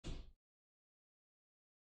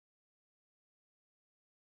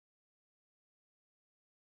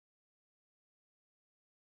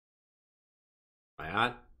Am I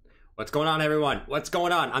on? What's going on, everyone? What's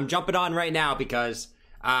going on? I'm jumping on right now because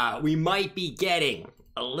we might be getting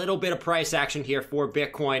a little bit of price action here for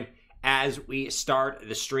Bitcoin as we start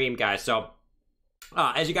the stream, guys. So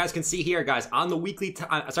as you guys can see here, guys, on the weekly,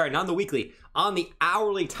 not on the weekly, on the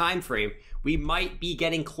hourly time frame, we might be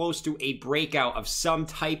getting close to a breakout of some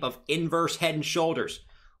type of inverse head and shoulders.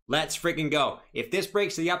 Let's freaking go. If this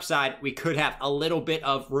breaks to the upside, we could have a little bit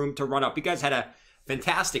of room to run up. You guys had a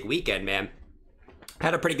fantastic weekend, man.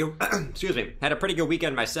 Had a pretty good, excuse me, had a pretty good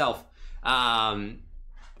weekend myself. I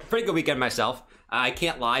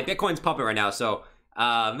can't lie. Bitcoin's pumping right now, so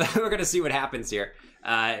we're going to see what happens here.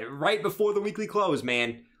 Right before the weekly close,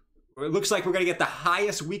 man. It looks like we're going to get the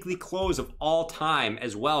highest weekly close of all time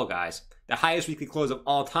as well, guys. The highest weekly close of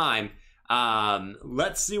all time.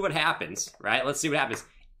 Let's see what happens, right? Let's see what happens.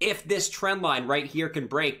 If this trend line right here can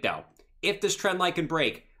break, though. If this trend line can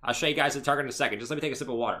break, I'll show you guys the target in a second. Just let me take a sip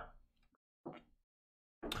of water.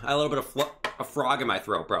 I had a little bit of frog in my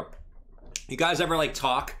throat, bro. You guys ever, like,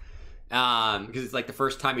 talk? Because it's, like, the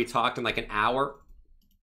first time you talked in, like, an hour.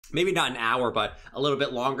 Maybe not an hour, but a little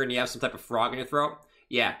bit longer, and you have some type of frog in your throat.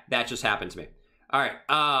 Yeah, that just happened to me. All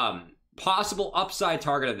right. Possible upside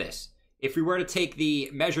target of this. If we were to take the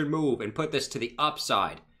measured move and put this to the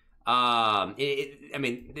upside, I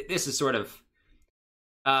mean, this is sort of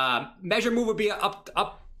measured move would be up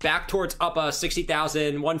back towards up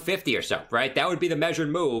 60,150 or so, right? That would be the measured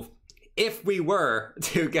move if we were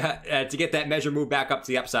to get that measured move back up to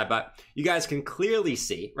the upside. But you guys can clearly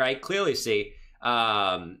see, right? Clearly see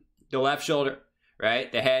the left shoulder,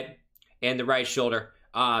 right? The head and the right shoulder.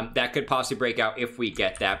 That could possibly break out if we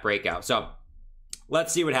get that breakout. So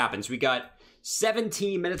let's see what happens. We got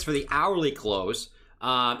 17 minutes for the hourly close,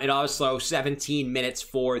 and also 17 minutes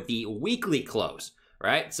for the weekly close,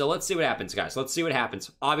 right? So let's see what happens, guys. Let's see what happens.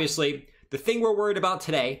 Obviously, the thing we're worried about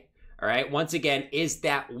today, all right, once again, is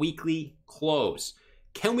that weekly close.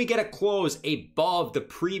 Can we get a close above the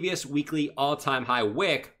previous weekly all-time high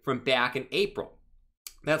wick from back in April?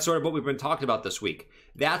 That's sort of what we've been talking about this week.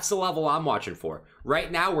 That's the level I'm watching for.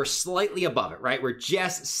 Right now, we're slightly above it, right? We're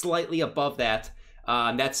just slightly above that.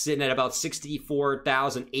 That's sitting at about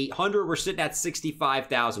 64,800. We're sitting at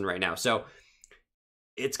 65,000 right now. So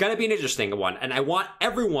it's going to be an interesting one. And I want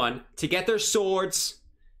everyone to get their swords,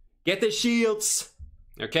 get their shields,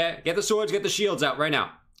 okay? Get the swords, get the shields out right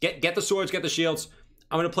now. Get the swords, get the shields.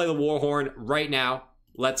 I'm going to play the war horn right now.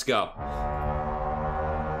 Let's go.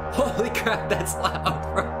 Holy crap, that's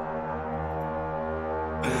loud, bro.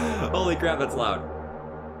 Holy crap, that's loud.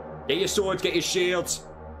 Get your swords, get your shields.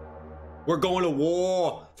 We're going to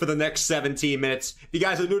war for the next 17 minutes. If you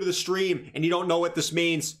guys are new to the stream and you don't know what this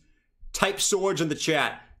means, type swords in the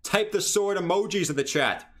chat. Type the sword emojis in the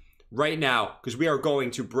chat right now, because we are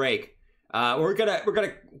going to break. We're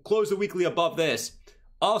gonna close the weekly above this.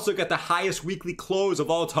 Also got the highest weekly close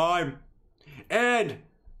of all time. And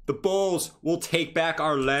the bulls will take back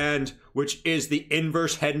our land, which is the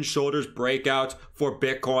inverse head and shoulders breakout for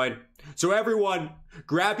Bitcoin. So everyone,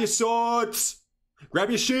 grab your swords, grab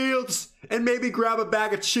your shields, and maybe grab a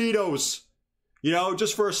bag of Cheetos. You know,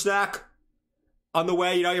 just for a snack on the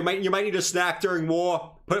way. You know, you might need a snack during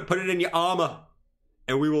war. Put it in your armor,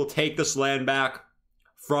 and we will take this land back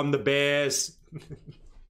from the bears.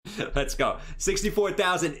 Let's go.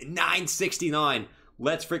 64,969.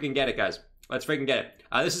 Let's freaking get it, guys. Let's freaking get it.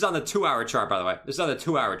 This is on the 2-hour chart, by the way. This is on the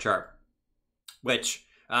 2-hour chart, which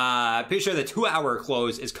pretty sure the 2-hour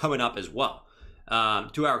close is coming up as well.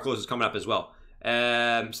 2-hour close is coming up as well.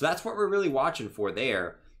 So that's what we're really watching for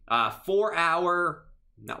there. 4-hour,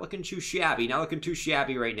 not looking too shabby. Not looking too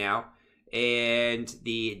shabby right now. And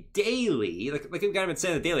the daily, like I've been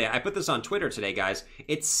saying, the daily, I put this on Twitter today, guys.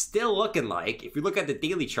 It's still looking like, if you look at the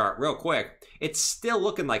daily chart real quick, it's still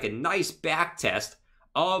looking like a nice back test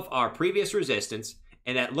of our previous resistance,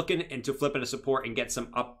 and that looking into flipping a support and get some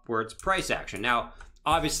upwards price action. Now,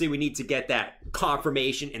 obviously, we need to get that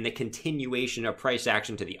confirmation and the continuation of price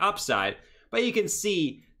action to the upside, but you can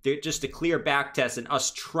see just a clear back test and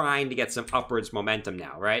us trying to get some upwards momentum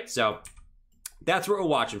now, right? So that's what we're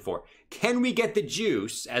watching for. Can we get the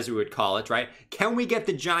juice, as we would call it, right? Can we get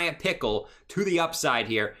the giant pickle to the upside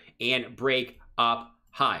here and break up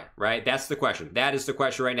higher, right? That's the question. That is the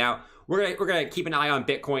question right now. We're gonna keep an eye on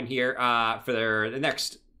Bitcoin here for the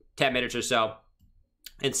next 10 minutes or so,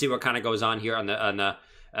 and see what kind of goes on here on the.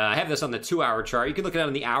 I have this on the 2-hour chart. You can look at it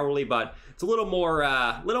on the hourly, but it's a little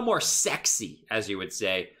more sexy, as you would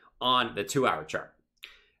say, on the 2-hour chart.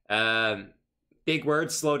 Big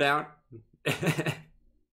words, slow down.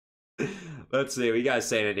 Let's see what you guys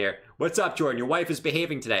saying in here. What's up, Jordan? Your wife is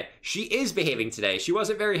behaving today. She is behaving today. She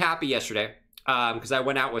wasn't very happy yesterday because I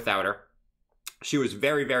went out without her. She was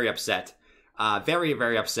very, very upset. Very,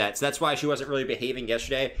 very upset. So that's why she wasn't really behaving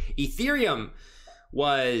yesterday. Ethereum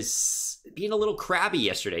was being a little crabby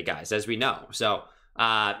yesterday, guys, as we know. So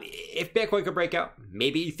if Bitcoin could break out,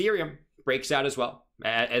 maybe Ethereum breaks out as well.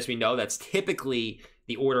 As we know, that's typically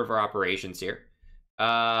the order of our operations here.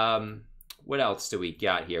 What else do we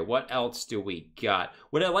got here? What else do we got?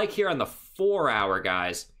 What I like here on the 4 hour,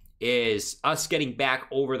 guys, is us getting back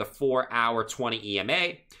over the 4 hour 20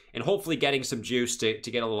 EMA and hopefully getting some juice to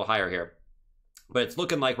get a little higher here. But it's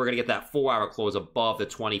looking like we're going to get that 4 hour close above the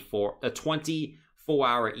 24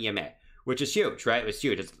 hour EMA, which is huge, right? It's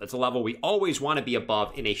huge. It's a level we always want to be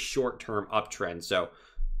above in a short-term uptrend. So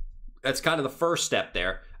that's kind of the first step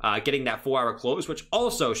there, getting that 4 hour close, which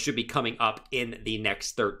also should be coming up in the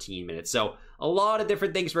next 13 minutes. So a lot of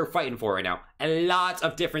different things we're fighting for right now. A lot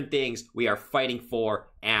of different things we are fighting for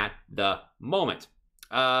at the moment.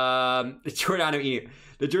 The Giordano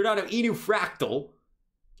Inu fractal.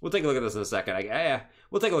 We'll take a look at this in a second.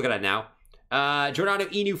 We'll take a look at it now. Giordano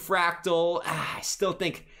Inu fractal. I still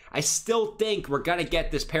think we're gonna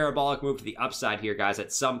get this parabolic move to the upside here, guys,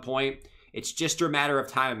 at some point. It's just a matter of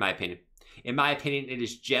time, in my opinion. In my opinion, it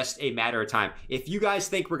is just a matter of time. If you guys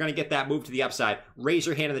think we're going to get that move to the upside, raise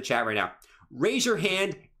your hand in the chat right now. Raise your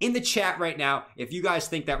hand in the chat right now if you guys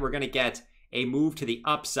think that we're going to get a move to the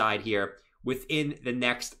upside here within the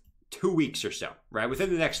next 2 weeks or so, right? Within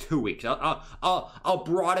the next 2 weeks. I'll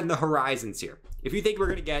broaden the horizons here. If you think we're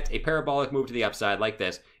going to get a parabolic move to the upside like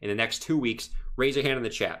this in the next 2 weeks, raise your hand in the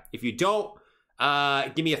chat. If you don't,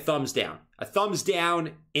 give me a thumbs down. A thumbs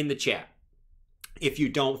down in the chat if you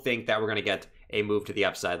don't think that we're going to get a move to the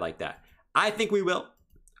upside like that. I think we will.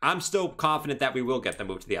 I'm still confident that we will get the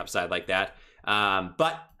move to the upside like that.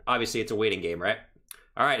 But obviously it's a waiting game, right?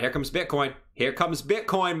 All right, here comes Bitcoin. Here comes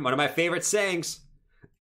Bitcoin, one of my favorite sayings.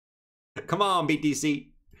 Come on,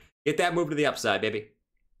 BTC. Get that move to the upside, baby.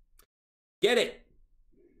 Get it.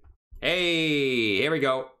 Hey, here we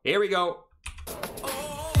go. Here we go.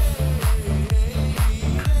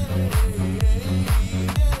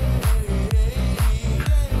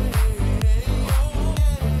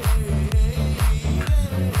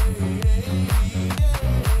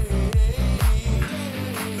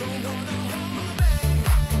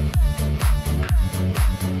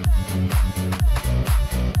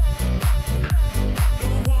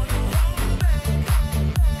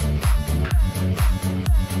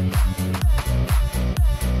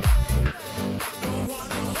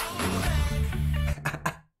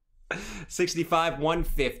 65,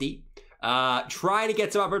 150. Trying to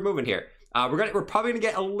get some upward movement here. We're probably gonna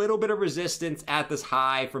get a little bit of resistance at this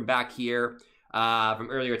high from back here from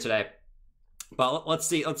earlier today. But let's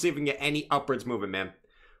see if we can get any upwards movement, man.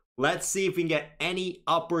 Let's see if we can get any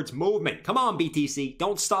upwards movement. Come on, BTC.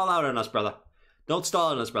 Don't stall out on us, brother. Don't stall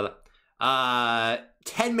out on us, brother.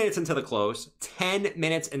 10 minutes until the close. 10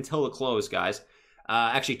 minutes until the close, guys.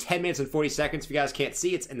 Actually, 10 minutes and 40 seconds. If you guys can't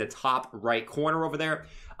see, it's in the top right corner over there.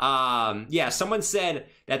 Yeah, someone said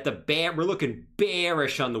that we're looking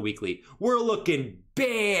bearish on the weekly. We're looking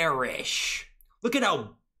bearish. Look at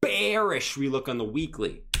how bearish we look on the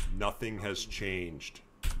weekly. Nothing has changed.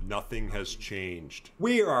 Nothing has changed.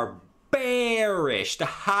 We are bearish. The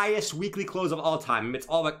highest weekly close of all time. I mean,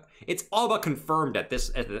 it's all but confirmed at this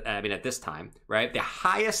time, right? The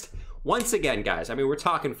highest, once again, guys. I mean, we're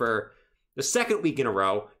talking for the second week in a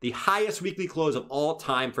row, the highest weekly close of all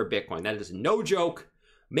time for Bitcoin. That is no joke.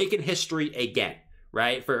 Making history again,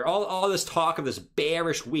 right? For all this talk of this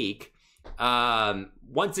bearish week,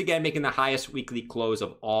 once again, making the highest weekly close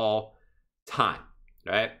of all time,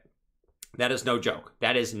 right? That is no joke.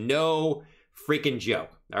 That is no freaking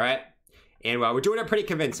joke, all right? And we're doing it pretty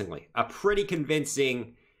convincingly. A pretty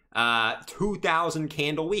convincing 2,000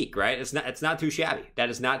 candle week, right? It's not too shabby. That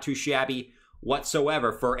is not too shabby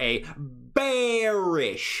whatsoever for a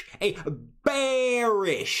bearish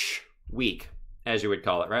week, as you would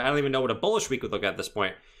call it, right? I don't even know what a bullish week would look at this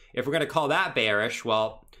point. If we're going to call that bearish,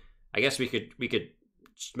 well, I guess we could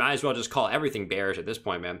might as well just call everything bearish at this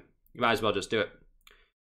point, man. You might as well just do it.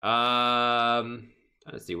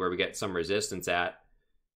 Let's see where we get some resistance at.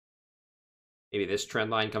 Maybe this trend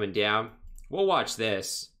line coming down. We'll watch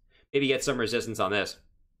this. Maybe get some resistance on this.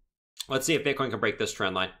 Let's see if Bitcoin can break this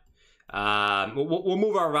trend line. We'll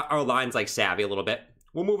move our lines like savvy a little bit.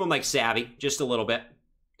 We'll move them like savvy, just a little bit.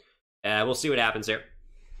 We'll see what happens here.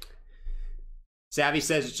 Savvy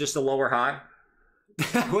says it's just a lower high.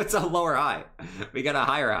 What's a lower high? We got a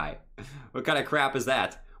higher high. What kind of crap is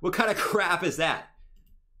that? What kind of crap is that?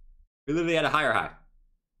 We literally had a higher high.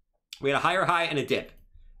 We had a higher high and a dip.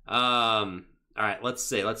 All right, let's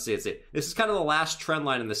see. This is kind of the last trend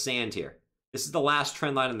line in the sand here. This is the last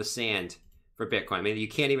trend line in the sand for Bitcoin. I mean, you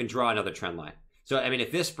can't even draw another trend line. So, I mean,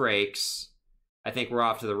 if this breaks, I think we're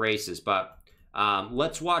off to the races. But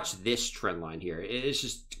let's watch this trend line here. It's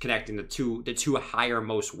just connecting the two higher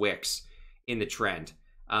most wicks in the trend.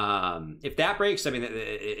 If that breaks, I mean,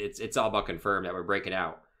 it's all but confirmed that we're breaking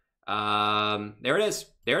out. There it is.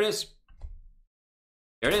 There it is.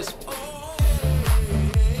 There it is.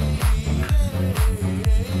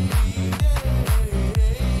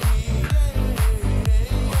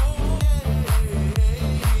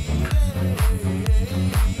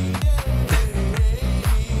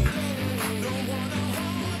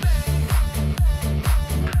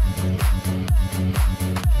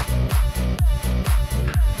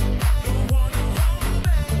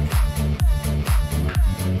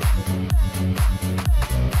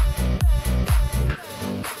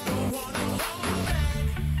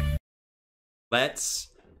 Let's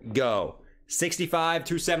go. 65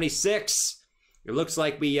 to 76. It looks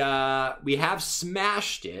like we have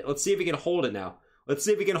smashed it. Let's see if we can hold it now. Let's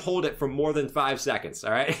see if we can hold it for more than 5 seconds.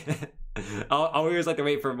 All right. I always like to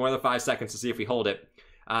wait for more than 5 seconds to see if we hold it.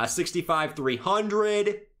 65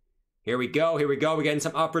 300. Here we go. Here we go. We're getting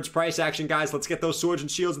some upwards price action, guys. Let's get those swords and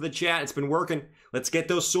shields in the chat. It's been working. Let's get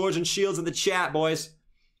those swords and shields in the chat, boys.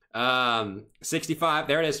 65.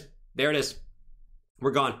 There it is. There it is.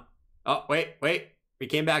 We're gone. Oh, wait. We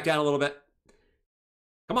came back down a little bit.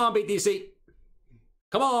 Come on, BTC.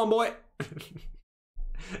 Come on, boy.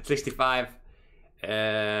 65.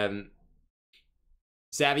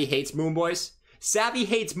 Savvy hates Moon Boys. Savvy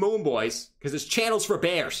hates Moon Boys because his channel's for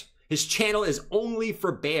bears. His channel is only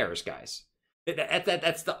for bears, guys.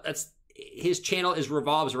 That's his channel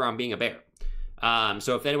revolves around being a bear.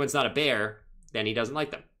 So if anyone's not a bear, then he doesn't like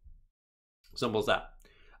them. Simple as that.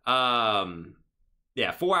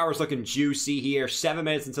 Yeah, 4 hours looking juicy here. 7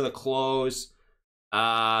 minutes into the close.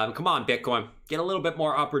 Come on, Bitcoin. Get a little bit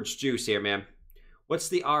more upwards juice here, man. What's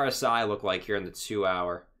the RSI look like here in the 2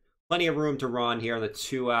 hour? Plenty of room to run here in the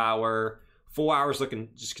 2 hour. 4 hours looking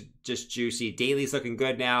just juicy. Daily's looking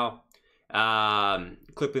good now.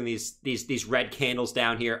 Clipping these red candles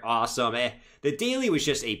down here. Awesome. The daily was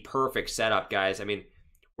just a perfect setup, guys. I mean,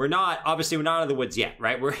 we're not out of the woods yet,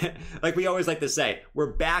 right? We're like we always like to say,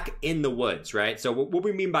 we're back in the woods, right? So what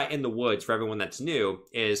we mean by in the woods for everyone that's new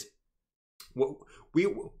is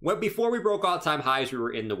before we broke all-time highs, we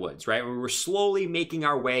were in the woods, right? We were slowly making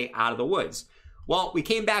our way out of the woods. Well, we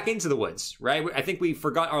came back into the woods, right? I think we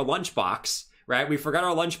forgot our lunchbox, right? We forgot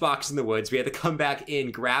our lunchbox in the woods. We had to come back in,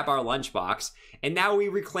 grab our lunchbox, and now we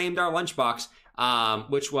reclaimed our lunchbox.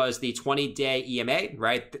 Which was the 20-day EMA,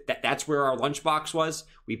 right? That's where our lunchbox was.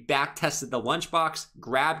 We back tested the lunchbox,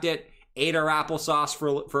 grabbed it, ate our applesauce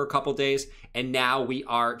for a couple days, and now we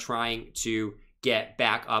are trying to get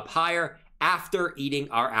back up higher after eating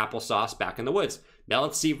our applesauce back in the woods. Now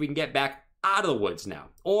let's see if we can get back out of the woods now,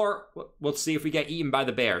 or we'll see if we get eaten by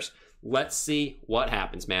the bears. Let's see what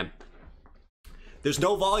happens, man. There's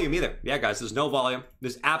no volume either. Yeah, guys, there's no volume.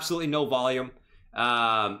 There's absolutely no volume.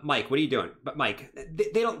 Mike, what are you doing? But Mike,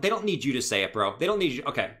 they don't need you to say it, bro. They don't need you.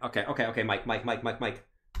 Okay, Mike.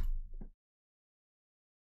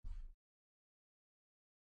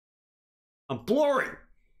 I'm blurring.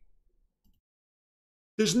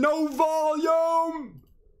 There's no volume.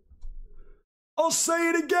 I'll say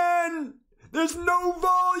it again. There's no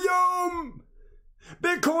volume.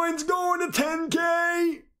 Bitcoin's going to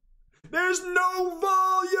 10K. There's no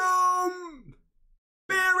volume.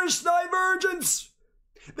 Bearish divergence.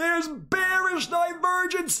 There's bearish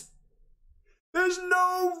divergence. There's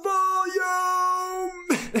no volume.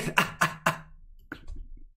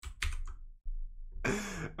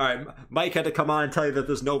 All right, Mike had to come on and tell you that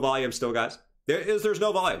there's no volume still, guys. There's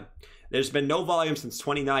no volume. There's been no volume since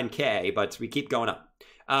 29K, but we keep going up.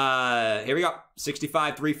 Here we go.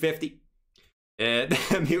 65, 350.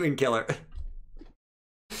 Mutant killer.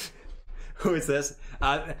 Who is this?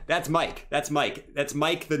 That's Mike. That's Mike. That's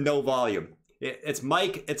Mike the no volume. It's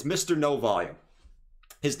Mike. It's Mr. No Volume.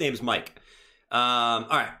 His name's Mike. All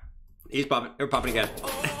right. He's popping. We're popping again.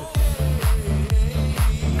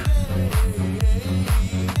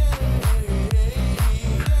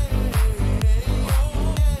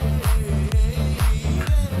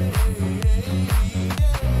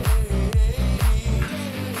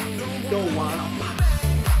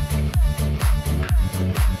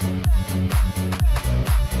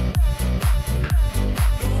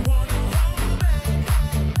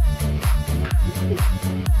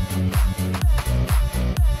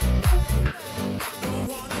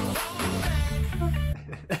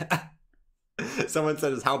 Someone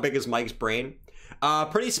says, how big is Mike's brain?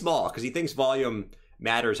 Pretty small, because he thinks volume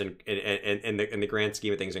matters in the grand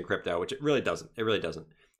scheme of things in crypto, which it really doesn't. It really doesn't.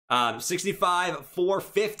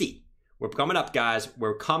 65,450. We're coming up, guys.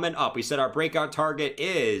 We're coming up. We said our breakout target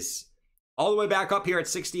is all the way back up here at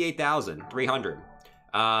 68,300.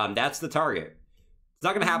 That's the target. It's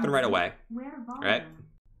not going to happen right away. Where volume? Right?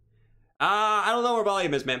 I don't know where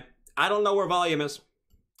volume is, man. I don't know where volume is.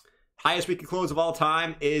 Highest weekly close of all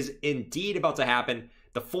time is indeed about to happen.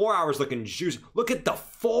 The 4 hour's looking juicy. Look at the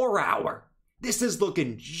 4 hour. This is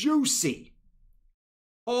looking juicy.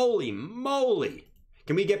 Holy moly.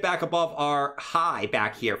 Can we get back above our high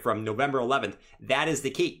back here from November 11th? That is the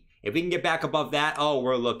key. If we can get back above that, oh,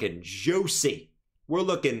 we're looking juicy. We're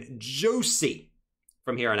looking juicy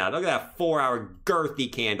from here on out. Look at that 4 hour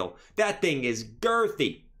girthy candle. That thing is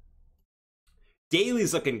girthy.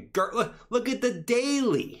 Daily's looking look at the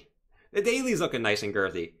daily. The daily's looking nice and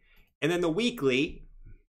girthy. And then the weekly,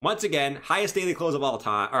 once again, highest daily close of all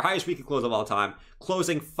time, or highest weekly close of all time,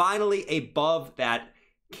 closing finally above that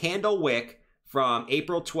candle wick from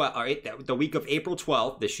April 12th, or the week of April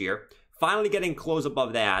 12th this year. Finally getting close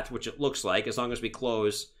above that, which it looks like, as long as we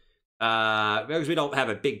close, because we don't have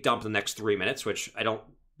a big dump in the next 3 minutes, which I don't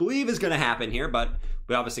believe is going to happen here, but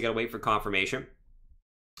we obviously got to wait for confirmation.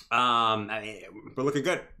 I mean, we're looking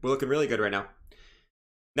good. We're looking really good right now.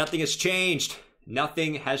 Nothing has changed.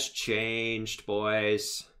 Nothing has changed,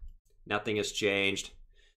 boys. Nothing has changed.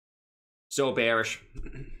 So bearish.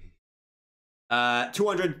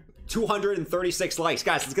 236 likes.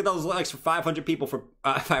 Guys, let's get those likes for 500 people.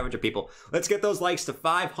 500 people. Let's get those likes to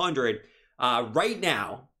 500 right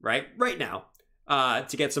now. Right now.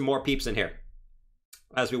 To get some more peeps in here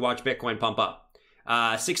as we watch Bitcoin pump up.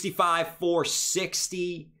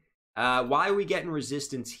 65,460. Why are we getting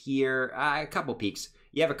resistance here? A couple peaks.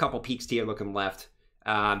 You have a couple peaks here looking left.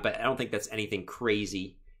 But I don't think that's anything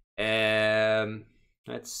crazy.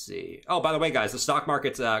 Let's see. Oh, by the way, guys, the stock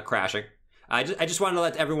market's crashing. I just wanted to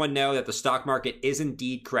let everyone know that the stock market is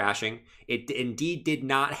indeed crashing. It indeed did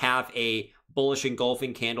not have a bullish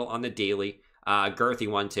engulfing candle on the daily. Girthy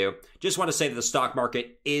one too. Just want to say that the stock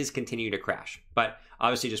market is continuing to crash. But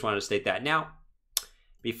obviously just wanted to state that now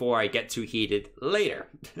before I get too heated later.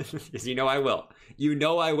 Because you know I will. You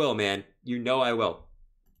know I will, man. You know I will.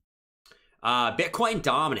 Bitcoin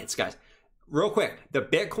dominance, guys. Real quick, the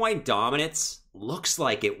Bitcoin dominance looks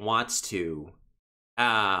like it wants to...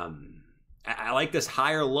 I like this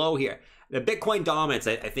higher low here. The Bitcoin dominance,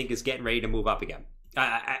 I think, is getting ready to move up again.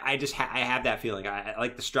 I have that feeling. I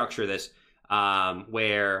like the structure of this,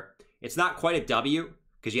 where it's not quite a W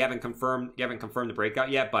because you haven't confirmed the breakout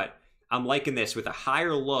yet. But I'm liking this with a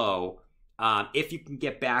higher low. If you can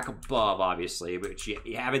get back above, obviously, which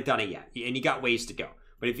you haven't done it yet, and you got ways to go.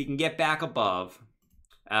 But if you can get back above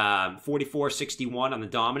 44.61 on the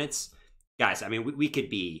dominance, guys, I mean, we could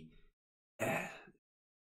be.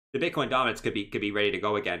 The Bitcoin dominance could be ready to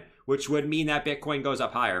go again, which would mean that Bitcoin goes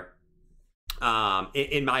up higher,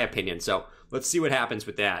 in my opinion. So let's see what happens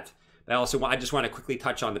with that. But I just want to quickly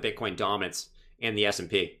touch on the Bitcoin dominance and the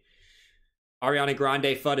S&P. Ariana Grande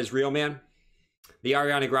FUD is real, man. The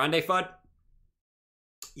Ariana Grande FUD?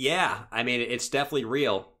 Yeah, I mean, it's definitely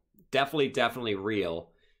real. Definitely real.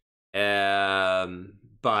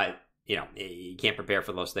 But, you know, you can't prepare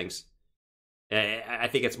for those things. I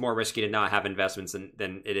think it's more risky to not have investments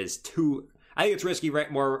than it is to... I think it's risky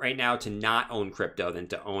more right now to not own crypto than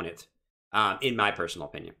to own it, in my personal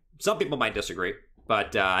opinion. Some people might disagree,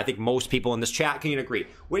 but I think most people in this chat can agree.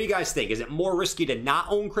 What do you guys think? Is it more risky to not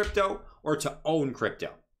own crypto or to own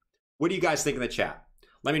crypto? What do you guys think in the chat?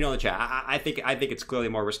 Let me know in the chat. I think it's clearly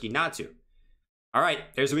more risky not to. All right,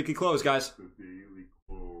 there's the weekly close, guys.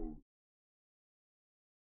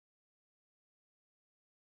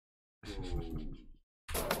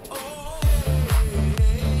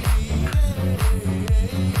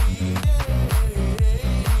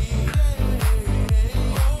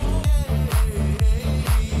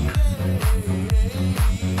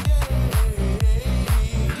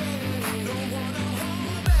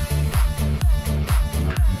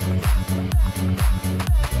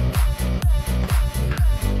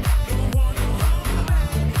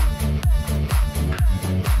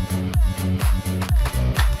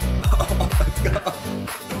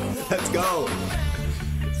 Let's go.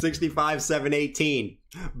 65,718.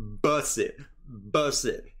 Bust it. Bust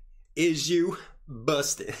it. Is you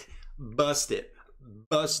bust it. Bust it.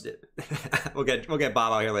 Bust it. we'll get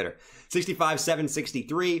Bob out here later.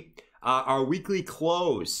 65,763. Our weekly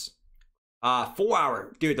close. 4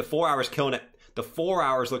 hour. Dude, the 4 hours killing it. The 4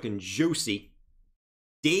 hours looking juicy.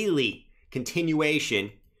 Daily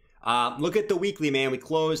continuation. Look at the weekly, man. We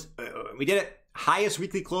closed. We did it. Highest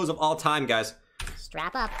weekly close of all time, guys.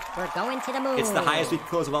 Strap up. We're going to the moon. It's the highest weekly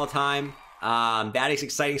close of all time. That is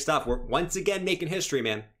exciting stuff. We're once again making history,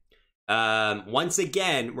 man. Once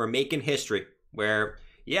again, we're making history where,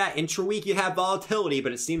 yeah, intra-week you have volatility,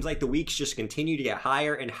 but it seems like the weeks just continue to get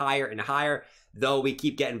higher and higher and higher. Though we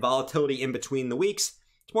keep getting volatility in between the weeks,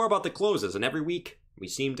 it's more about the closes. And every week we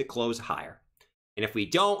seem to close higher. And if we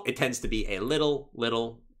don't, it tends to be a little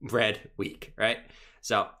red week, right?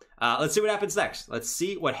 So let's see what happens next. Let's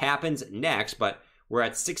see what happens next. But we're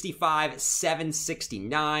at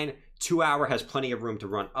 65,769. 2 hour has plenty of room to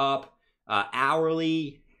run up.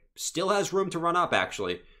 Hourly still has room to run up,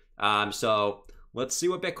 actually. So let's see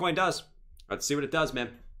what Bitcoin does. Let's see what it does,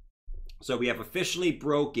 man. So we have officially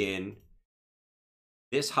broken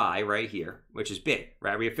this high right here, which is big,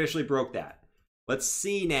 right? We officially broke that. Let's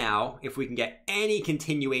see now if we can get any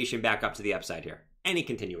continuation back up to the upside here. Any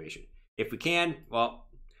continuation. If we can, well,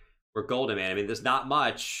 we're golden, man. I mean, there's not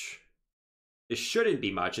much. There shouldn't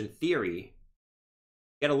be much in theory.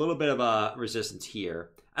 Get a little bit of a resistance here.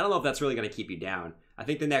 I don't know if that's really going to keep you down. I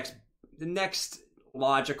think the next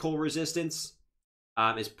logical resistance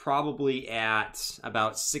is probably at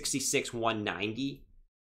about 66,190.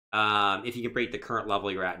 If you can break the current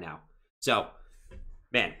level you're at now. So,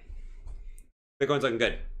 man, Bitcoin's looking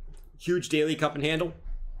good. Huge daily cup and handle.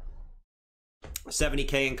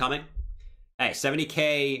 70K incoming. Hey,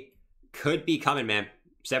 70K could be coming, man.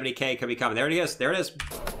 70K could be coming. There it is. There it is.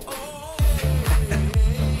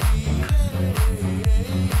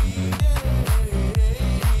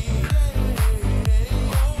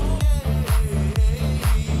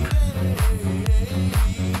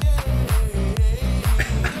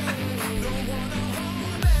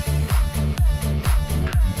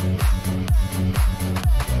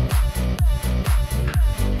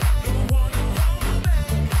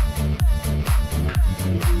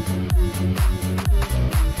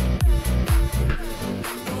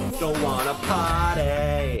 Don't wanna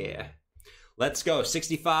party. Let's go.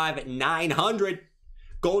 65,900.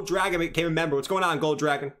 Gold Dragon became a member. What's going on, Gold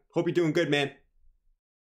Dragon? Hope you're doing good, man.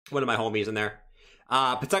 One of my homies in there.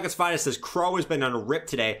 Pawtucket's Finest says Crow has been on a rip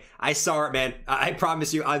today. I saw it, man. I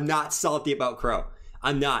promise you, I'm not salty about Crow.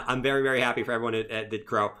 I'm not. I'm very happy for everyone that did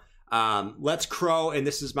Crow. Let's Crow, and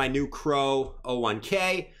this is my new Crow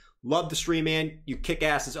 01K. Love the stream, man. You kick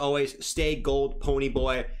ass as always. Stay gold, pony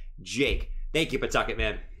boy. Jake. Thank you, Pawtucket,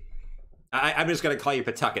 man. I'm just going to call you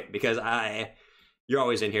Pawtucket because you're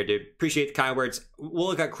always in here, dude. Appreciate the kind words. We'll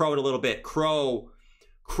look at Crow in a little bit. Crow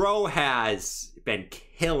has been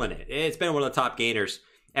killing it. It's been one of the top gainers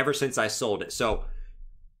ever since I sold it. So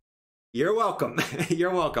you're welcome.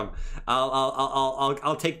 You're welcome.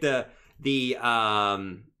 I'll take the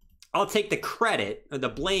credit, the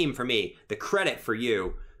blame for me, the credit for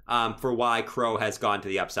you for why Crow has gone to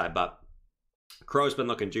the upside. But Crow's been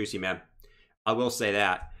looking juicy, man. I will say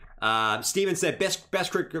that. Steven said, best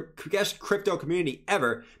crypto community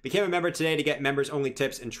ever. Became a member today to get members only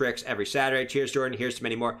tips and tricks every Saturday. Cheers, Jordan. Here's to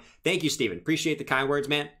many more. Thank you, Steven. Appreciate the kind words,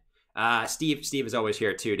 man. Steve is always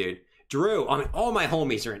here too, dude. Drew, all my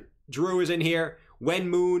homies are in. Drew is in here. When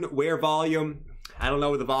Moon, where volume? I don't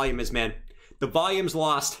know where the volume is, man. The volume's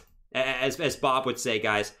lost, as Bob would say,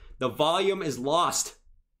 guys. The volume is lost.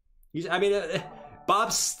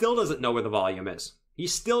 Bob still doesn't know where the volume is. He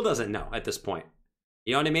still doesn't know at this point.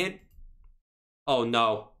 You know what I mean? Oh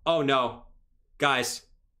no. Oh no. Guys.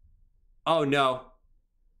 Oh no.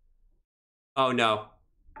 Oh no.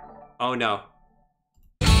 Oh no.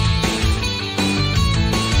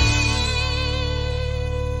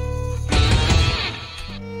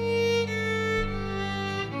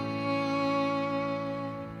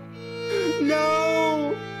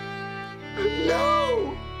 No.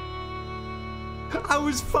 No. I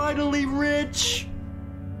was finally rich.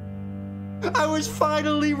 I was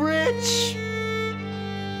finally rich!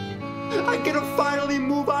 I get to finally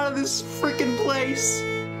move out of this freaking place!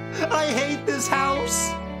 I hate this house!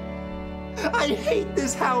 I hate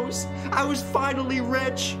this house! I was finally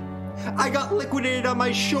rich! I got liquidated on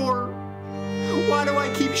my short! Why do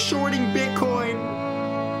I keep shorting Bitcoin?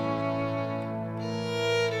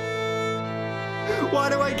 Why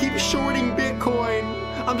do I keep shorting Bitcoin?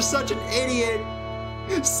 I'm such an idiot!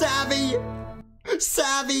 Savvy!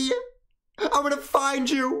 Savvy! I'm gonna find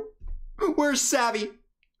you! Where's Savvy?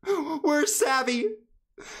 Where's Savvy?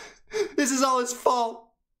 This is all his fault.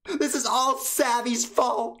 This is all Savvy's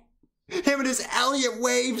fault. Him and his Elliott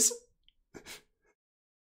waves.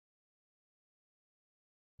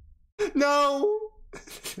 No!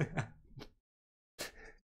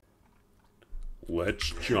 Let's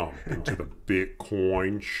jump into the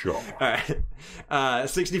Bitcoin show. Alright.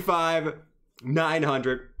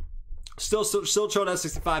 65,900. Still showed us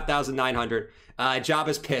 65,900. Job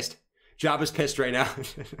is pissed. Job is pissed right now.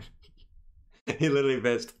 He literally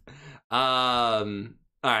pissed.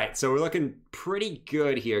 All right, so we're looking pretty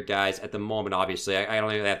good here, guys, at the moment, obviously. I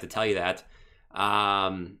don't even have to tell you that.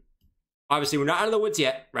 Obviously, we're not out of the woods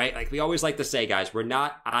yet, right? Like we always like to say, guys, we're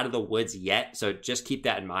not out of the woods yet, so just keep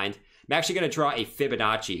that in mind. I'm actually going to draw a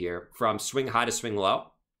Fibonacci here from swing high to swing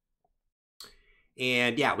low.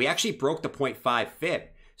 And yeah, we actually broke the 0.5 fib.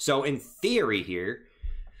 So in theory here,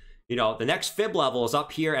 you know, the next fib level is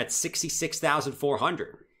up here at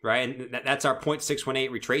 66,400, right? And that's our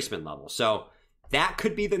 0.618 retracement level. So that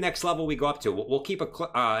could be the next level we go up to. We'll keep an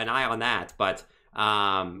eye on that. But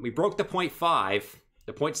we broke the 0.5,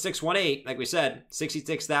 the 0.618, like we said,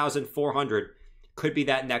 66,400 could be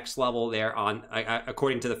that next level there on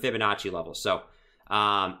according to the Fibonacci level. So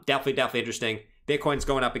definitely interesting. Bitcoin's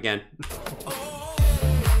going up again.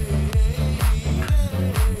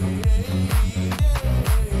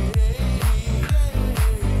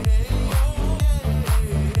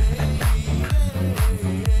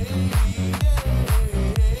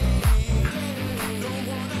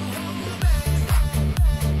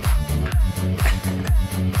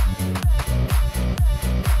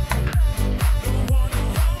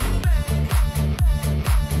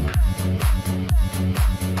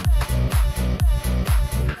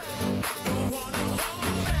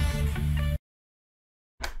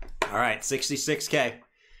 All right, 66K.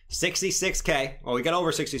 66K. Well, we got over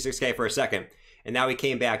 66K for a second, and now we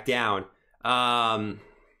came back down.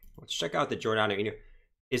 Let's check out the Giordano Inu.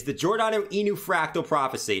 Is the Giordano Inu fractal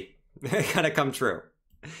prophecy going to come true?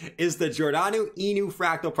 Is the Giordano Inu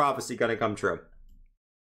fractal prophecy going to come true?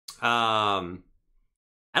 I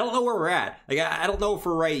don't know where we're at. Like, I don't know if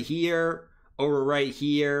we're right here or we're right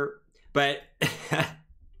here, but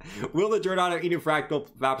will the Giordano Inu fractal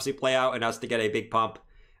prophecy play out and us to get a big pump?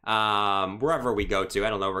 Wherever we go to, I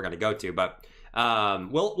don't know where we're going to go to, but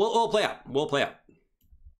we'll play out. We'll play out.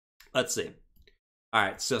 Let's see. All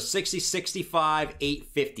right, so 60, 65,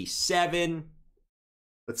 857.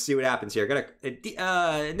 Let's see what happens here. Got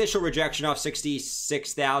a initial rejection off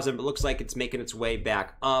 66,000, but looks like it's making its way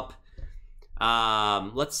back up.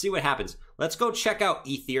 Let's see what happens. Let's go check out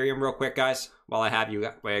Ethereum real quick, guys. While I have you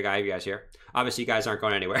guys here. Obviously, you guys aren't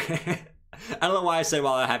going anywhere. I don't know why I said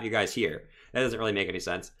while I have you guys here. That doesn't really make any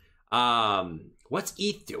sense. What's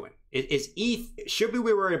ETH doing? Is ETH, should we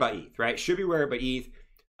be worried about ETH, right? Should be worried about ETH?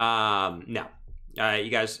 No. You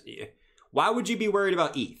guys, why would you be worried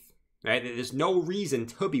about ETH, right? There's no reason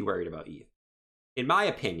to be worried about ETH. In my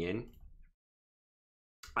opinion,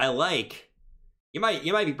 you might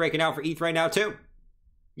be breaking out for ETH right now too.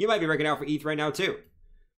 You might be breaking out for ETH right now too.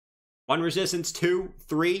 1 resistance, 2,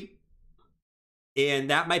 3. And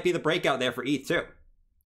that might be the breakout there for ETH too.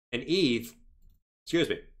 And ETH, excuse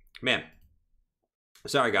me, man.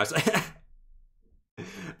 Sorry, guys.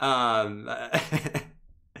 I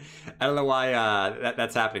don't know why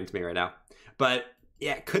that's happening to me right now. But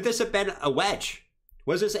yeah, could this have been a wedge?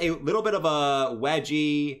 Was this a little bit of a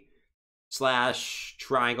wedgie /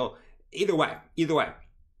 triangle? Either way.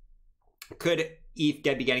 Could ETH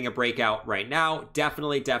be getting a breakout right now?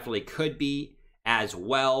 Definitely could be as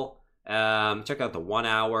well. Check out the 1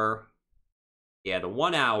 hour. Yeah, the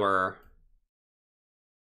 1 hour.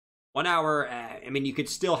 1 hour, I mean, you could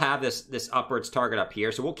still have this upwards target up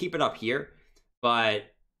here. So we'll keep it up here. But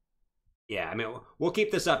yeah, I mean, we'll keep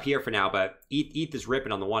this up here for now. But ETH is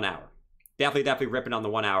ripping on the 1 hour. Definitely ripping on the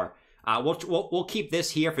 1 hour. We'll keep this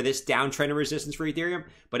here for this downtrend and resistance for Ethereum.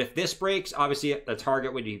 But if this breaks, obviously the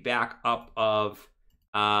target would be back up of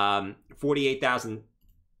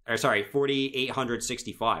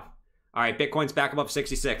 4,865. All right, Bitcoin's back above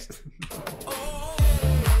 66.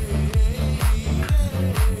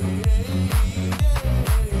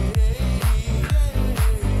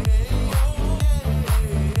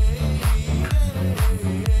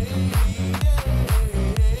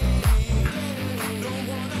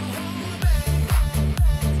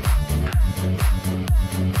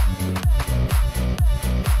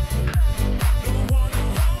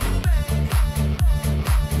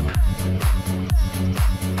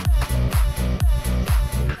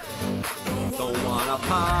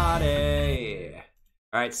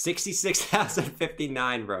 All right,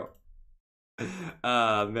 66,059, bro.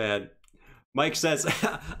 Man. Mike says,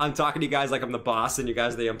 I'm talking to you guys like I'm the boss and you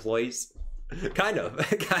guys are the employees. Kind of.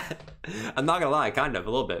 I'm not going to lie, kind of,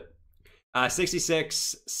 a little bit.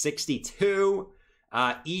 66, 62.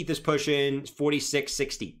 ETH is pushing 46,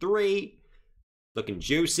 63. Looking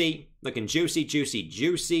juicy.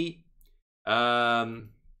 Juicy. Man.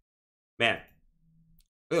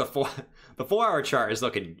 Look at the 4 hour chart is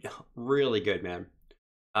looking really good, man.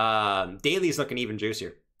 Daily's looking even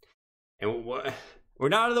juicier. And we're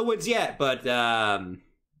not out of the woods yet, but,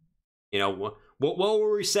 you know, What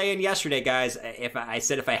were we saying yesterday, guys? If I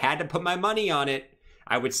said if I had to put my money on it,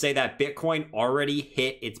 I would say that Bitcoin already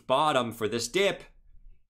hit its bottom for this dip,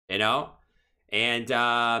 you know? And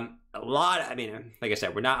a lot, I mean, like I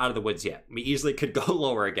said, we're not out of the woods yet. We easily could go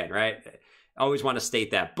lower again, right? I always want to state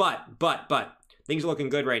that. But things are looking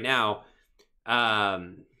good right now.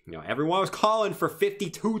 You know, everyone was calling for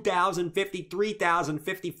 52,000, 53,000,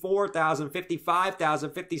 54,000, 55,000,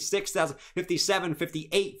 56,000, 57,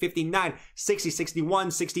 58, 59, 60,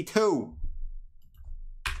 61, 62.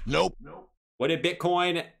 Nope. What is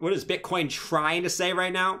Bitcoin trying to say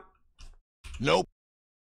right now? Nope.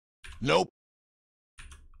 Nope.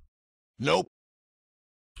 Nope.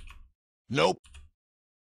 Nope.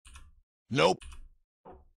 Nope.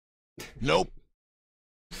 Nope.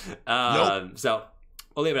 So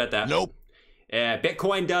we'll leave it at that. Nope.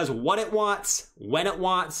 Bitcoin does what it wants, when it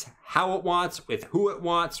wants, how it wants, with who it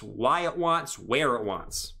wants, why it wants, where it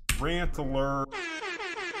wants. Rant alert.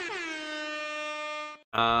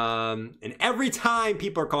 And every time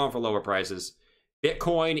people are calling for lower prices,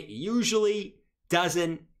 Bitcoin usually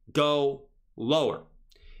doesn't go lower.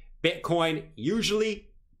 Bitcoin usually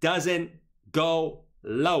doesn't go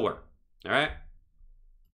lower. All right?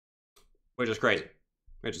 Which is crazy.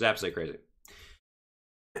 Which is absolutely crazy.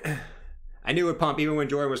 I knew it would pump even when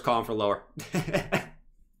Jordan was calling for lower. I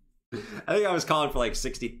think I was calling for like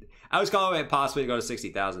 60. I was calling it possibly to go to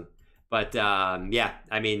 60,000. But yeah,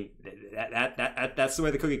 I mean, that's the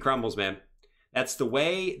way the cookie crumbles, man. That's the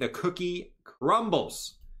way the cookie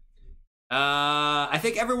crumbles. I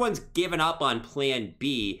think everyone's given up on Plan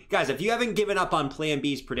B. Guys, if you haven't given up on Plan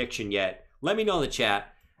B's prediction yet, let me know in the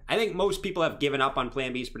chat. I think most people have given up on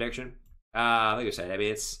Plan B's prediction. Like I said, I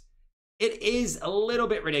mean, it is a little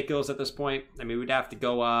bit ridiculous at this point. I mean, we'd have to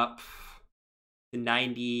go up to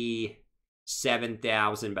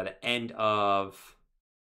 97,000 by the end of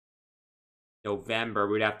November.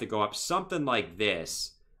 We'd have to go up something like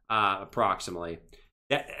this, approximately.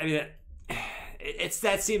 That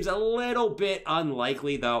seems a little bit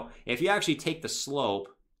unlikely, though. If you actually take the slope,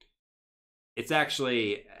 it's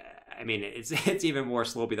actually, I mean, it's even more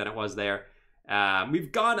slopey than it was there.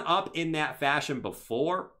 We've gone up in that fashion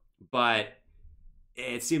before, but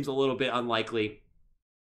it seems a little bit unlikely.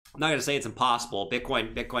 I'm not going to say it's impossible.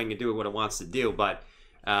 Bitcoin can do what it wants to do, but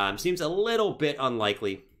seems a little bit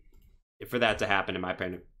unlikely for that to happen, in my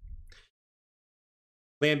opinion.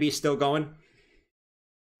 Plan B still going?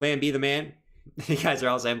 Plan B the man? You guys are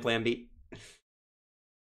all saying Plan B.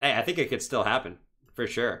 Hey, I think it could still happen, for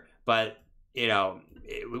sure. But, you know,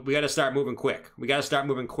 we got to start moving quick. We got to start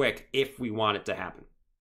moving quick if we want it to happen.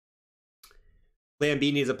 Plan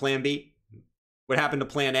B needs a Plan B. What happened to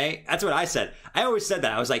Plan A? That's what I said. I always said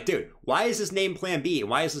that. I was like, dude, why is this name Plan B?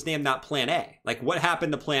 And why is this name not Plan A? Like, what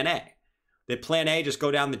happened to Plan A? Did Plan A just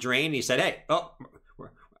go down the drain? And he said, hey, I'm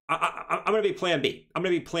going to be Plan B. I'm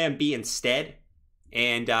going to be Plan B instead.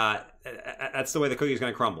 And that's the way the cookie's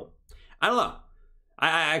going to crumble. I don't know.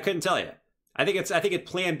 I couldn't tell you. I think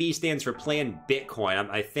Plan B stands for Plan Bitcoin.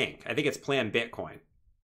 I think it's Plan Bitcoin.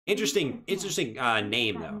 Interesting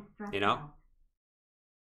name though. You know,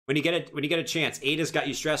 when you get a chance, Ada's got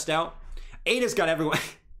you stressed out. Ada's got everyone.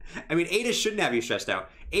 I mean, Ada shouldn't have you stressed out.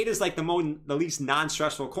 Ada's like the least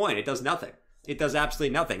non-stressful coin. It does nothing. It does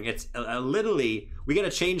absolutely nothing. It's literally, we got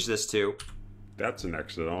to change this to. That's an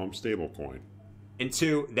Exodome stablecoin.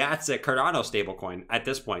 Into that's a Cardano stablecoin at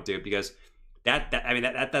this point, dude, because that's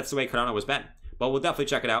the way Cardano was been. But we'll definitely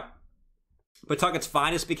check it out. Pawtucket's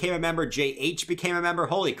Finest became a member. JH became a member.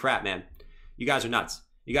 Holy crap, man. You guys are nuts.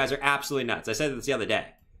 You guys are absolutely nuts. I said this the other day.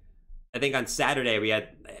 I think on Saturday we had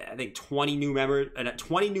 20 new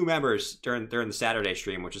members during the Saturday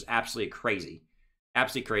stream, which is absolutely crazy.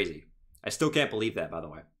 Absolutely crazy. I still can't believe that, by the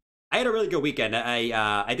way. I had a really good weekend.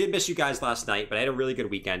 I did miss you guys last night, but I had a really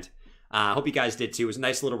good weekend. I hope you guys did too. It was a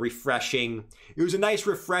nice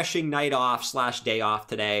refreshing night off / day off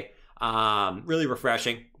today. Really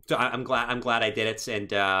refreshing. So I'm glad I did it,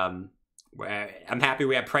 and I'm happy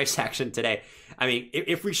we had price action today. I mean,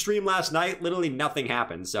 if we streamed last night, literally nothing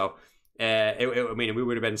happened. So I mean, we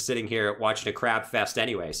would have been sitting here watching a crab fest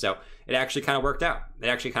anyway. So it actually kind of worked out.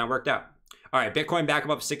 All right, Bitcoin back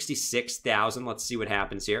up 66,000. Let's see what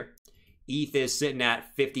happens here. ETH is sitting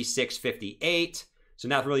at 56.58. So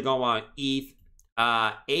nothing really going on with ETH.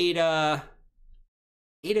 ADA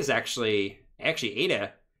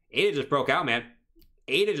just broke out, man.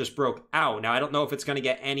 ADA just broke out. Now, I don't know if it's going to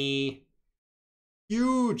get any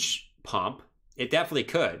huge pump. It definitely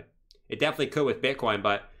could. It definitely could with Bitcoin,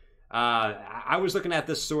 but I was looking at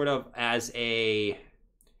this sort of as a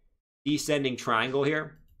descending triangle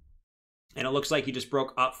here. And it looks like he just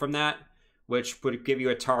broke up from that. which would give you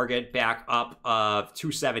a target back up of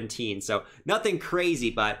 217. So nothing crazy,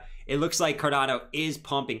 but it looks like Cardano is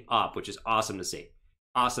pumping up, which is awesome to see.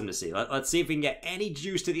 Awesome to see. Let's see if we can get any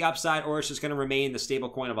juice to the upside, or it's just going to remain the stable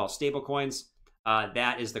coin of all stable coins.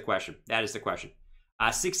 That is the question. That is the question.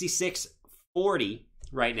 66.40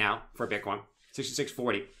 right now for Bitcoin.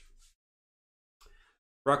 66.40.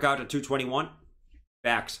 Broke out to 221.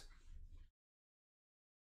 Facts.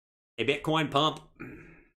 A Bitcoin pump.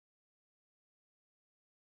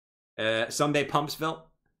 Someday Pumpsville.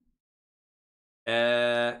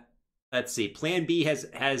 Let's see. Plan B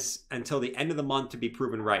has until the end of the month to be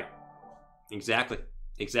proven right. Exactly.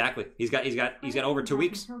 Exactly. He's got over 2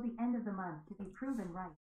 weeks. Until the end of the month to be proven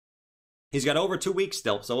right. He's got over 2 weeks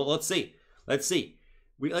still. So let's see. Let's see.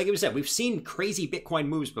 Like we said, we've seen crazy Bitcoin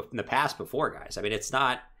moves in the past before, guys. I mean, it's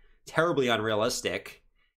not terribly unrealistic,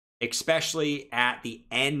 especially at the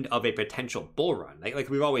end of a potential bull run.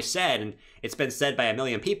 Like we've always said, and it's been said by a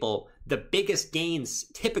million people, the biggest gains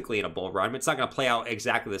typically in a bull run, it's not going to play out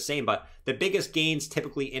exactly the same, but the biggest gains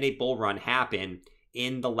typically in a bull run happen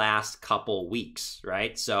in the last couple weeks,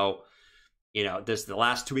 right? So, you know, does the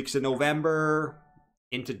last 2 weeks of November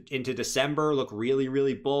into December look really,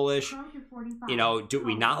 really bullish? You know, do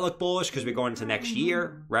we not look bullish because we're going into next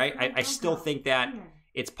year, right? I still think that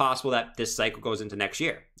it's possible that this cycle goes into next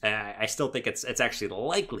year. I still think it's actually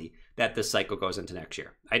likely that this cycle goes into next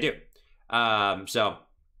year. I do. So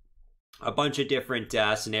a bunch of different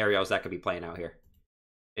scenarios that could be playing out here.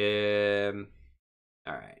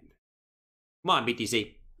 All right. Come on,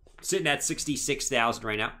 BTC. Sitting at 66,000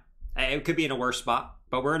 right now. It could be in a worse spot,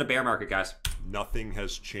 but we're in a bear market, guys. Nothing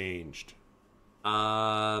has changed.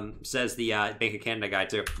 Says the Bank of Canada guy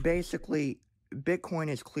too. Basically, Bitcoin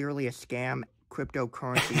is clearly a scam.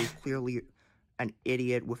 Cryptocurrency is clearly an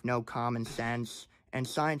idiot with no common sense. And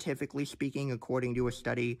scientifically speaking, according to a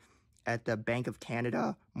study at the Bank of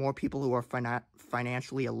Canada, more people who are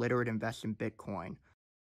financially illiterate invest in Bitcoin.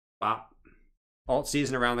 Wow. Alt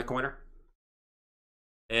season around the corner.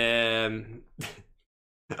 HODL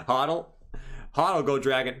go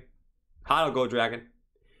Dragon. HODL go Dragon.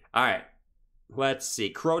 All right. Let's see.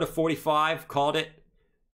 Crow to 45. Called it.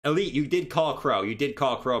 Elite, you did call Crow. You did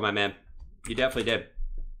call Crow, my man. You definitely did.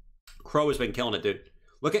 Crow has been killing it, dude.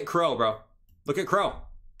 Look at Crow, bro. Look at Crow.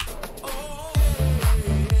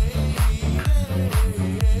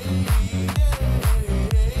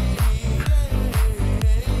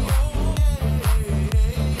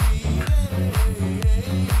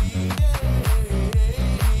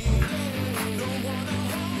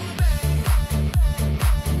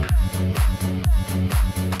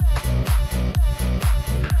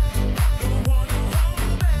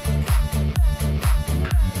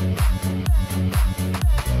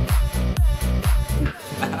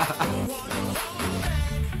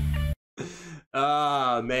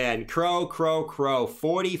 Oh, man. Crow.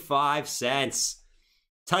 45 cents.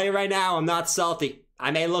 Tell you right now, I'm not salty. I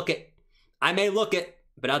may look it,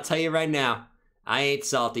 but I'll tell you right now, I ain't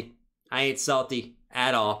salty. I ain't salty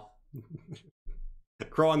at all.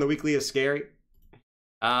 Crow on the weekly is scary.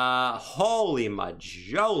 Holy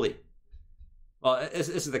majoli. Well, this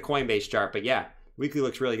is the Coinbase chart, but yeah, weekly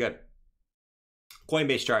looks really good.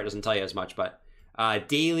 Coinbase chart doesn't tell you as much, but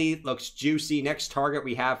daily looks juicy. Next target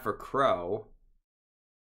we have for Crow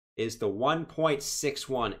is the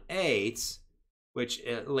 1.618, which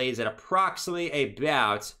lays at approximately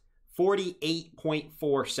about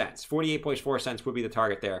 48.4 cents. 48.4 cents would be the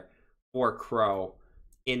target there for Crow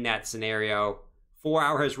in that scenario. 4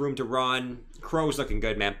 hour has room to run. Crow's looking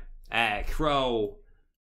good, man. Crow,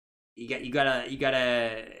 you gotta.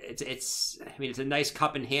 It's a nice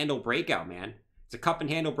cup and handle breakout, man. It's a cup and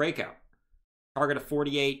handle breakout. Target of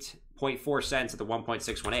 48.4 cents at the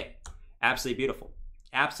 1.618. Absolutely beautiful.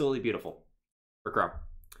 Absolutely beautiful for Crow.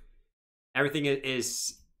 Everything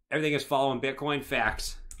is following Bitcoin.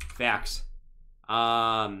 Facts.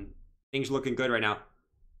 Things looking good right now.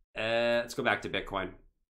 Let's go back to Bitcoin.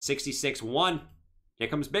 66.1. Here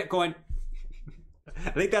comes Bitcoin. I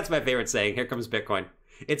think that's my favorite saying. Here comes Bitcoin.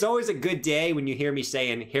 It's always a good day when you hear me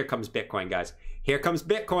saying, here comes Bitcoin, guys. Here comes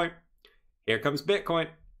Bitcoin. Here comes Bitcoin.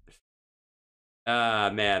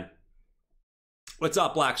 Man. What's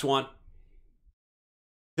up, Black Swan?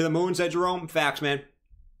 To the moon, said Jerome. Facts, man.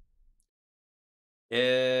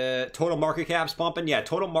 Total market cap's pumping. Yeah,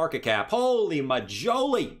 total market cap. Holy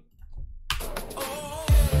majoli.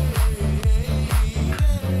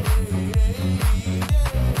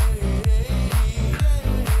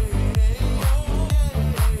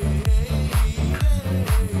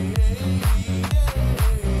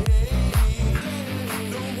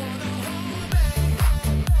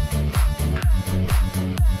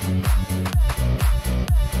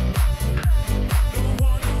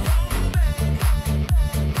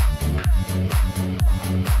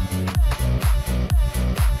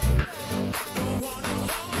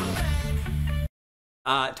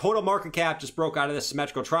 Total market cap just broke out of the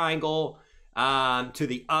symmetrical triangle to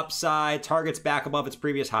the upside. Target's back above its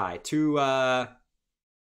previous high to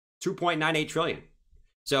 2.98 trillion.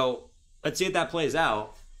 So let's see if that plays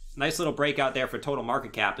out. Nice little breakout there for total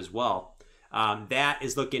market cap as well. That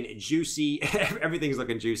is looking juicy. Everything's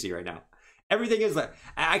looking juicy right now. Everything is like,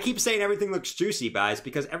 I keep saying everything looks juicy, guys,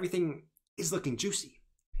 because everything is looking juicy.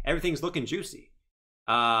 Everything's looking juicy.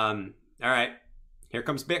 All right, here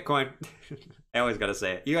comes Bitcoin. I always gotta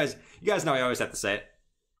say it. You guys know I always have to say it.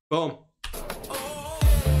 Boom.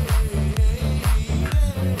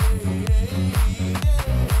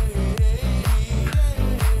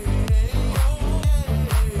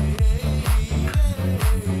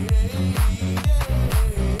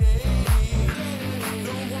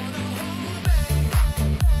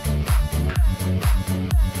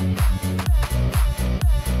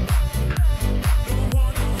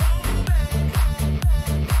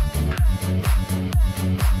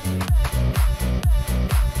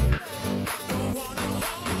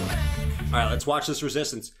 All right, let's watch this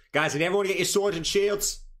resistance. Guys, can everyone get your swords and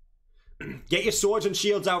shields? Get your swords and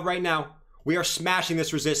shields out right now. We are smashing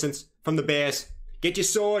this resistance from the bears. Get your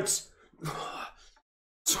swords.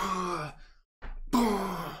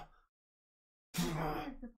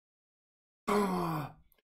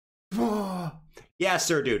 Yes,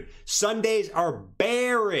 sir, dude. Sundays are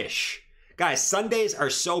bearish. Guys, Sundays are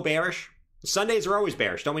so bearish. Sundays are always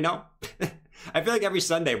bearish, don't we know? I feel like every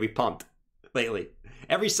Sunday we pumped lately.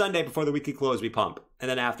 Every Sunday before the weekly close, we pump. And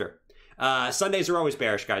then after. Sundays are always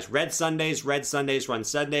bearish, guys. Red Sundays, run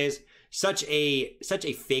Sundays. Such a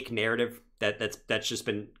fake narrative that's just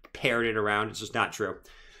been parroted around. It's just not true.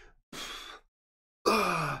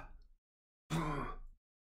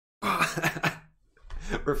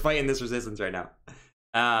 We're fighting this resistance right now.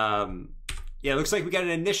 Yeah, looks like we got an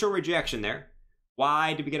initial rejection there.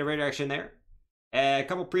 Why did we get a rejection there? A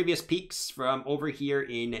couple previous peaks from over here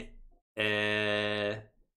in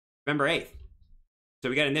November 8th. So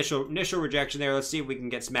we got initial rejection there. Let's see if we can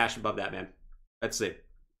get smashed above that, man. Let's see.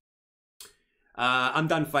 I'm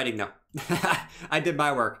done fighting now. I did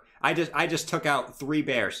my work. I just took out 3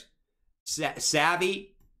 bears.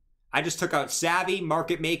 Savvy. I just took out Savvy,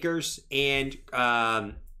 Market Makers, and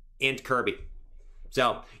Kirby.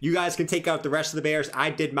 So you guys can take out the rest of the bears.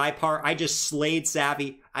 I did my part. I just slayed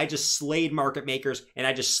Savvy. I just slayed Market Makers, and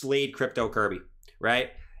I just slayed Crypto Kirby.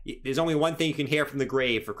 Right? There's only one thing you can hear from the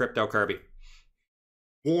grave for Crypto Kirby.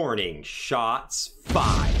 Warning, shots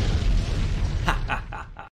fired.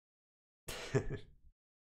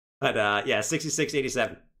 But yeah,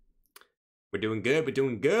 66.87. We're doing good. We're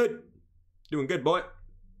doing good. Doing good, boy.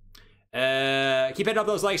 Keep hitting up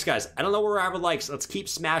those likes, guys. I don't know where we're at with likes. Let's keep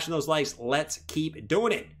smashing those likes. Let's keep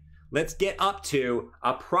doing it. Let's get up to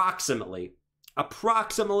approximately.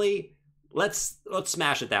 Let's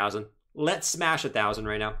smash 1,000. Let's smash 1,000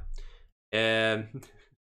 right now.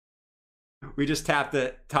 We just tapped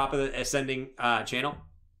the top of the ascending channel.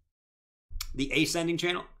 The ascending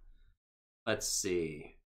channel. Let's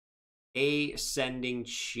see. Ascending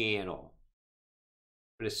channel.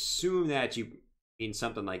 I'm gonna assume that you mean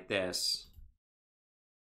something like this.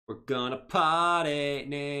 We're gonna party,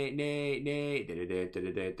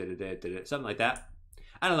 something like that.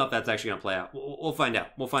 I don't know if that's actually gonna play out. We'll find out.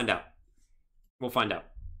 We'll find out. We'll find out.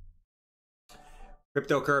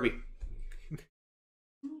 Crypto Kirby.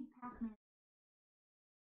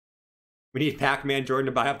 We need Pac-Man Jordan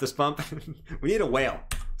to buy up this pump. We need a whale.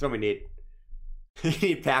 That's what we need. We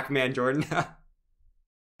need Pac-Man Jordan.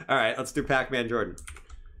 All right, let's do Pac-Man Jordan.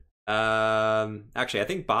 Actually, I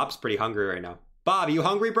think Bob's pretty hungry right now. Bob, are you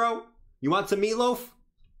hungry, bro? You want some meatloaf?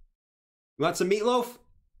 You want some meatloaf?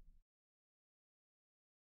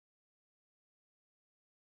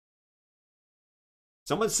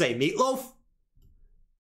 Someone say meatloaf?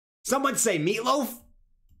 Someone say meatloaf?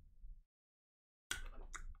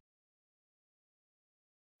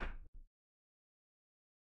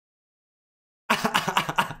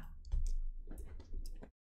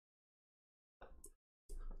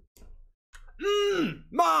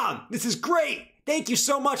 Mom, this is great. Thank you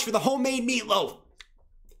so much for the homemade meatloaf.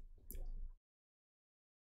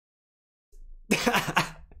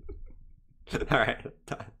 All right.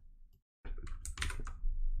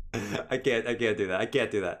 I can't do that. I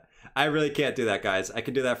can't do that. I really can't do that, guys. I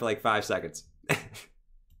can do that for like 5 seconds.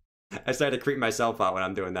 I started to creep myself out when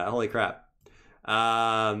I'm doing that. Holy crap.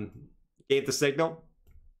 Gave the signal.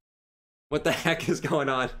 What the heck is going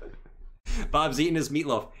on? Bob's eating his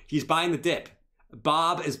meatloaf. He's buying the dip.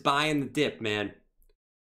 Bob is buying the dip, man.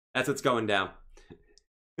 That's what's going down.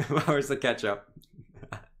 Where's the ketchup?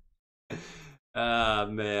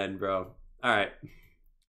 Man, bro. All right.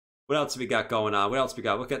 What else we got going on? What else we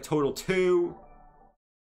got? Look at total 2.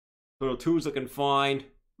 Total 2's looking fine.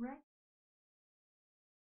 Right.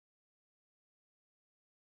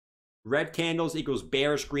 Red candles equals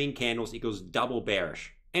bearish. Green candles equals double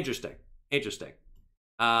bearish. Interesting. Interesting.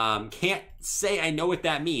 Can't say I know what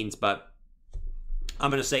that means, but I'm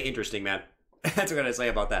going to say interesting, man. That's what I'm going to say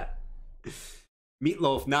about that.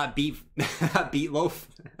 Meatloaf, not beef. Not beatloaf.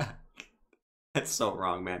 That's so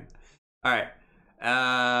wrong, man. All right.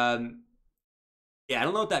 Yeah, I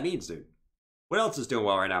don't know what that means, dude. What else is doing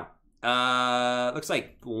well right now? Looks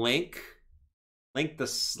like Link the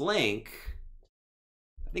Slink.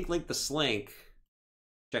 I think Link the Slink.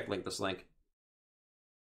 Check Link the Slink.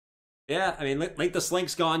 Yeah, I mean, Link the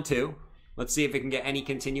Slink's gone too. Let's see if it can get any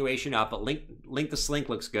continuation up. But Link the Slink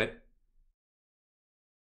looks good.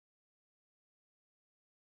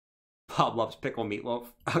 Bob loves pickle meatloaf.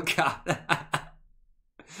 Oh god,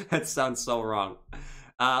 that sounds so wrong.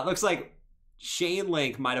 Looks like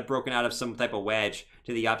Chainlink might have broken out of some type of wedge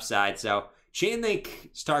to the upside. So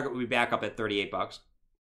Chainlink's target will be back up at $38. Because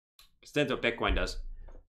that's what Bitcoin does.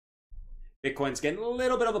 Bitcoin's getting a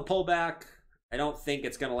little bit of a pullback. I don't think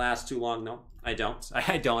it's going to last too long, though. I don't. I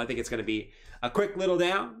think it's going to be a quick little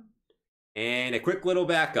down and a quick little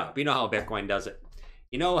back up. You know how Bitcoin does it.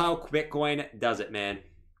 You know how Bitcoin does it, man.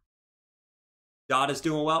 DOT is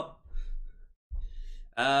doing well.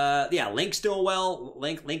 Yeah, Link's doing well.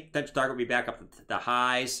 Link potential target will be back up to the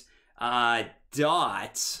highs.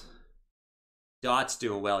 Dot's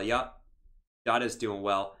doing well. Yup. DOT is doing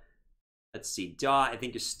well. Let's see. DOT, I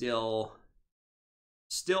think, is still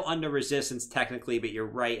under resistance technically, but you're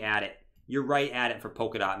right at it. You're right at it for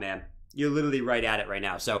Polkadot, man. You're literally right at it right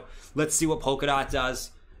now. So let's see what Polkadot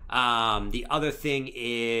does. The other thing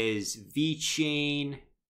is VeChain.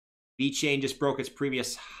 VeChain just broke its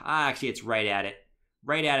previous, actually it's right at it.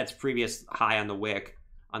 Right at its previous high on the wick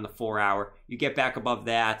on the 4 hour. You get back above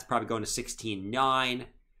that, it's probably going to 16.9.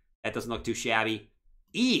 That doesn't look too shabby.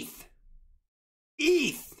 ETH.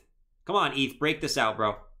 Come on, ETH, break this out,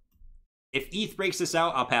 bro. If ETH breaks this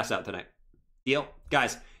out, I'll pass out tonight. Deal?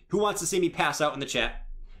 Guys, who wants to see me pass out in the chat?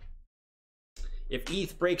 If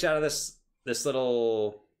ETH breaks out of this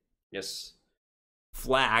little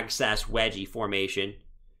flag / wedgie formation,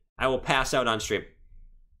 I will pass out on stream.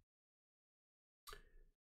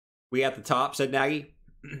 We at the top, said Nagy.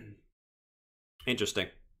 Interesting.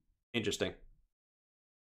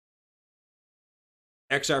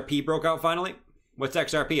 XRP broke out finally. What's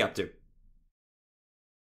XRP up to?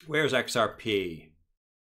 Where's XRP?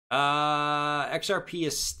 XRP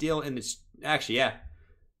is still in this. Actually, yeah.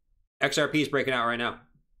 XRP is breaking out right now.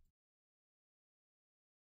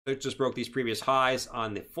 It just broke these previous highs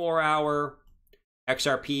on the 4 hour.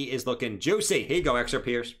 XRP is looking juicy. Here you go,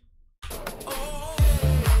 XRPers.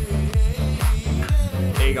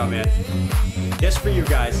 There you go, man. Just for you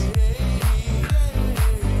guys.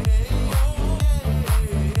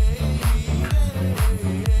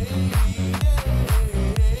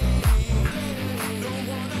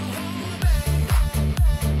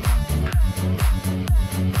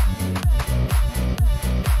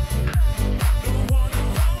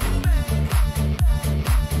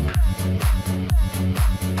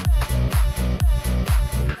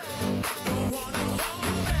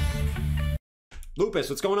 Lupus,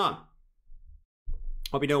 what's going on?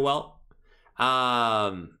 Hope you're doing well.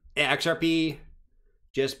 Yeah, XRP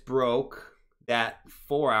just broke that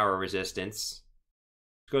 4 hour resistance.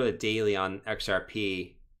 Let's go to the daily on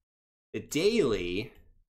XRP. The daily.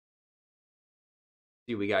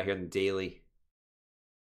 See what we got here in the daily.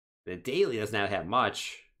 The daily does not have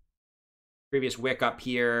much. Previous wick up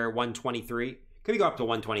here, 123. Could we go up to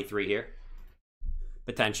 123 here?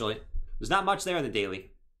 Potentially. There's not much there in the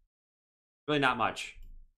daily. Really not much.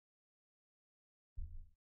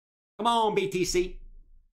 Come on, BTC.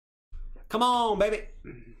 Come on, baby.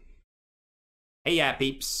 Hey, yeah,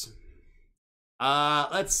 peeps.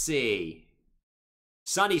 Let's see.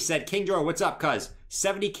 Sonny said, King Jor, what's up, cuz?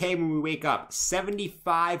 70K when we wake up.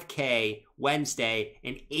 75K Wednesday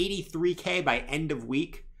and 83K by end of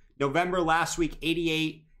week. November last week,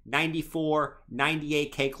 88, 94,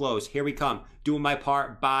 98K close. Here we come. Doing my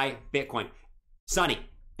part. Buy Bitcoin. Sonny,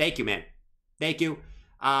 thank you, man. Thank you.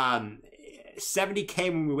 70K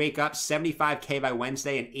when we wake up, 75K by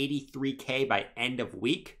Wednesday, and 83K by end of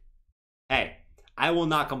week. Hey, I will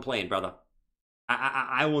not complain, brother.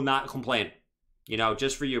 I will not complain. You know,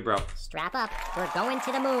 just for you, bro. Strap up. We're going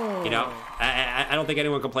to the moon. You know, I don't think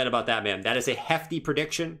anyone complain about that, man. That is a hefty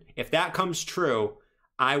prediction. If that comes true,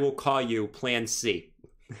 I will call you Plan C.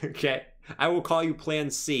 Okay? I will call you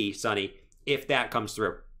Plan C, Sonny, if that comes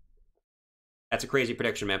through. That's a crazy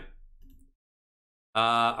prediction, man.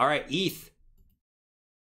 All right, ETH.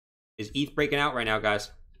 Is ETH breaking out right now,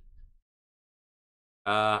 guys?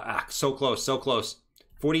 So close, so close.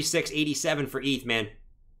 46.87 for ETH, man.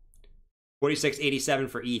 46.87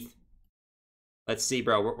 for ETH. Let's see,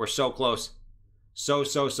 bro. We're so close. So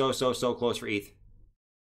close for ETH.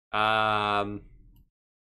 I'm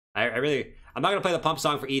not gonna play the pump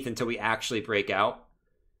song for ETH until we actually break out.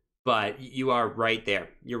 But you are right there.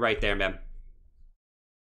 You're right there, man.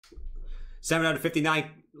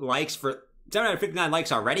 759 likes for 759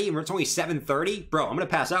 likes already, and it's only 7:30. Bro, I'm gonna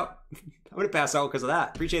pass out. I'm gonna pass out because of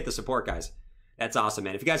that. Appreciate the support, guys. That's awesome,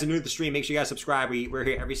 man. If you guys are new to the stream, make sure you guys subscribe. We're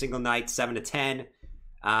here every single night, 7 to 10.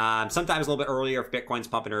 Sometimes a little bit earlier if Bitcoin's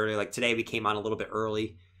pumping earlier. Like today, we came on a little bit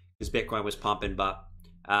early because Bitcoin was pumping. But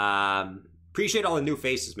appreciate all the new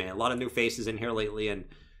faces, man. A lot of new faces in here lately, and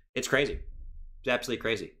it's crazy. It's absolutely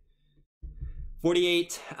crazy.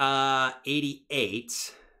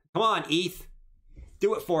 48.88. Come on, ETH.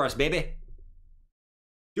 Do it for us, baby.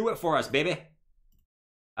 Do it for us, baby.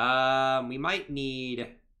 We might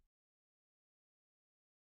need...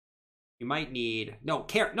 No,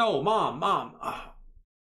 no, mom. Oh.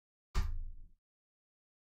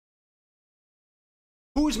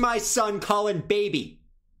 Who's my son calling baby?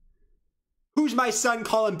 Who's my son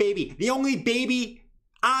calling baby? The only baby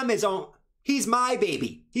I'm his own. He's my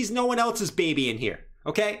baby. He's no one else's baby in here,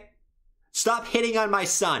 okay? Stop hitting on my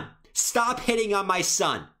son. Stop hitting on my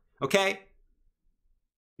son, okay?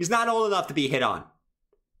 He's not old enough to be hit on.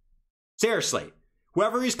 Seriously.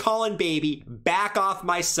 Whoever he's calling baby, back off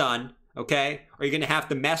my son, okay? Or you're going to have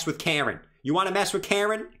to mess with Karen. You want to mess with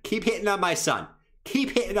Karen? Keep hitting on my son.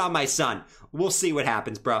 Keep hitting on my son. We'll see what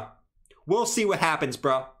happens, bro. We'll see what happens,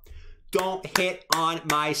 bro. Don't hit on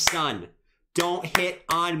my son. Don't hit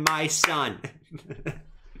on my son.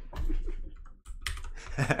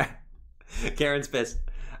 Karen's pissed.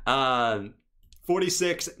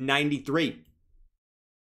 46.93.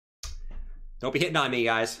 Don't be hitting on me,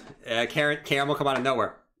 guys. Karen will come out of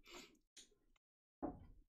nowhere.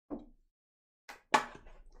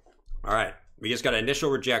 All right. We just got an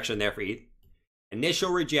initial rejection there for ETH.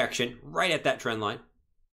 Initial rejection right at that trend line.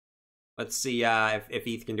 Let's see if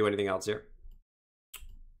ETH can do anything else here.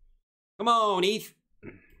 Come on, ETH.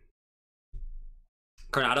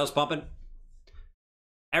 Coronado's pumping.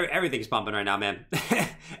 Everything's pumping right now, man.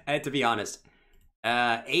 To be honest.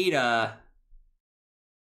 ADA.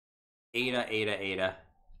 Yeah,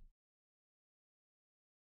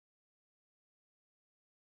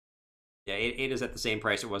 ADA's at the same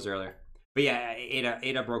price it was earlier. But yeah,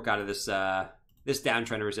 ADA broke out of this this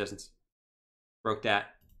downtrend resistance. Broke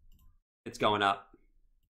that. It's going up.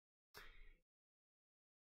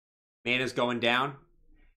 Mana's going down.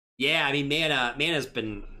 Yeah, I mean Mana's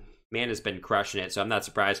been crushing it, so I'm not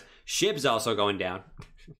surprised. SHIB's also going down.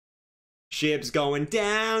 SHIB's going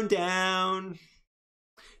down.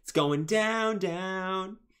 It's going down.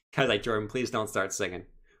 Guys like, Jordan, please don't start singing.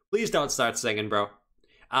 Please don't start singing, bro.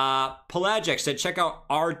 Pelagic said, check out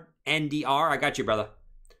RNDR. I got you, brother.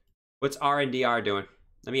 What's RNDR doing?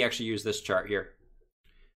 Let me actually use this chart here.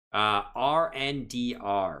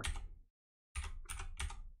 RNDR.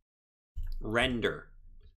 Render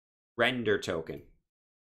token.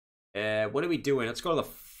 What are we doing? Let's go to the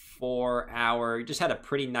 4 hour. You just had a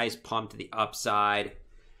pretty nice pump to the upside.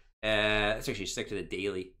 Let's actually stick to the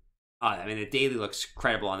daily. I mean, the daily looks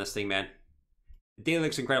incredible on this thing, man. The daily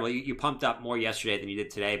looks incredible. You pumped up more yesterday than you did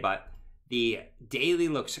today, but the daily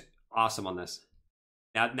looks awesome on this.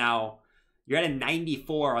 Now you're at a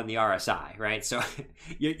 94 on the RSI, right? So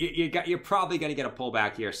you're probably going to get a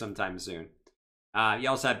pullback here sometime soon. You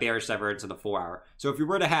also have bearish divergence on the 4 hour. So if you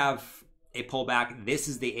were to have a pullback, this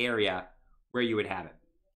is the area where you would have it.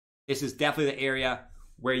 This is definitely the area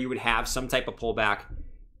where you would have some type of pullback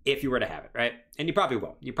if you were to have it, right? And you probably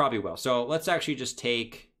will. You probably will. So let's actually just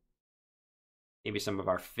take maybe some of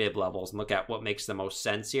our fib levels and look at what makes the most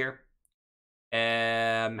sense here.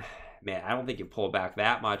 Man, I don't think you pull back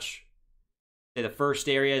that much. The first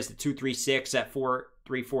area is the 236 at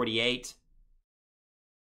 348.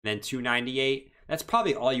 Then 298. That's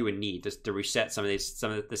probably all you would need just to reset some of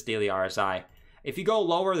this daily RSI. If you go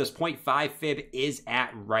lower, this 0.5 fib is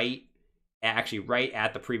right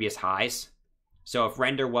at the previous highs. So if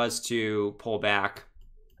render was to pull back,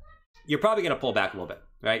 you're probably going to pull back a little bit,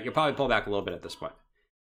 right? You'll probably pull back a little bit at this point.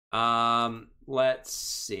 Let's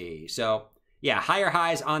see. So yeah, higher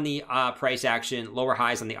highs on the price action, lower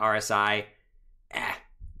highs on the RSI.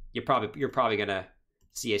 You're probably going to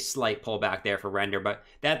see a slight pullback there for render, but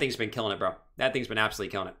that thing's been killing it, bro. That thing's been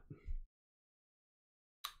absolutely killing it.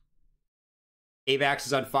 AVAX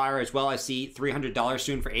is on fire as well. I see $300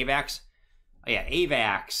 soon for AVAX. Oh yeah,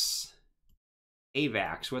 AVAX.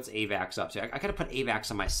 AVAX. What's AVAX up to? I gotta put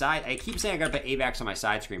AVAX on my side. I keep saying I gotta put AVAX on my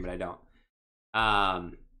side screen, but I don't.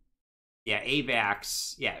 Yeah,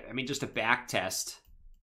 AVAX. Yeah, I mean, just a back test.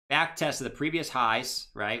 Back test of the previous highs,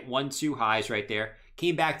 right? 1, 2 highs right there.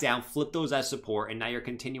 Came back down, flipped those as support, and now you're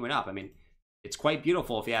continuing up. I mean, it's quite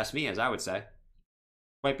beautiful if you ask me, as I would say.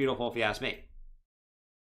 Quite beautiful if you ask me.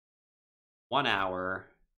 1 hour.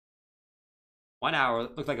 1 hour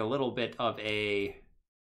looked like a little bit of a...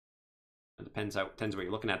 It depends what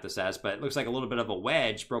you're looking at this as, but it looks like a little bit of a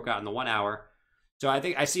wedge broke out in the 1 hour. So I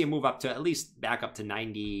think I see a move up to at least back up to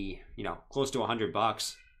 90, you know, close to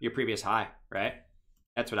 $100, your previous high, right?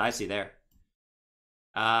 That's what I see there.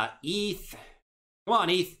 ETH. Come on,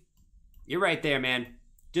 ETH. You're right there, man.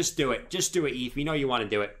 Just do it. Just do it, ETH. We know you want to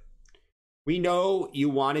do it. We know you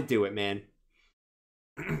want to do it, man.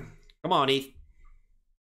 Come on, ETH.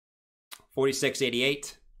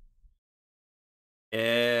 46.88.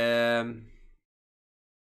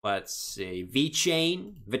 Let's see.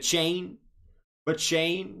 VeChain.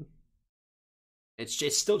 It's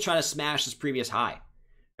just still trying to smash this previous high,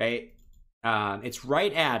 right? It's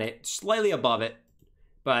right at it, slightly above it,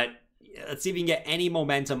 but let's see if we can get any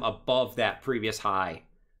momentum above that previous high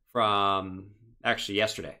from actually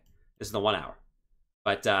yesterday. This is the 1 hour,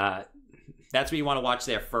 but that's what you want to watch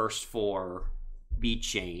there first for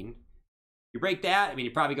VeChain. You break that, I mean,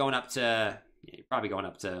 you're probably going up to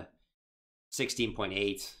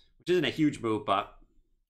 16.8, which isn't a huge move, but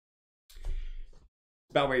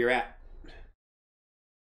about where you're at.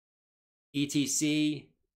 ETC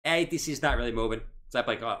is not really moving. It's up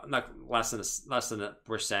like not less than a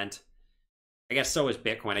percent. I guess so is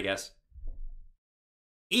Bitcoin. I guess.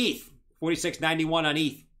 ETH 46.91 on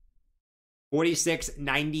ETH.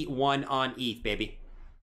 46.91 on ETH, baby.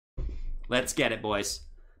 Let's get it, boys.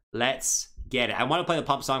 Let's get it. I want to play the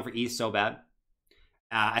pump song for ETH so bad.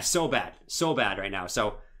 So bad right now.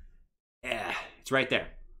 So, yeah, it's right there.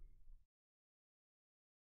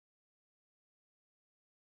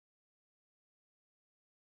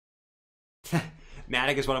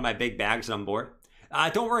 Matic is one of my big bags on board.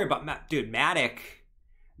 Don't worry about dude. Matic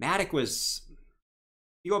was.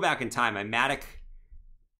 You go back in time, Matic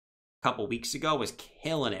a couple weeks ago was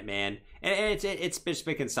killing it, man, and it's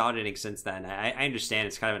been consolidating since then. I understand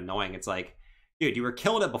it's kind of annoying. It's like, dude, you were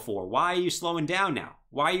killing it before. Why are you slowing down now?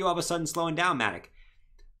 Why are you all of a sudden slowing down, Matic?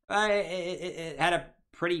 It had a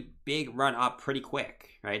pretty big run up pretty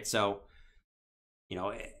quick, right? So, you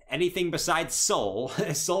know, anything besides Soul,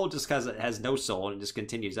 Soul just because it has no soul and just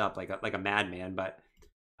continues up like a madman. But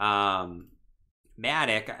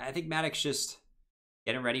Matic, I think Matic's just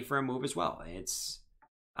getting ready for a move as well. It's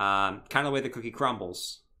kind of the way the cookie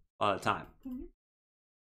crumbles a lot of the time. I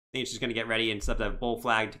think it's just going to get ready and stuff that bull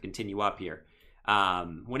flag to continue up here.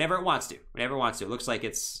 Whenever it wants to. It looks like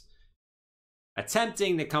it's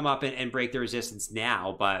attempting to come up and break the resistance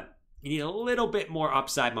now, but you need a little bit more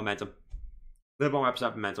upside momentum. I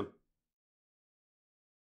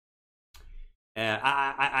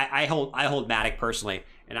hold Matic personally,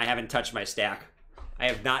 and I haven't touched my stack. I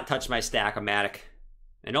have not touched my stack of Matic.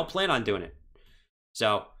 I don't plan on doing it.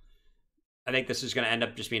 So I think this is going to end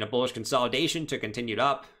up just being a bullish consolidation to continue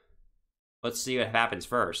up. Let's see what happens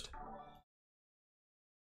first.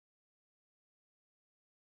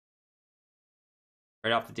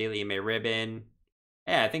 Right off the daily EMA ribbon.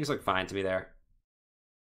 Yeah, things look fine to me there.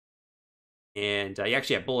 And you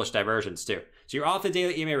actually have bullish divergence too. So you're off the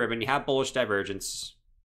daily EMA ribbon. You have bullish divergence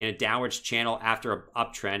in a downwards channel after an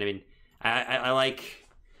uptrend. I mean, I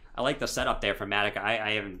like the setup there for Matic.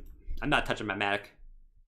 I'm not touching my Matic.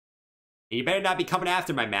 And you better not be coming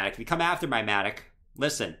after my Matic. If you come after my Matic,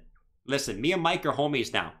 listen. Me and Mike are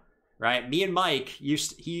homies now, right? Me and Mike,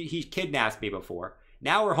 he kidnapped me before.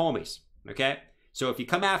 Now we're homies, okay? So if you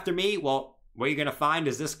come after me, well, what you're gonna find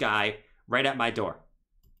is this guy right at my door.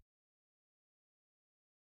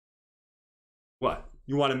 What?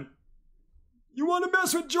 You want to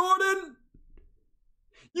mess with Jordan?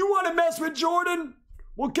 You want to mess with Jordan?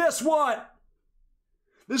 Well, guess what?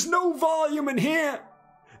 There's no volume in here.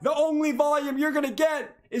 The only volume you're going to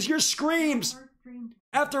get is your screams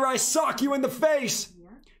after I sock you in the face.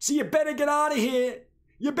 So you better get out of here.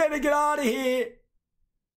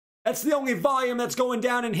 That's the only volume that's going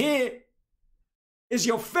down in here is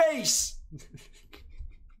your face.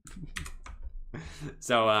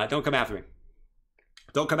 So don't come after me.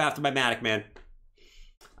 Don't come after my Matic, man.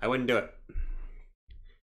 I wouldn't do it.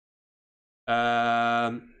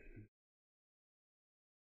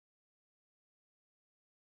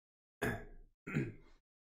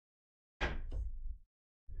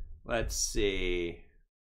 Let's see.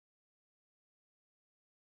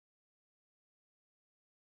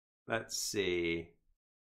 Let's see.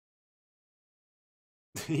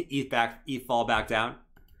 ETH fall back down.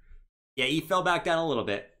 Yeah, ETH fell back down a little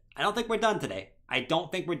bit. I don't think we're done today. I don't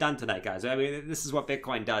think we're done tonight, guys. I mean, this is what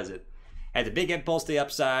Bitcoin does. It has a big impulse to the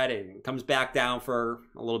upside and comes back down for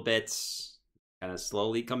a little bit, kind of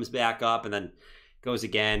slowly comes back up and then goes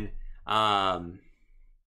again. So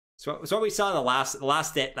what we saw the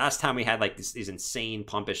last time we had like these insane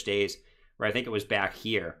pumpish days where I think it was back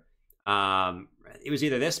here. It was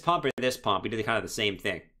either this pump or this pump. We did kind of the same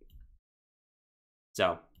thing.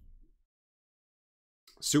 So,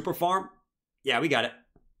 super farm, yeah, we got it.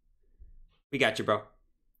 We got you, bro.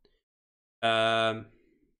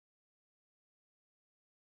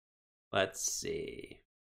 Let's see.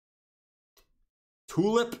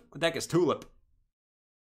 Tulip? What the heck is Tulip?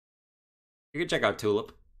 You can check out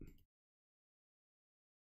Tulip.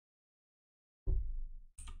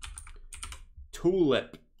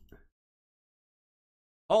 Tulip.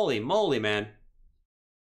 Holy moly, man.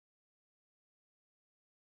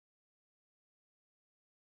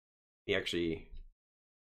 He actually...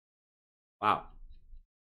 Wow.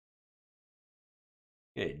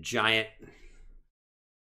 A giant...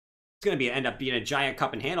 It's going to end up being a giant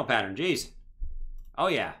cup and handle pattern. Jeez. Oh,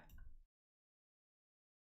 yeah.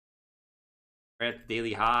 Right at the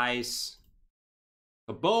daily highs.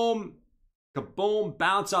 Kaboom. Kaboom.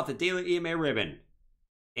 Bounce off the daily EMA ribbon.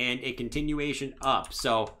 And a continuation up.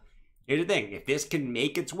 So, here's the thing. If this can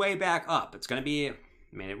make its way back up, it's going to be...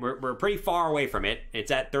 I mean, we're pretty far away from it.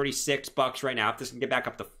 It's at $36 right now. If this can get back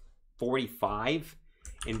up to 45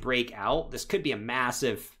 and break out, this could be a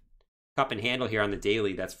massive cup and handle here on the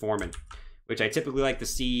daily that's forming, which I typically like to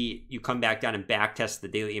see you come back down and back test the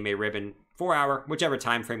daily EMA ribbon 4 hour, whichever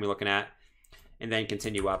time frame you're looking at, and then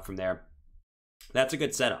continue up from there. That's a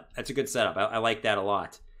good setup. That's a good setup. I like that a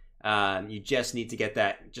lot. You just need to get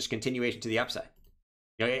that just continuation to the upside.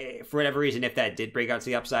 You know, for whatever reason, if that did break out to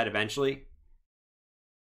the upside eventually,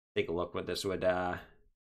 take a look what this would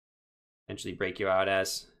eventually break you out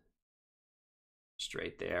as.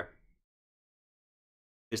 Straight there.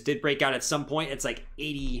 This did break out at some point. It's like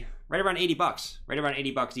 80, right around $80. Right around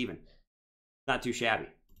 $80 even. Not too shabby.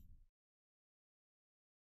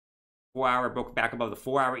 4 hour broke back above the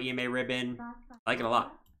 4 hour EMA ribbon. I like it a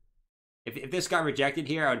lot. If this got rejected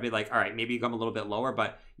here, I would be like, all right, maybe you come a little bit lower,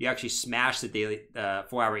 but you actually smash the daily 4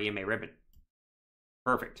 hour EMA ribbon.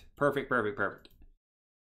 Perfect. Perfect, perfect, perfect.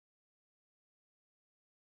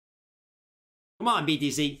 Come on,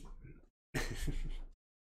 BTC.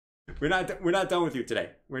 We're not done with you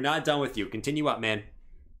today. We're not done with you. Continue up, man.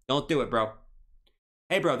 Don't do it, bro.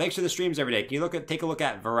 Hey, bro, thanks for the streams every day. Can you take a look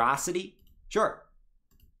at Veracity? Sure.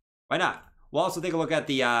 Why not? We'll also take a look at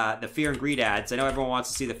the fear and greed ads. I know everyone wants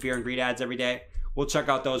to see the fear and greed ads every day. We'll check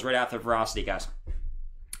out those right after Veracity, guys.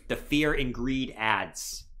 The fear and greed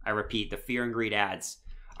ads. I repeat, the fear and greed ads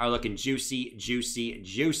are looking juicy, juicy,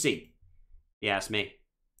 juicy. You ask me.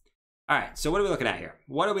 All right, so what are we looking at here?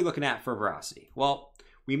 What are we looking at for Veracity? Well,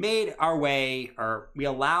 we made our way, or we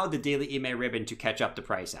allowed the daily EMA ribbon to catch up to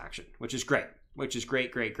price action, which is great. Which is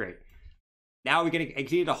great, great, great. Now we're going to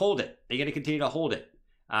continue to hold it. They're going to continue to hold it.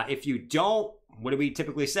 If you don't, what do we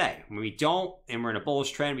typically say? When we don't, and we're in a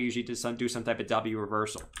bullish trend, we usually do some type of W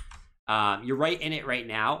reversal. You're right in it right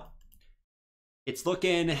now. It's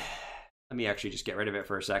looking... Let me actually just get rid of it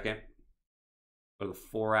for a second. Go to the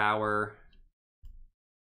 4 hour...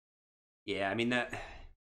 Yeah, I mean,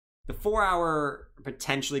 the 4 hour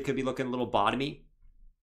potentially could be looking a little bottomy.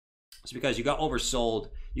 It's because you got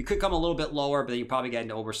oversold. You could come a little bit lower, but then you probably get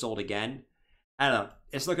into oversold again. I don't know.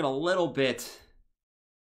 It's looking a little bit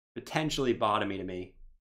potentially bottomy to me.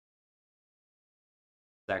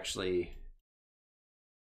 Let's actually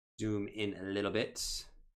zoom in a little bit.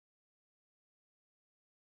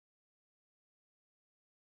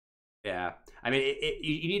 Yeah, I mean,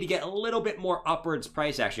 you need to get a little bit more upwards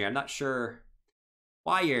price action. I'm not sure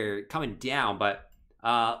why you're coming down, but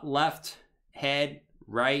left, head,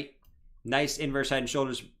 right, nice inverse head and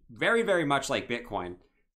shoulders, very, very much like Bitcoin.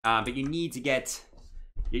 But you need to get,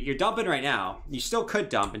 you're dumping right now. You still could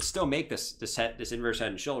dump and still make this inverse head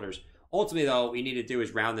and shoulders. Ultimately, though, what you need to do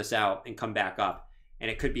is round this out and come back up. And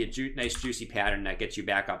it could be a nice, juicy pattern that gets you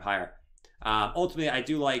back up higher. Ultimately, I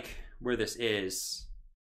do like where this is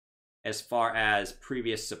as far as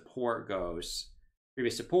previous support goes.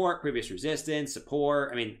 Previous support, previous resistance, support.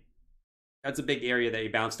 I mean, that's a big area that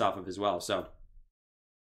you bounced off of as well. So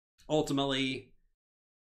ultimately,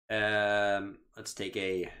 let's take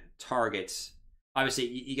a target. Obviously,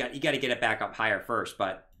 you got to get it back up higher first,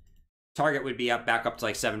 but target would be back up to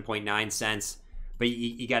like 7.9 cents. But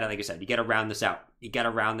you got to, like I said, you got to round this out. You got to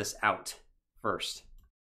round this out first,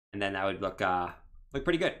 and then that would look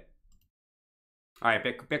pretty good. All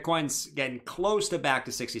right, Bitcoin's getting close to back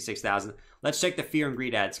to 66,000. Let's check the fear and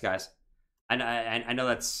greed ads, guys. I know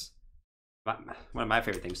that's one of my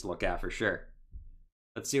favorite things to look at for sure.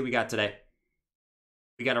 Let's see what we got today.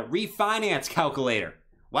 We got a refinance calculator.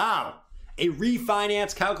 Wow, a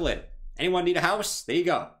refinance calculator. Anyone need a house? There you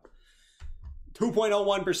go.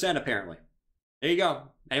 2.01% apparently. There you go.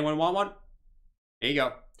 Anyone want one? There you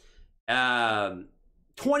go.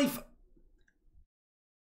 25%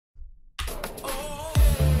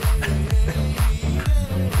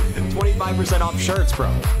 off shirts,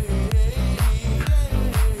 bro.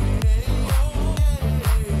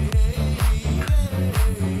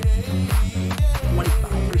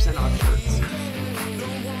 Off shirts.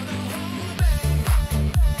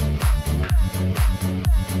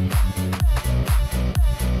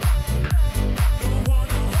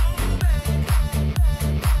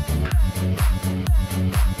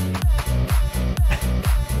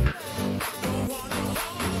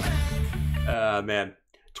 Man,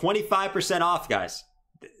 25% off, guys.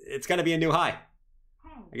 It's gonna be a new high.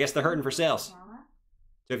 I guess they're hurting for sales.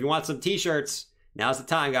 So if you want some t-shirts, now's the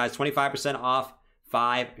time, guys. 25% off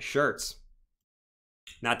 5 shirts.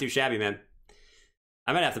 Not too shabby, man.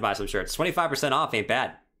 I might have to buy some shirts. 25% off ain't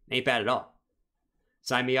bad. Ain't bad at all.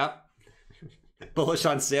 Sign me up. Bullish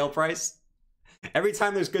on sale price. Every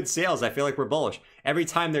time there's good sales, I feel like we're bullish. Every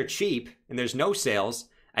time they're cheap and there's no sales,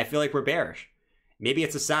 I feel like we're bearish. Maybe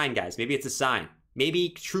it's a sign, guys. Maybe it's a sign. Maybe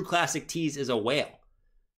True Classic Tees is a whale.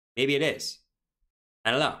 Maybe it is.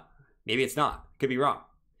 I don't know. Maybe it's not. Could be wrong.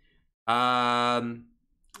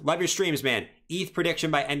 Love your streams, man. ETH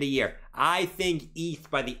prediction by end of year. I think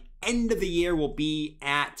ETH by the end of the year will be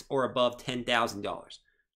at or above $10,000.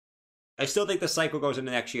 I still think the cycle goes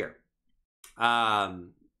into next year. I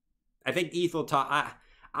think ETH will top.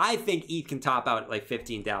 I think ETH can top out at like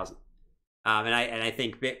 15,000. And I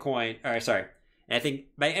think Bitcoin. Or sorry. And I think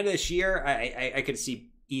by the end of this year, I could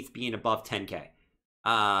see ETH being above 10K.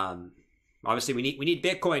 Obviously, we need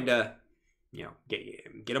Bitcoin to,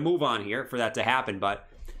 get a move on here for that to happen. But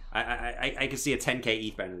I could see a 10K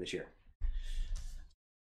ETH by the end of this year.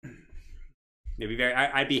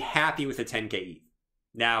 I'd be happy with a 10K ETH.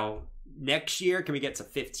 Now, next year, can we get to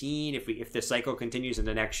 15 if the cycle continues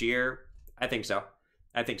into next year? I think so.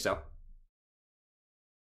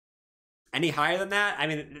 Any higher than that? I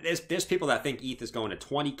mean, there's people that think ETH is going to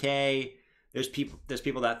 20K. There's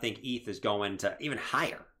people that think ETH is going to even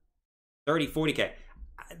higher, 30, 40K.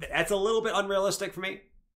 That's a little bit unrealistic for me.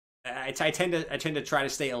 I tend to try to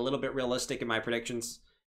stay a little bit realistic in my predictions.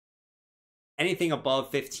 Anything above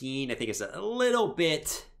 15, I think is a little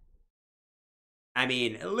bit. I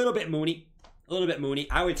mean, a little bit moony.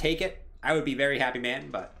 I would take it. I would be very happy, man.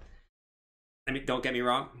 But I mean, don't get me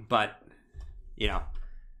wrong. But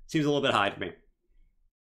seems a little bit high to me.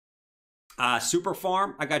 Super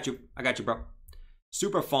Farm, I got you, bro.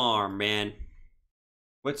 Super Farm, man.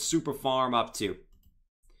 What's Super Farm up to?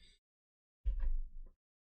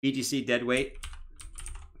 BTC dead weight.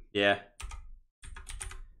 Yeah.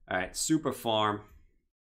 All right, Super Farm.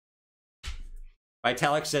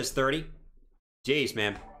 Vitalik says 30. Jeez,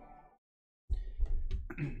 man.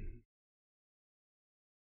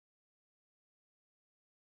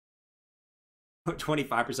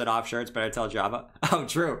 25% off shirts, better tell Java. Oh,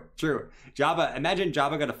 true. Java, imagine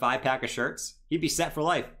Java got a 5-pack of shirts. He'd be set for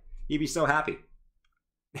life. He'd be so happy.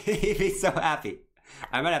 He'd be so happy.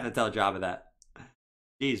 I might have to tell Java that.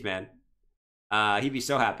 Jeez, man. He'd be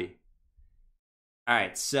so happy. All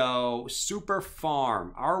right, so Super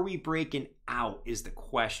Farm. Are we breaking out is the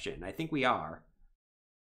question. I think we are.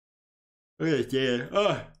 Okay,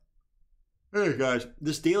 hey, guys.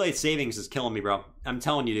 This daylight savings is killing me, bro. I'm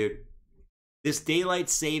telling you, dude. This daylight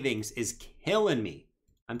savings is killing me.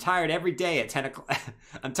 I'm tired every day at 10 o'clock.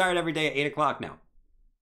 I'm tired every day at 8 o'clock now.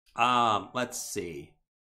 Let's see.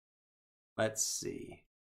 I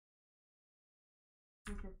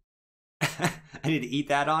need the ETH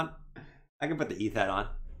hat on. I can put the ETH hat on.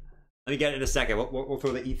 Let me get it in a second. We'll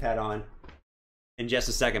throw the ETH hat on in just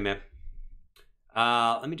a second, man.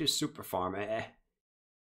 Let me do Super Farm. I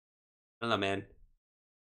don't know, man.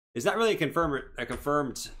 Is that really a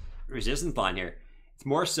confirmed resistance line here? It's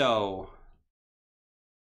more so,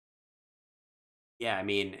 yeah, I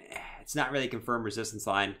mean, it's not really a confirmed resistance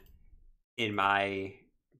line in my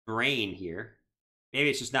brain here. Maybe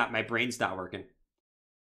it's just not, my brain's not working.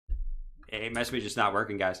 It must be just not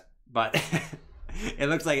working, guys. But it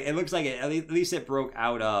looks like at least it broke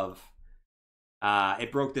out of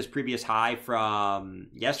it broke this previous high from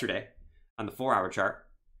yesterday on the 4-hour chart.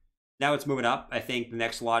 Now it's moving up. I think the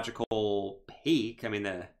next logical peak, I mean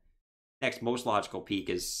the next most logical peak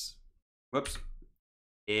is, whoops,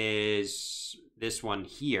 is this one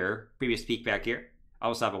here. Previous peak back here. I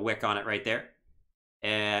also have a wick on it right there.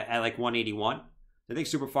 At like 181. I think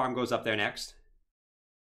Super Farm goes up there next.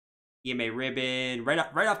 EMA ribbon. Right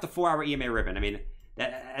off the 4-hour EMA ribbon. I mean,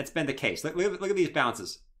 that's been the case. Look at these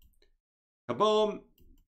bounces. Kaboom.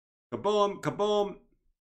 Kaboom. Kaboom.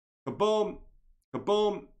 Kaboom.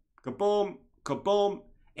 Kaboom. Kaboom. Kaboom.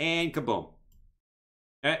 And kaboom. All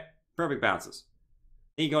right. Perfect bounces.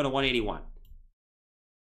 Then you go to 181.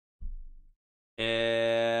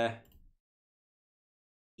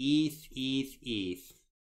 ETH.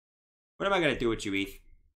 What am I going to do with you, ETH?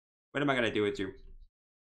 What am I going to do with you?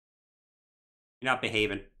 You're not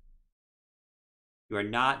behaving. You are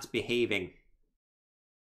not behaving.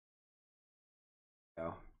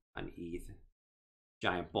 Go on ETH.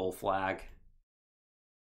 Giant bull flag.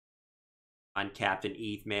 On Captain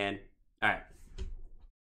ETH, man. All right.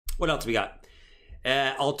 What else we got?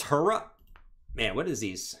 Altura. Man, what is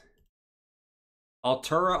these?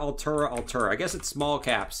 Altura. I guess it's small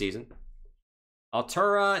cap season.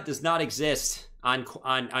 Altura does not exist on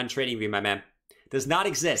TradingView, my man. Does not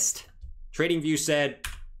exist. TradingView said,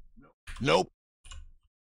 nope.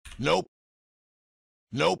 Nope.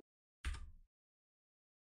 Nope.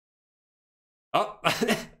 Oh,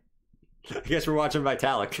 I guess we're watching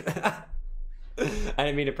Vitalik. I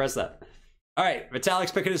didn't mean to press that. All right,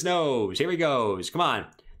 Vitalik's picking his nose. Here he goes. Come on.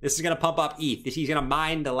 This is going to pump up ETH. He's going to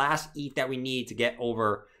mine the last ETH that we need to get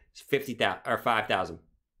over 50,000 or 5,000.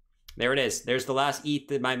 There it is. There's the last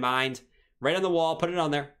ETH in my mind. Right on the wall. Put it on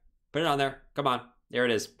there. Put it on there. Come on. There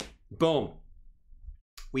it is. Boom.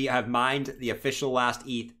 We have mined the official last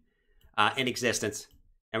ETH in existence.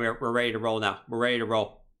 And we're ready to roll now. We're ready to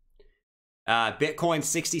roll. Bitcoin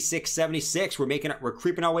 66.76. We're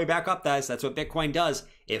creeping our way back up, guys. That's what Bitcoin does.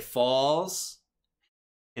 It falls.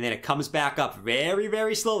 And then it comes back up very,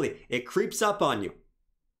 very slowly. It creeps up on you.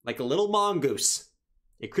 Like a little mongoose.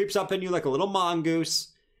 It creeps up on you like a little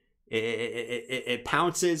mongoose. It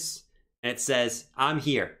pounces. And it says, I'm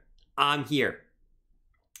here. I'm here.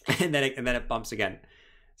 And then it bumps again.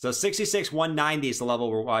 So 66,190 is the level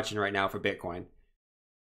we're watching right now for Bitcoin.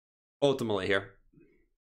 Ultimately here.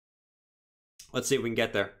 Let's see if we can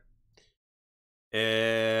get there.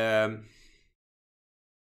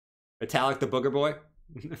 Vitalik the Booger Boy.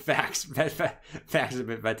 Facts. Facts a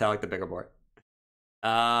bit Vitalik the Bigger Boy.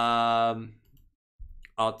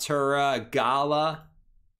 Altura. Gala.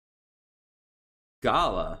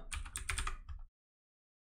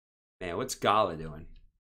 Man, what's Gala doing?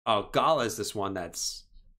 Oh, Gala is this one that's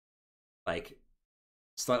like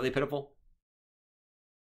slightly pitiful.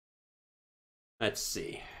 Let's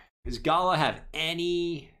see. Does Gala have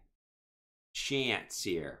any chance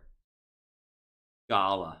here?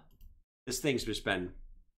 Gala. This thing's been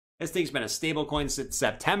a stable coin since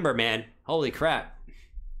September, man. Holy crap.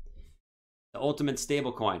 The ultimate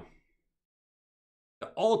stable coin.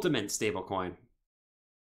 The ultimate stable coin.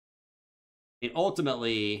 And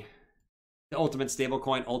ultimately, the ultimate stable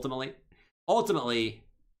coin, ultimately,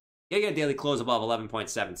 you gotta get a daily close above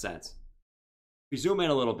 11.7 cents. We zoom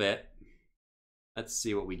in a little bit. Let's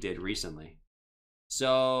see what we did recently.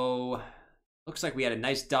 So, looks like we had a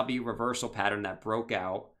nice W reversal pattern that broke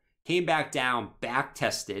out. Came back down, back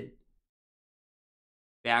tested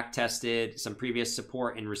some previous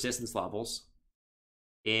support and resistance levels,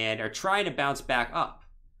 and are trying to bounce back up.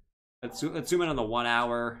 Let's zoom in on the 1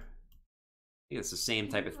 hour. I think it's the same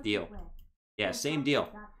type of deal. Yeah, same deal.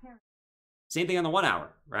 Same thing on the 1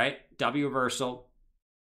 hour, right? W reversal,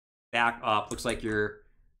 back up. Looks like you're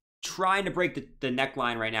trying to break the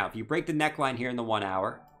neckline right now. If you break the neckline here in the 1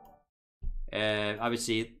 hour,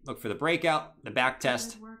 obviously look for the breakout, the back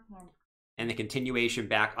test, and the continuation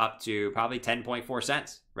back up to probably 10.4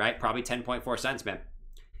 cents, right? Probably 10.4 cents, man.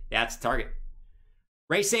 That's the target.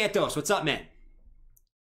 Ray Santos, what's up, man?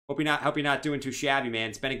 Hope you're not doing too shabby, man.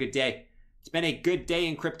 It's been a good day. It's been a good day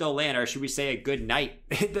in crypto land, or should we say a good night?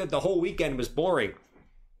 The whole weekend was boring.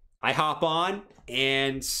 I hop on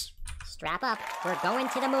and Strap up, we're going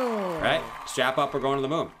to the moon. Right? Strap up, we're going to the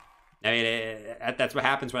moon. I mean, that's what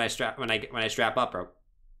happens when I strap up, bro.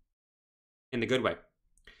 In the good way.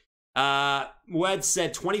 Wed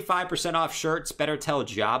said 25% off shirts. Better tell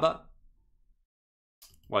Jabba.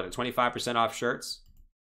 What? 25% off shirts.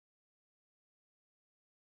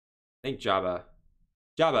 I think Jabba.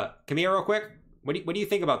 Jabba, come here real quick. What do you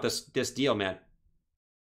think about this deal, man?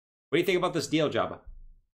 What do you think about this deal, Jabba?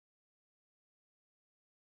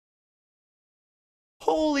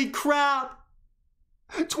 Holy crap!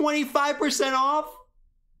 25% off?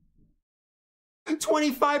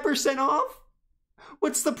 25% off?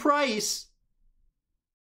 What's the price?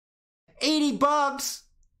 $80.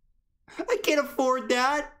 I can't afford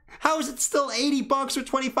that. How is it still $80 or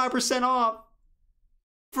 25% off?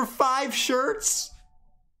 For 5 shirts?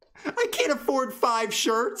 I can't afford 5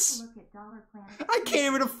 shirts. Look at Dollar Planet. I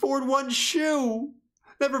can't even afford 1 shoe.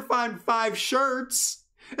 Never find 5 shirts.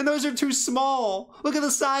 And those are too small. Look at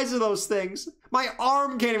the size of those things. My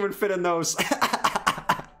arm can't even fit in those.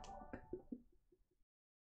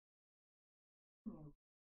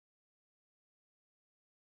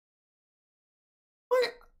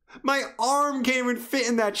 My arm can't even fit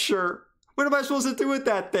in that shirt. What am I supposed to do with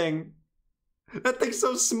that thing? That thing's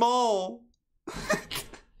so small.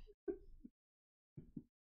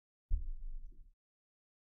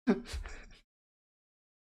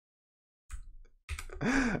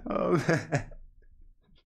 Oh, man.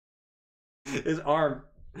 His arm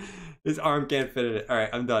can't fit in it. All right,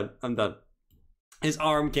 I'm done. His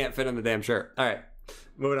arm can't fit in the damn shirt. All right,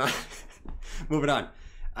 moving on. Moving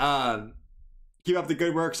on. Keep up the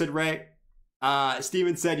good work, said Ray.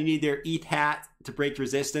 Steven said you need their ETH hat to break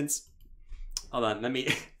resistance. Hold on, let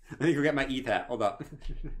me go get my ETH hat. Hold up.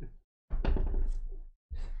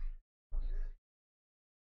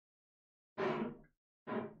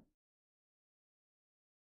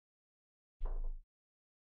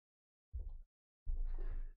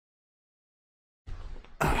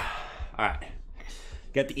 All right,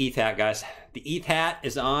 get the ETH hat, guys. The ETH hat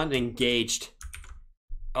is on and engaged.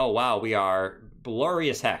 Oh wow, we are blurry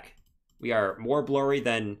as heck. We are more blurry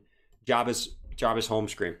than Jabba's home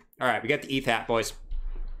screen. All right, we got the ETH hat, boys.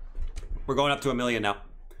 We're going up to 1 million now.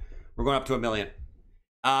 We're going up to 1 million.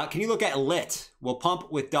 Can you look at lit? We'll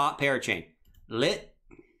pump with dot parachain. Lit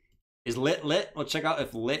is lit. Let's check out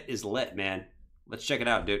if lit is lit, man. Let's check it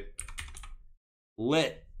out, dude.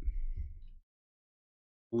 Lit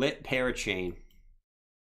parachain.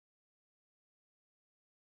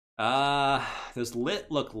 Does lit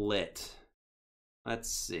look lit? Let's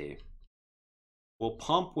see. We'll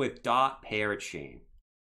pump with dot parachain.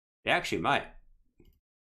 It actually might.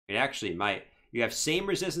 You have same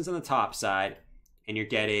resistance on the top side, and you're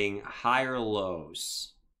getting higher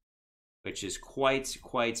lows, which is quite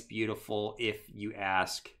beautiful if you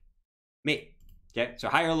ask me. Okay, so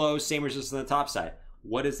higher lows, same resistance on the top side.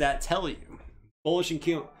 What does that tell you? Bullish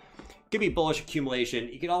could be bullish accumulation.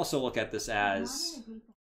 You can also look at this as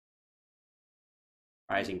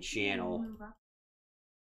rising channel.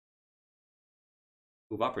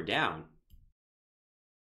 Move up or down.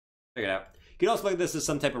 Check it out. You can also look at this as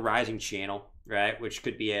some type of rising channel, right? Which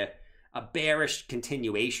could be a bearish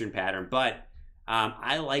continuation pattern. But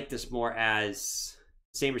I like this more as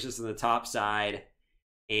same resistance on the top side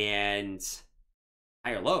and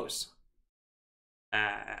higher lows.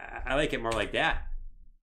 I like it more like that,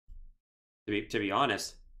 to be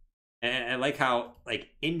honest. And I like how like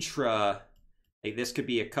intra, like this could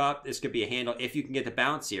be a cup, this could be a handle. If you can get the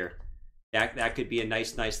bounce here, that could be a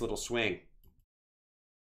nice little swing.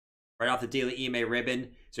 Right off the daily EMA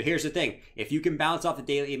ribbon. So here's the thing: if you can bounce off the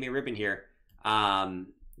daily EMA ribbon here,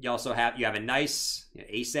 you also have a nice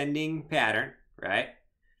ascending pattern, right?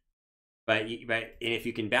 But if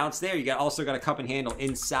you can bounce there, you also got a cup and handle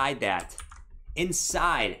inside that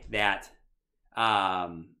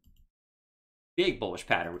big bullish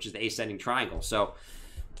pattern, which is the ascending triangle. So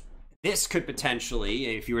this could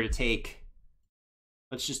potentially, if you were to take,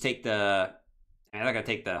 let's just take the, I'm not gonna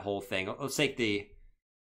take the whole thing. Let's take the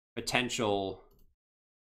potential,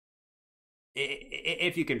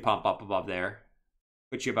 if you can pump up above there,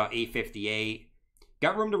 put you about 858.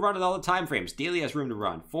 Got room to run at all the time frames. Daily has room to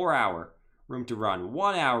run. 4 hour room to run.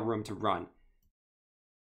 1 hour room to run.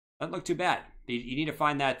 Doesn't look too bad. You need to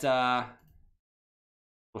find that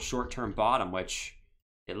short-term bottom, which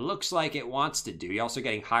it looks like it wants to do. You're also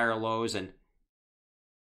getting higher lows and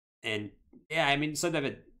yeah, I mean, some type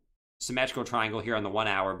of symmetrical triangle here on the 1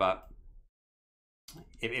 hour, but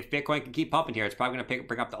if Bitcoin can keep pumping here, it's probably going to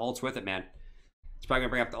bring up the alts with it, man. It's probably going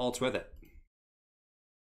to bring up the alts with it.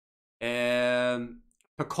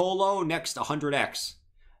 Piccolo next 100x.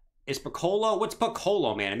 Is Piccolo? What's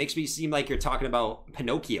Piccolo, man? It makes me seem like you're talking about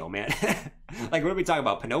Pinocchio, man. Like, what are we talking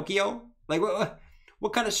about? Pinocchio? Like,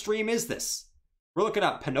 what kind of stream is this? We're looking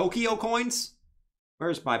up Pinocchio coins?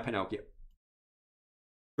 Where's my Pinocchio?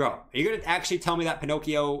 Bro, are you going to actually tell me that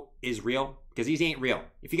Pinocchio is real? Because these ain't real.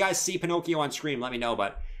 If you guys see Pinocchio on stream, let me know,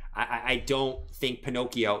 but I don't think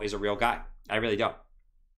Pinocchio is a real guy. I really don't.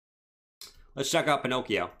 Let's check out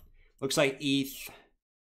Pinocchio. Looks like ETH.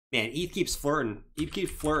 Man, ETH keeps flirting. ETH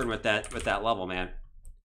keeps flirting with that level, man.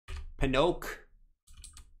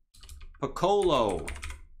 Piccolo.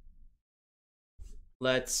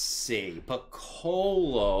 Let's see.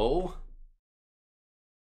 Piccolo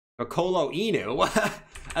Inu.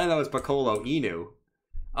 I don't know if it's Piccolo Inu.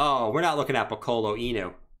 Oh, we're not looking at Piccolo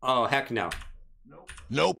Inu. Oh, heck no.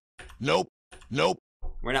 Nope. Nope. Nope.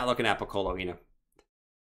 We're not looking at Piccolo Inu.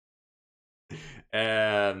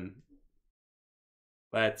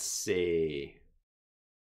 Let's see.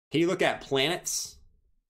 Can you look at planets?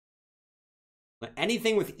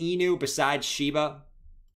 Anything with Inu besides Shiba?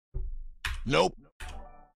 Nope.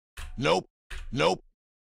 Nope. Nope.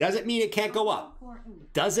 Doesn't mean it can't go up.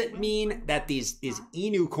 Doesn't mean that these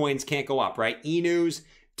Inu coins can't go up, right? Inus,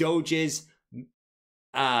 Doges,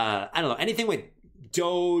 I don't know, anything with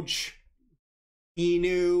Doge,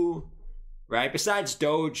 Inu, right? Besides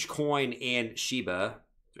Dogecoin and Shiba,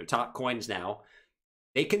 they're top coins now.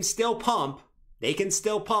 They can still pump.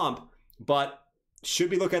 But should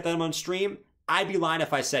we look at them on stream? I'd be lying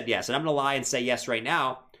if I said yes. And I'm going to lie and say yes right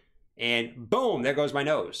now. And boom, there goes my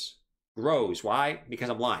nose. Grows. Why? Because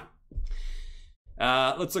I'm lying.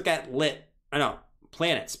 Let's look at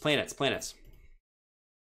planets.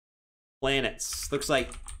 Looks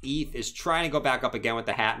like ETH is trying to go back up again with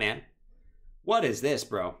the hat, man. What is this,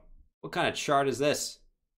 bro? What kind of chart is this?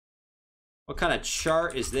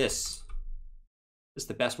 Is this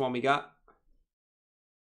the best one we got?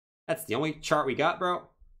 That's the only chart we got, bro?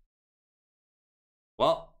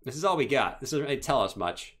 Well, this is all we got. This doesn't really tell us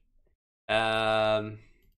much. The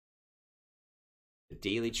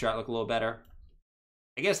daily chart look a little better.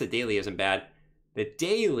 I guess the daily isn't bad. The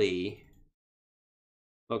daily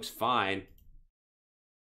looks fine.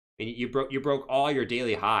 I mean, you broke all your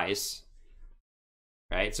daily highs,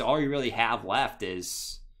 right? So all you really have left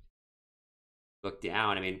is look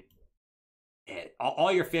down. I mean,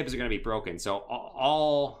 all your fibs are going to be broken. So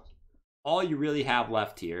all you really have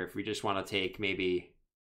left here, if we just want to take maybe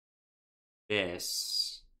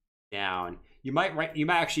this down, you might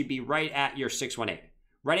actually be right at your 618.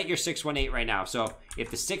 Right at your 618 right now. So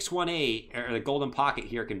if the 618 or the golden pocket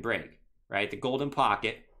here can break, right? The golden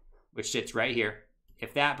pocket, which sits right here,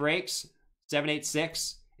 if that breaks,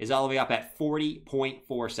 786 is all the way up at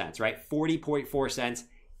 40.4 cents, right? 40.4 cents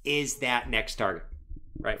is that next target,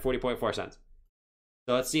 right? 40.4 cents.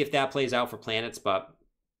 So let's see if that plays out for planets, but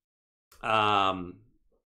got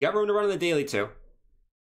room to run on the daily too.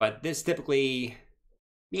 But this typically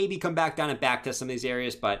maybe come back down and back to some of these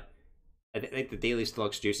areas, but I think the daily still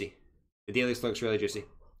looks juicy. The daily still looks really juicy.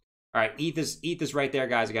 All right, ETH is right there,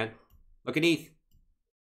 guys, again. Look at ETH.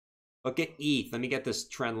 Look at ETH. Let me get this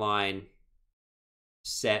trend line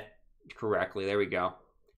set correctly. There we go. All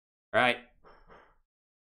right.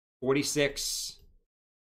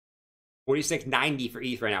 46.90 for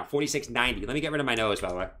ETH right now. 46.90. Let me get rid of my nose, by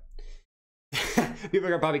the way. People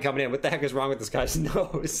are probably coming in. What the heck is wrong with this guy's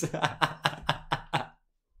nose?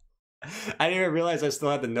 I didn't even realize I still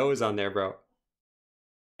had the nose on there, bro.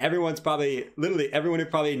 Everyone who probably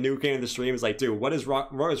knew came to the stream is like, dude, what is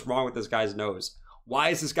wrong with this guy's nose? Why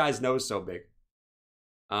is this guy's nose so big?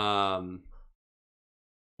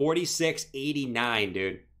 46.89,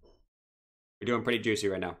 dude. We're doing pretty juicy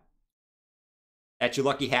right now. That's your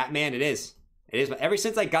lucky hat, man. It is. But ever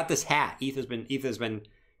since I got this hat, ETH has been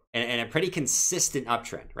in a pretty consistent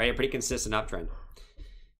uptrend, right? A pretty consistent uptrend.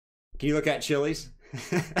 Can you look at Chili's?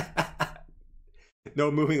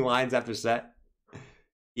 No moving lines after set.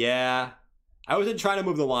 Yeah, I wasn't trying to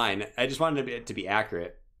move the line. I just wanted it to be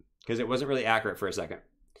accurate because it wasn't really accurate for a second.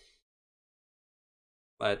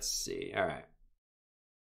 Let's see. All right.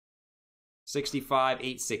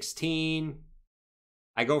 65.816.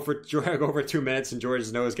 I go for 2 minutes and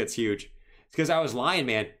George's nose gets huge. It's because I was lying,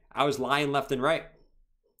 man. I was lying left and right.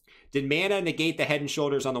 Did mana negate the head and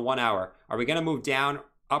shoulders on the 1 hour? Are we gonna move down,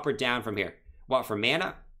 up or down from here? What, for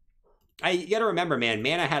mana? You gotta remember, man,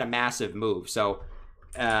 mana had a massive move. So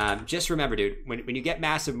just remember, dude, when you get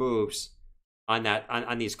massive moves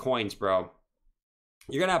on these coins, bro,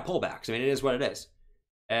 you're gonna have pullbacks. I mean, it is what it is.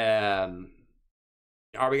 Are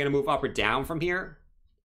we gonna move up or down from here?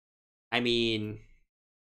 I mean,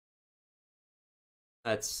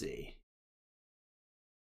 let's see.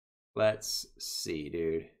 Let's see,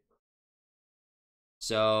 dude.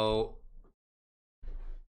 So,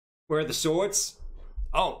 where are the swords?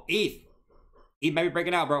 Oh, ETH. ETH might be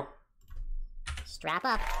breaking out, bro. Strap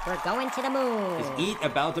up. We're going to the moon. Is ETH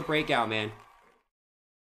about to break out, man?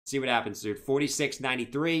 See what happens, dude.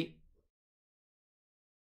 46.93.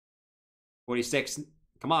 46.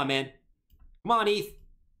 Come on, man. Come on, ETH.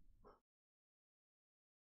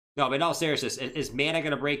 No, but in all seriousness, is mana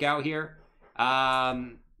going to break out here?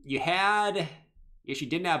 You actually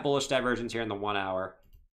didn't have bullish divergence here in the 1 hour.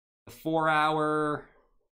 The 4 hour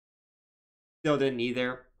still didn't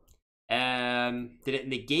either. Did it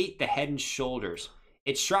negate the head and shoulders?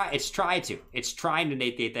 It's trying to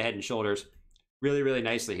negate the head and shoulders really, really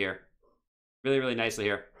nicely here. Really, really nicely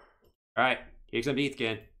here. All right, here's some ETH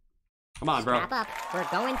again. Come on, bro. Strap up. We're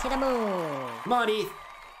going to the moon. Come on, ETH.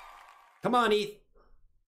 Come on, ETH.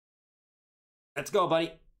 Let's go,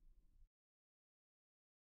 buddy.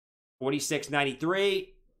 46.93.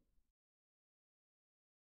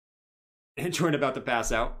 And Jordan about to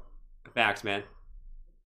pass out. Facts, man.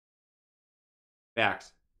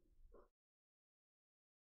 Facts.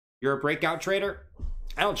 You're a breakout trader?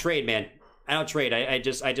 I don't trade, man. I don't trade. I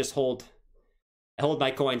just hold. I hold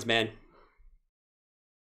my coins, man.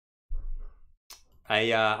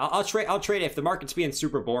 I'll trade if the market's being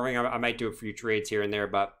super boring. I might do a few trades here and there,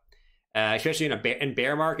 but especially in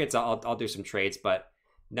bear markets, I'll do some trades, but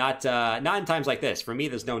not in times like this. For me,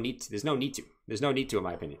 there's no need to, in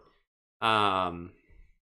my opinion. If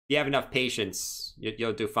you have enough patience,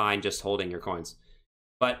 you'll do fine just holding your coins.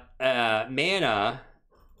 But mana,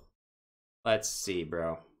 let's see,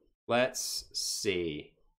 bro. Let's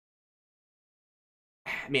see.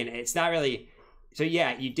 I mean, it's not really. So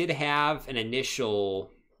yeah, you did have an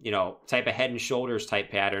initial, type of head and shoulders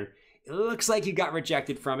type pattern. It looks like you got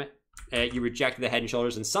rejected from it. You rejected the head and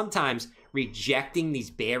shoulders, and sometimes rejecting these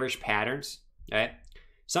bearish patterns, right?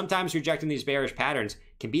 Sometimes rejecting these bearish patterns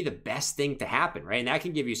can be the best thing to happen, right? And that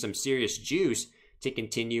can give you some serious juice to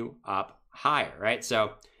continue up higher, right?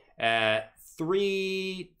 So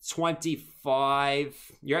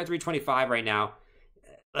 325, you're at 325 right now.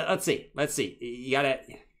 Let's see. You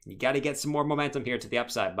gotta get some more momentum here to the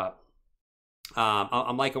upside, but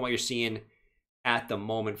I'm liking what you're seeing at the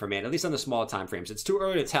moment for man, at least on the small time frames. It's too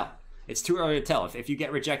early to tell. It's too early to tell. If you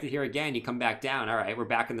get rejected here again, you come back down. All right, we're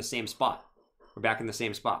back in the same spot. We're back in the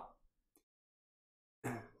same spot.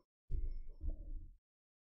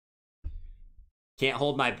 Can't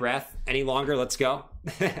hold my breath any longer. Let's go.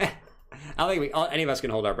 I don't think any of us can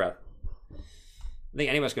hold our breath. I think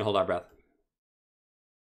any of us can hold our breath.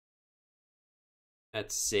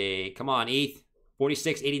 Let's see. Come on, ETH.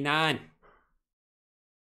 46.89.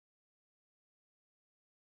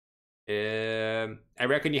 I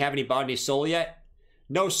reckon you haven't bought any Sol yet.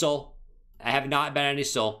 No Sol. I have not bought any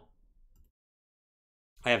Sol.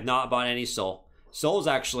 I have not bought any Sol. Sol's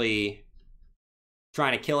actually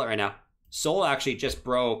trying to kill it right now. Sol actually just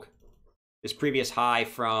broke this previous high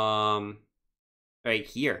from right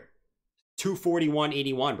here.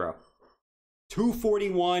 241.81, bro.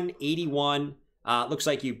 241.81. Looks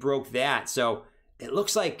like you broke that. So it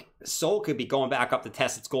looks like Sol could be going back up to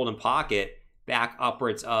test its golden pocket back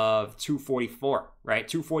upwards of 244, right?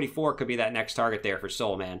 244 could be that next target there for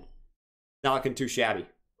Sol, man. Not looking too shabby.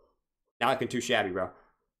 Not looking too shabby, bro.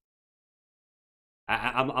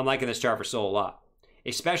 I'm liking this chart for Sol a lot.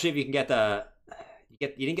 Especially if you can get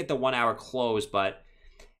you didn't get the 1 hour close, but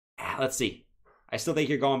let's see. I still think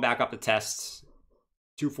you're going back up to tests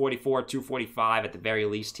 244, 245 at the very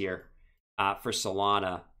least here for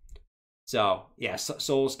Solana. So yeah,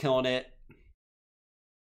 Sol's killing it.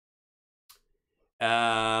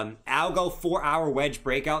 Algo 4 hour wedge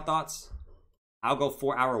breakout thoughts. Algo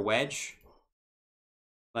 4 hour wedge.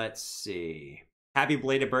 Let's see. Happy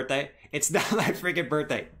belated birthday. It's not my freaking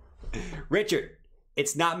birthday. Richard,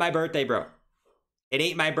 it's not my birthday, bro. It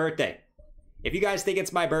ain't my birthday. If you guys think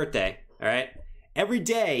it's my birthday, all right? Every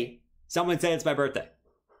day, someone said it's my birthday.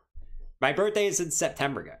 My birthday is in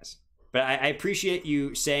September, guys. But I appreciate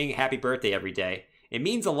you saying happy birthday every day. It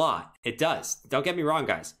means a lot. It does. Don't get me wrong,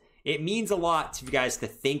 guys. It means a lot to you guys to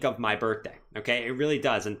think of my birthday, okay? It really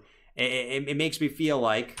does. And it makes me feel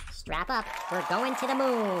like... Strap up. We're going to the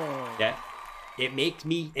moon. Okay? It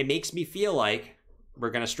makes me feel like we're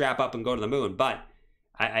gonna strap up and go to the moon, but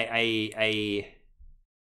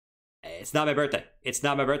it's not my birthday. It's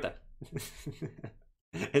not my birthday.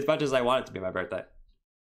 As much as I want it to be my birthday.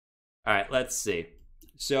 All right, let's see.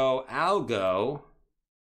 So Algo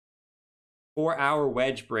 4 hour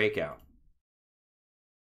wedge breakout.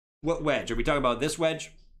 What wedge? Are we talking about this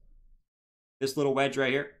wedge? This little wedge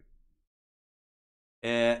right here?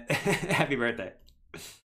 Happy birthday.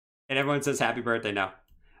 And everyone says happy birthday now.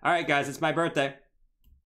 All right, guys, it's my birthday.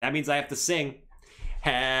 That means I have to sing.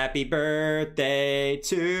 Happy birthday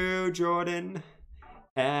to Jordan.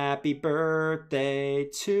 Happy birthday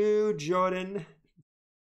to Jordan.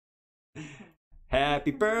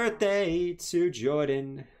 Happy birthday to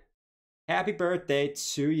Jordan. Happy birthday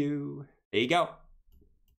to you. There you go.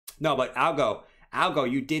 No, but Algo,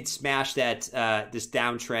 you did smash that this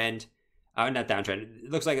downtrend. Not downtrend. It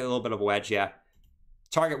looks like a little bit of a wedge, yeah.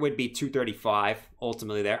 Target would be 235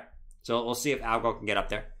 ultimately there. So we'll see if Algo can get up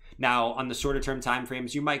there. Now, on the shorter term time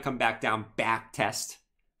frames, you might come back down, back test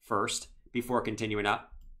first before continuing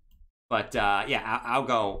up. But yeah,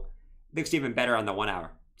 Algo looks even better on the 1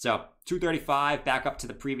 hour. So 235 back up to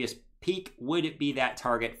the previous peak would be that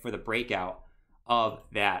target for the breakout of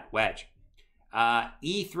that wedge.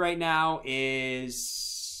 ETH right now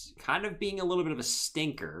is kind of being a little bit of a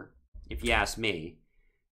stinker, if you ask me.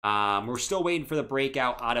 We're still waiting for the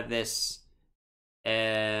breakout out of this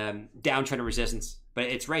downtrend of resistance, but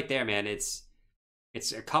it's right there, man. It's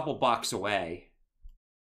a couple bucks away,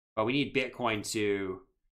 but we need Bitcoin to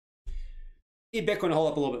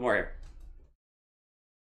hold up a little bit more here.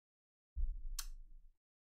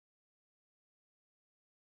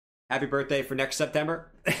 Happy birthday for next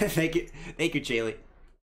September. Thank you, Chaley.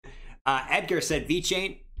 Edgar said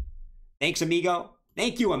VeChain. Thanks, amigo.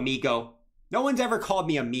 Thank you, amigo. No one's ever called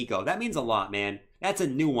me amigo. That means a lot, man. That's a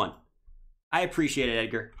new one. I appreciate it,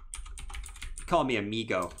 Edgar. Call me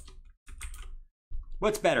amigo.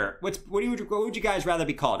 What's better? What would you guys rather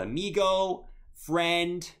be called? Amigo,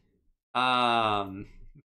 friend, man,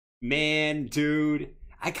 dude.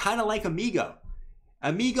 I kind of like amigo.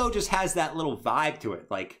 Amigo just has that little vibe to it.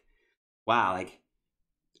 Like, wow, like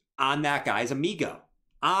I'm that guy's amigo.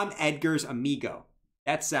 I'm Edgar's amigo.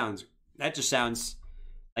 That just sounds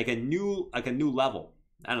like a new level.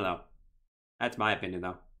 I don't know. That's my opinion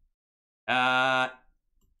though.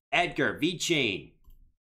 Edgar, VeChain.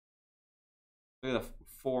 Look at the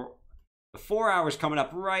 4 hours coming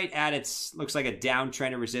up right at its, looks like a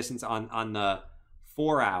downtrend of resistance on the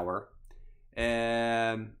 4 hour.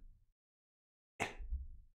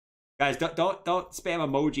 Guys, don't spam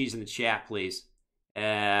emojis in the chat, please.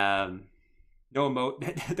 Don't do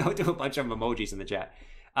a bunch of emojis in the chat.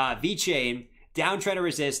 VeChain, downtrend of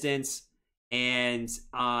resistance, and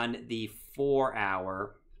on the 4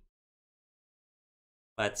 hour,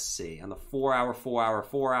 let's see, on the 4 hour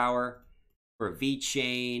for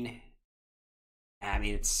VeChain, I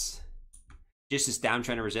mean, it's just this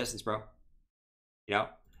downtrend of resistance, bro. You know,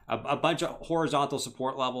 a bunch of horizontal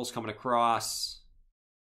support levels coming across.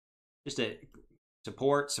 Just a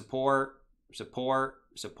support,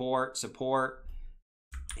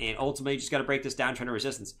 and ultimately you just got to break this downtrend of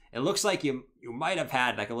resistance. It looks like you might have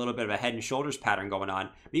had like a little bit of a head and shoulders pattern going on,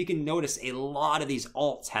 but you can notice a lot of these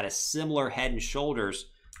alts had a similar head and shoulders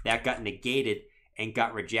that got negated and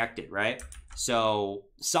got rejected, right? So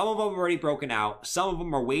some of them have already broken out, some of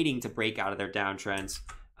them are waiting to break out of their downtrends,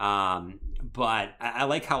 but I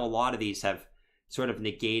like how a lot of these have sort of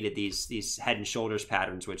negated these head and shoulders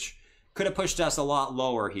patterns, which could have pushed us a lot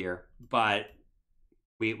lower here, but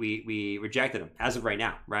we rejected them as of right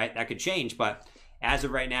now, right? That could change, but as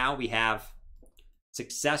of right now, we have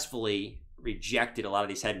successfully rejected a lot of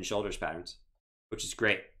these head and shoulders patterns, which is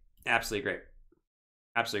great. Absolutely great.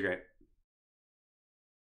 Absolutely great.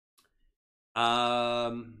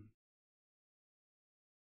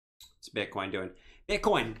 What's Bitcoin doing?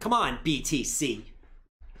 Bitcoin, come on, BTC.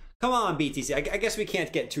 Come on, BTC. I guess we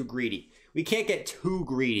can't get too greedy. We can't get too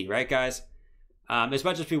greedy, right, guys? As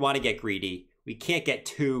much as we want to get greedy, we can't get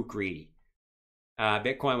too greedy.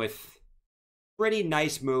 Bitcoin with pretty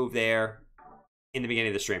nice move there in the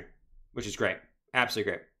beginning of the stream, which is great.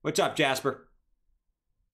 Absolutely great. What's up, Jasper?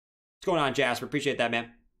 What's going on, Jasper? Appreciate that,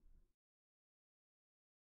 man.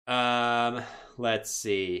 Let's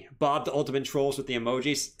see. Bob, the ultimate trolls with the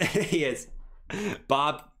emojis. He is.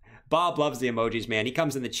 Bob loves the emojis, man. He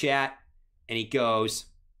comes in the chat and he goes,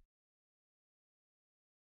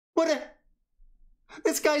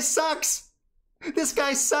 this guy sucks. This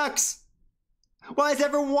guy sucks. Why is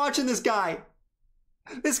everyone watching this guy?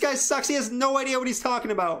 This guy sucks. He has no idea what he's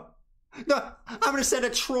talking about. No, I'm going to send a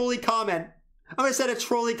trolly comment.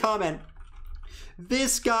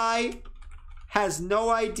 This guy has no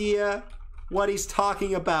idea what he's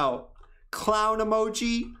talking about. Clown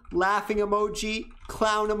emoji, laughing emoji,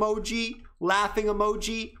 clown emoji, laughing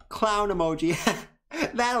emoji, clown emoji.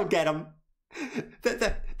 That'll get him.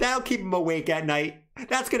 That'll keep him awake at night.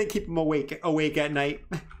 That's gonna keep him awake at night.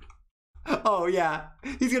 Oh yeah,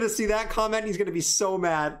 he's gonna see that comment and he's gonna be so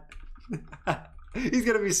mad. He's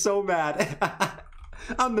gonna be so mad.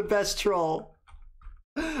 I'm the best troll.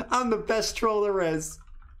 I'm the best troll there is.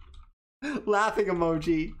 Laughing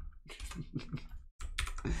emoji.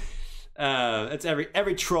 That's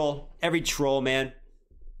every troll, man.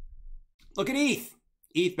 Look at ETH.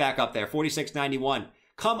 ETH back up there, 46.91.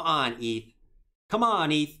 Come on, ETH. Come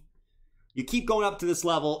on, ETH. You keep going up to this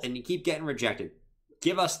level and you keep getting rejected.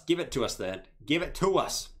 Give it to us then. Give it to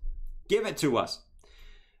us. Give it to us.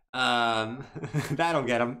 That'll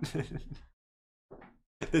get him.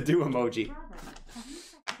 The do emoji.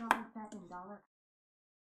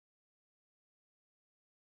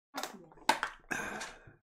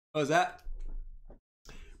 What was that?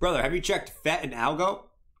 Brother, have you checked FET and Algo?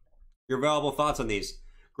 Your valuable thoughts on these.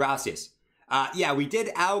 Gracias. Yeah, we did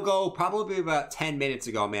algo probably about 10 minutes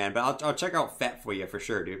ago, man. But I'll check out FET for you for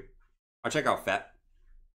sure, dude. I'll check out FET.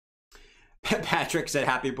 Patrick said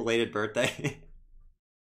happy belated birthday.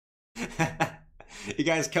 You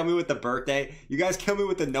guys kill me with the birthday. You guys kill me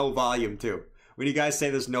with the no volume too. When you guys say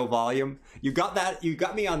there's no volume, you got that. You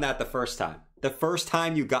got me on that the first time. The first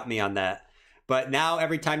time you got me on that. But now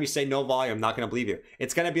every time you say no volume, I'm not gonna believe you.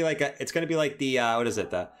 It's gonna be like the what is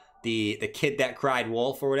it? The kid that cried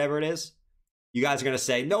wolf or whatever it is. You guys are gonna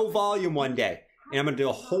say no volume one day, and I'm gonna do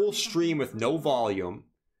a whole stream with no volume.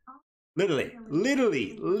 Literally,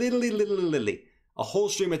 a whole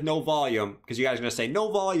stream with no volume because you guys are gonna say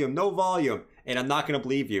no volume, and I'm not gonna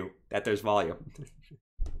believe you that there's volume.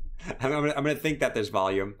 I'm gonna think that there's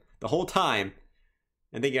volume the whole time,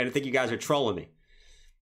 and I think you guys are trolling me.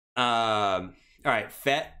 All right,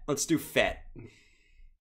 FET. Let's do FET.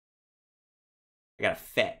 I got a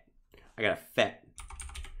FET. I got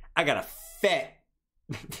a FET.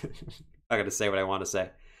 I gotta say what I want to say.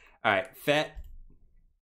 All right, FET.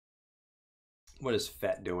 What is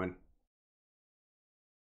FET doing?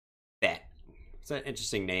 FET. It's an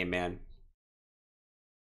interesting name, man.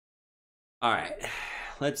 All right,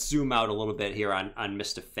 let's zoom out a little bit here on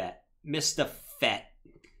Mr. FET. Mr. FET.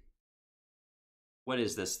 What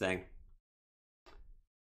is this thing?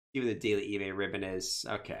 See what the daily EMA ribbon is.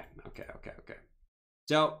 Okay.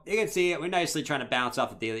 So you can see it. We're nicely trying to bounce off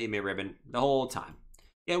the daily EMA ribbon the whole time.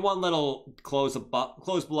 You had one little close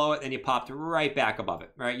below it, and you popped right back above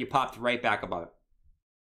it. Right? You popped right back above it.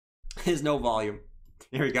 There's no volume.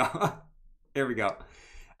 Here we go. Here we go.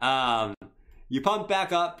 You pumped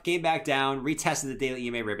back up, came back down, retested the daily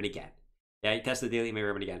EMA ribbon again. Yeah, you tested the daily EMA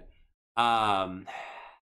ribbon again. What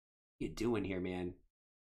you doing here, man?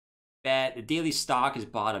 Bet the daily stock is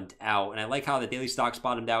bottomed out, and I like how the daily stock's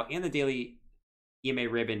bottomed out, and the daily EMA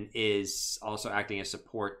ribbon is also acting as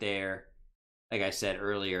support there. Like I said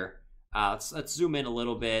earlier, let's zoom in a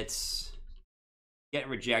little bit. Getting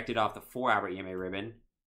rejected off the 4-hour EMA ribbon.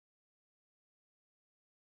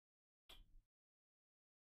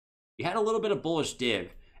 You had a little bit of bullish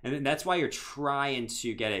div, and then that's why you're trying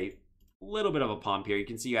to get a little bit of a pump here. You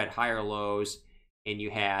can see you had higher lows and you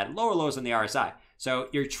had lower lows on the RSI. So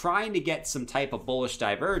you're trying to get some type of bullish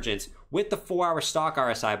divergence with the 4-hour stock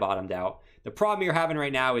RSI bottomed out. The problem you're having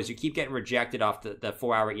right now is you keep getting rejected off the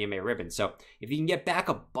 4-hour EMA ribbon. So if you can get back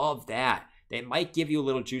above that, it might give you a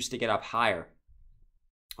little juice to get up higher.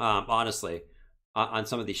 Honestly, on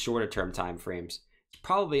some of these shorter term time frames. It's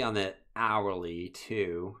probably on the hourly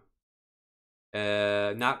too.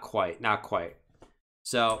 Not quite.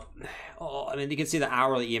 So, I mean, you can see the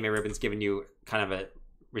hourly EMA ribbon's giving you kind of a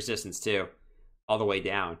resistance too, all the way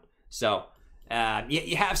down. So,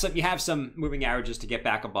 you have some moving averages to get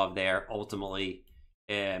back above there ultimately,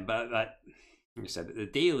 but like I said, the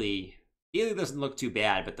daily doesn't look too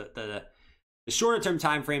bad, but the shorter term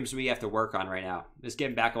time frames we have to work on right now is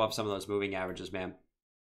getting back above some of those moving averages, man.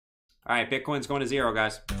 All right, Bitcoin's going to zero,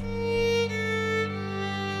 guys.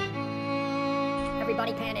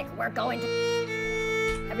 Everybody panic, we're going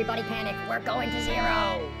to... Everybody panic, we're going to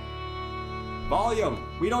zero. Volume.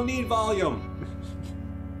 We don't need volume.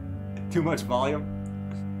 Too much volume.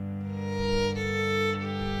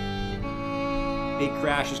 Big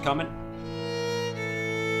crash is coming.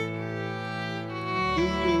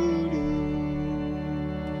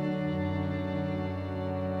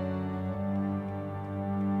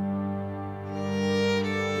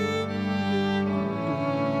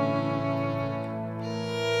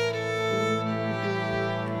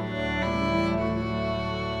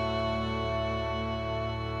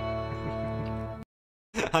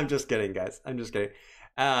 I'm just kidding, guys. I'm just kidding.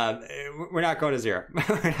 We're not going to zero.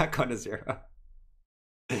 We're not going to zero.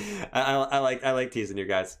 I like teasing you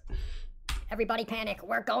guys. Everybody panic,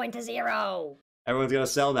 we're going to zero. Everyone's gonna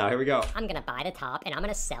sell now. Here we go. I'm gonna buy the top and I'm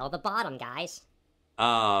gonna sell the bottom, guys.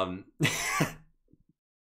 I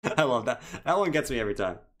love that. That one gets me every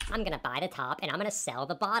time. I'm gonna buy the top and I'm gonna sell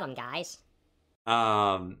the bottom, guys.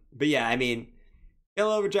 But yeah, I mean, a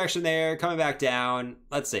little rejection there, coming back down.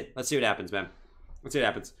 Let's see what happens, man. Let's see what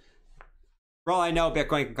happens. For all I know,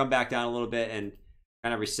 Bitcoin can come back down a little bit and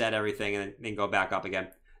kind of reset everything and then go back up again.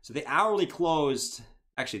 So the hourly closed,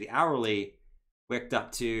 actually the hourly wicked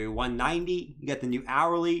up to 190. You got the new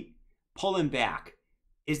hourly pulling back.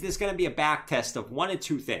 Is this going to be a back test of one of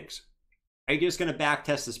two things? Are you just going to back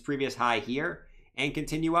test this previous high here and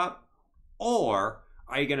continue up? Or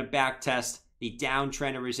are you going to back test the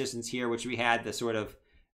downtrend of resistance here, which we had the sort of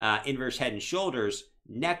inverse head and shoulders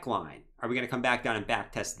neckline? Are we going to come back down and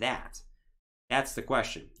back test that? That's the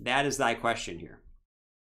question. That is thy question here.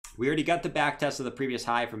 We already got the back test of the previous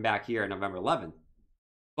high from back here on November 11th.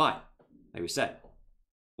 But like we said.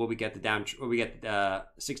 Will we get the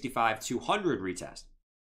 65-200 retest,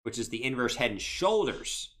 which is the inverse head and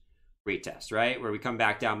shoulders retest, right? Where we come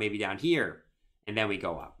back down, maybe down here, and then we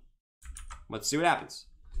go up. Let's see what happens.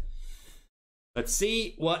 Let's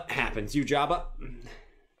see what happens. You Jabba.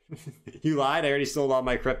 You lied. I already sold all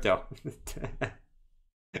my crypto.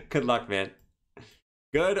 Good luck, man.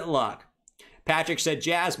 Good luck. Patrick said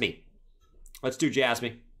Jasmine. Let's do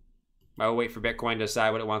Jasmine. I'll wait for Bitcoin to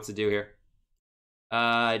decide what it wants to do here.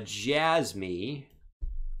 Jasmine.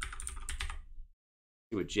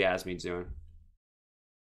 See what Jasmine's doing.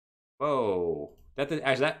 Whoa.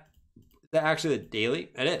 Is that actually the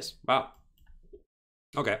daily? It is. Wow.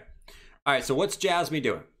 Okay. All right, so what's Jasmine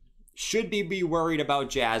doing? Should we be worried about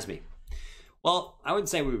Jasmine? Well, I wouldn't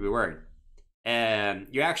say we'd be worried.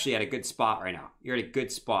 You're actually at a good spot right now. You're at a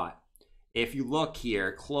good spot. If you look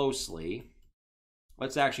here closely,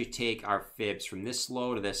 let's actually take our fibs from this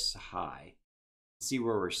low to this high. See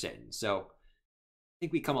where we're sitting. So I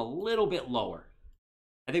think we come a little bit lower.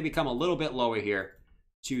 I think we come a little bit lower here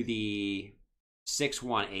to the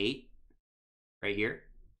 618 right here.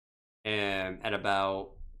 At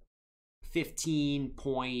about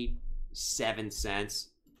 15.7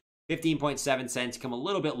 cents. 15.7 cents, come a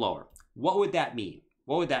little bit lower. What would that mean?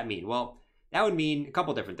 What would that mean? Well, that would mean a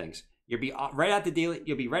couple different things. You'll be right at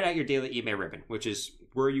your daily EMA ribbon, which is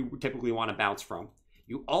where you typically want to bounce from.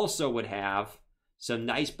 You also would have some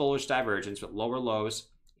nice bullish divergence with lower lows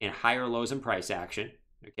and higher lows in price action.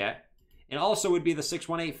 Okay. And also would be the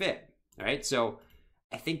 618 fit. All right. So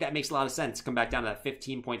I think that makes a lot of sense. Come back down to that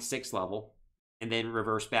 15.6 level and then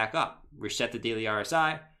reverse back up. Reset the daily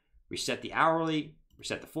RSI, reset the hourly,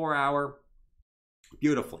 reset the 4 hour.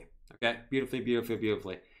 Beautifully. Okay.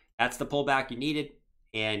 Beautifully. That's the pullback you needed.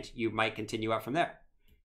 And you might continue up from there.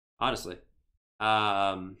 Honestly.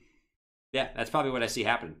 Yeah, that's probably what I see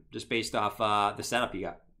happening, just based off the setup you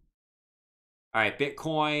got. All right,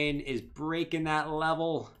 Bitcoin is breaking that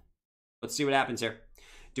level. Let's see what happens here.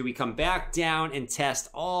 Do we come back down and test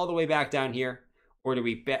all the way back down here? Or do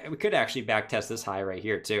we could actually back test this high right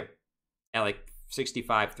here too, at like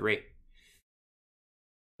 65.3. So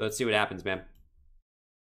let's see what happens, man.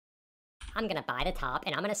 I'm gonna buy the top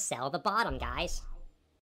and I'm gonna sell the bottom, guys.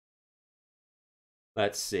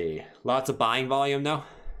 Let's see. Lots of buying volume though.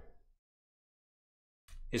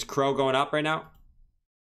 Is Crow going up right now?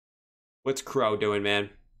 What's Crow doing,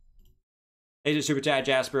 man? There's a super chat,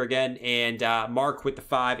 Jasper again, and Mark with the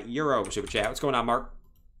 €5 super chat. What's going on, Mark?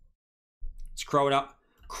 It's crowing up.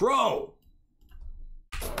 Crow!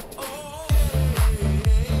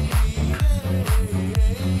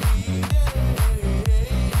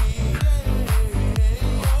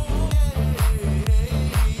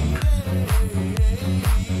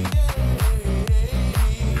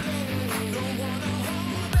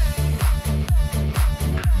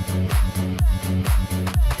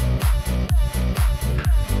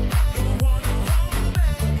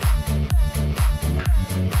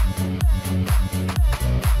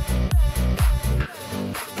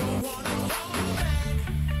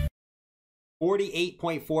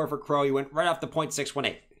 48.4 for Crow. You went right off the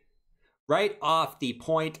 0.618. Right off the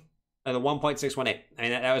point of the 1.618. I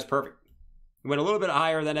mean, that was perfect. You went a little bit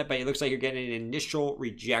higher than it, but it looks like you're getting an initial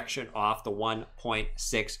rejection off the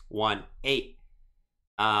 1.618.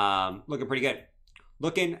 Looking pretty good.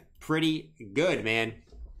 Looking pretty good, man.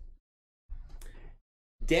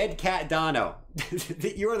 Dead Cat Dono.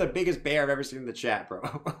 You are the biggest bear I've ever seen in the chat,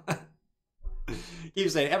 bro. Keep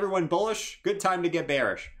saying, everyone bullish? Good time to get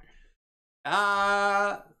bearish. Good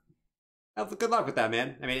luck with that,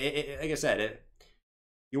 man. I mean, like I said,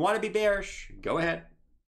 you want to be bearish, go ahead.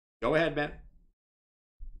 Go ahead, man.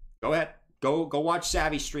 Go ahead. Go watch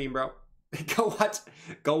Savvy stream, bro. Go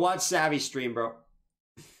watch Savvy stream, bro.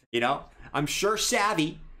 You know, I'm sure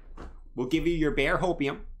Savvy will give you your bear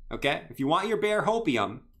hopium, okay? If you want your bear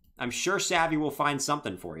hopium, I'm sure Savvy will find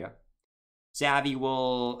something for you. Savvy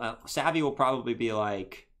will probably be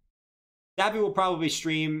like, Savvy will probably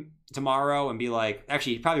stream tomorrow and be like,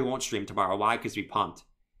 actually, he probably won't stream tomorrow. Why? Because we pumped.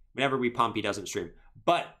 Whenever we pump, he doesn't stream.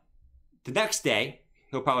 But the next day,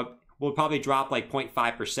 we'll probably drop like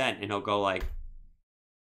 0.5%, and he'll go like,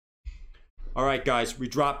 all right, guys, we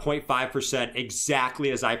dropped 0.5%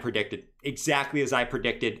 exactly as I predicted. Exactly as I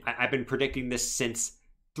predicted. I've been predicting this since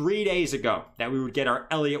 3 days ago, that we would get our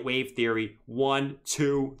Elliott wave theory 1,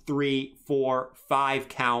 2, 3, 4, 5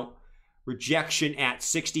 count. Rejection at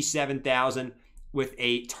 67,000 with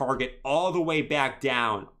a target all the way back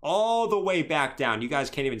down. All the way back down. You guys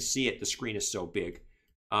can't even see it. The screen is so big.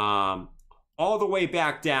 All the way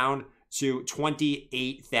back down to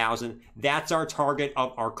 28,000. That's our target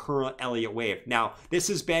of our current Elliott wave. Now, this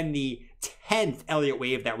has been the 10th Elliott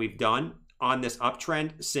wave that we've done on this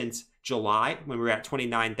uptrend since July when we were at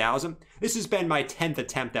 29,000. This has been my 10th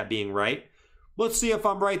attempt at being right. Let's see if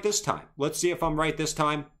I'm right this time. Let's see if I'm right this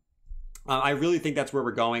time. I really think that's where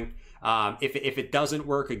we're going. If it doesn't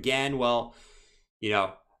work again, well, you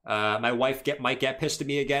know, my wife might get pissed at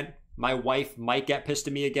me again. My wife might get pissed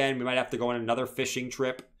at me again. We might have to go on another fishing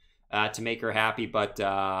trip to make her happy. But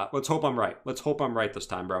let's hope I'm right. Let's hope I'm right this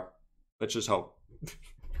time, bro. Let's just hope.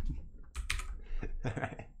 All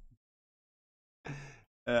right.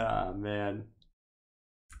 Oh, man.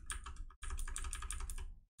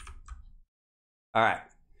 All right.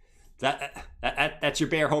 That's your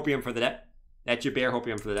bear hopium for the day. That's your bear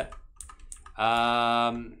hopium for the day.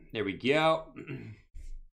 There we go.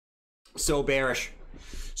 So bearish.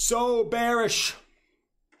 So bearish.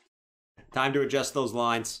 Time to adjust those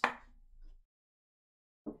lines.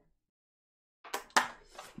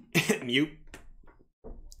 Mute.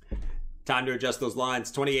 Time to adjust those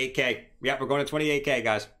lines. 28K. Yep, we're going to 28K,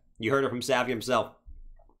 guys. You heard it from Savvy himself.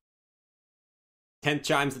 10th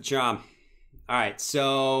chimes the charm. All right,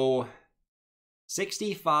 so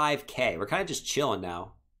 65K. We're kind of just chilling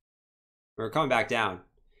now. We're coming back down.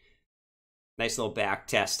 Nice little back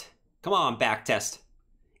test. Come on, back test.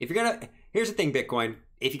 If you're gonna, here's the thing, Bitcoin.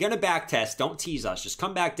 If you're gonna back test, don't tease us. Just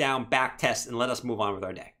come back down, back test, and let us move on with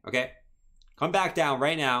our day. Okay? Come back down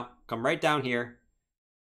right now. Come right down here.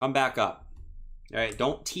 Come back up. All right?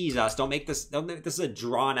 Don't tease us. Don't make this a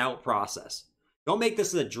drawn out process. Don't make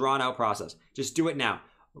this a drawn out process. Just do it now.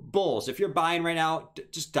 Bulls, if you're buying right now,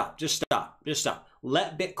 just stop. Just stop. Just stop.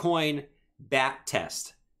 Let Bitcoin back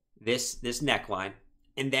test this neckline,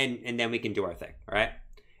 and then we can do our thing. All right?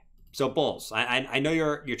 So bulls, I know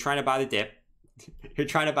you're trying to buy the dip. You're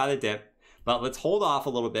trying to buy the dip, but let's hold off a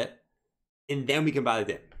little bit, and then we can buy the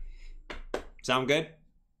dip. Sound good?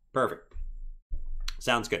 Perfect.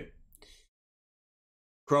 Sounds good.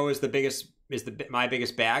 Crow is my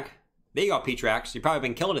biggest bag. There you go, P-Trax. You've probably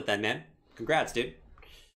been killing it then, man. Congrats, dude.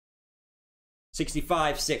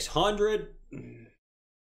 65,600.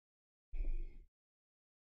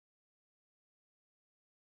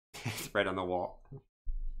 It's right on the wall.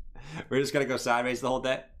 We're just gonna go sideways the whole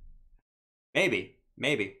day? Maybe.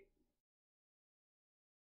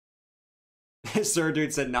 Sir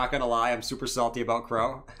Dude said, not gonna lie, I'm super salty about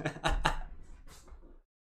Crow.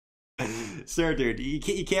 Sir Dude, you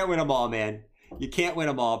can't win them all, man. You can't win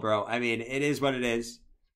them all, bro. I mean, it is what it is.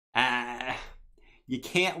 You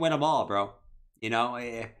can't win them all, bro. You know,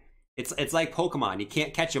 it's like Pokemon. You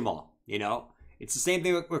can't catch them all, you know? It's the same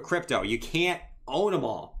thing with crypto. You can't own them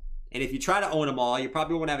all. And if you try to own them all, you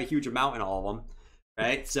probably won't have a huge amount in all of them,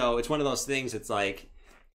 right? So it's one of those things. It's like,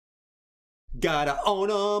 gotta own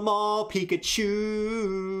them all,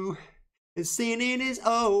 Pikachu is singing his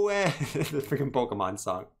OS. The freaking Pokemon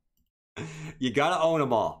song. You gotta own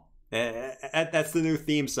them all. That's the new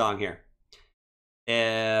theme song here.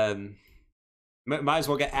 Might as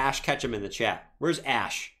well get Ash Ketchum in the chat. Where's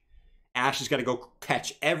Ash? Ash has got to go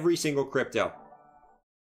catch every single crypto.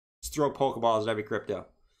 Let's throw Pokeballs at every crypto.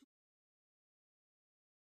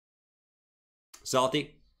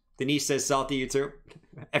 Salty? Denise says salty, you too?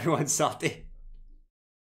 Everyone's salty.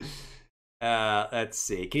 Let's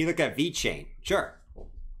see. Can you look at VeChain? Sure.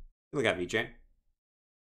 Look at VeChain.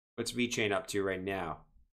 What's VeChain up to right now?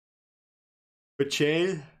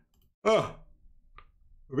 VeChain? Oh.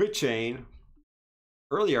 VeChain.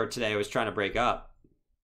 Earlier today, I was trying to break up.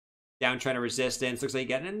 Downtrend of resistance. Looks like you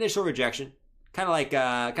got an initial rejection. Kind of like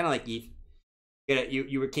ETH.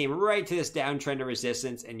 You came right to this downtrend of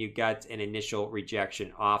resistance, and you got an initial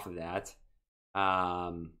rejection off of that.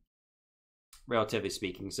 Relatively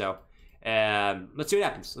speaking. So, let's see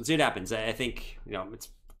what happens. I think, you know, it's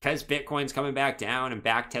because Bitcoin's coming back down and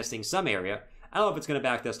back testing some area. I don't know if it's going to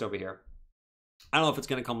back test over here. I don't know if it's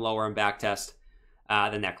going to come lower and back test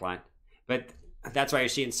the neckline. But that's why you're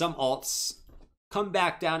seeing some alts come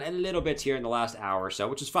back down a little bit here in the last hour or so,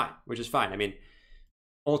 which is fine. I mean,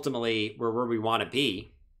 ultimately, we're where we want to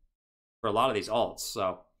be for a lot of these alts.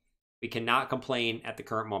 So we cannot complain at the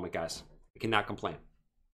current moment, guys. We cannot complain.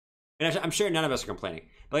 And I'm sure none of us are complaining.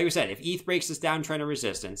 But like we said, if ETH breaks this downtrend of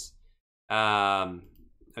resistance, actually,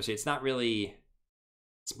 it's not really...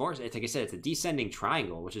 It's more, like I said, it's a descending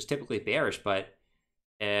triangle, which is typically bearish, but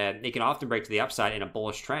they can often break to the upside in a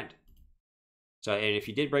bullish trend. So, and if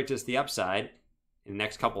you did break this to the upside in the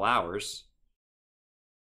next couple hours,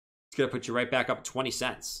 it's going to put you right back up 20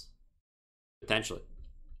 cents, potentially.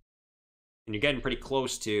 And you're getting pretty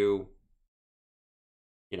close to,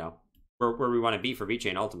 you know, where we want to be for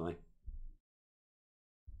VeChain ultimately.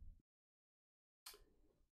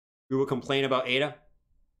 We will complain about ADA.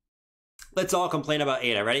 Let's all complain about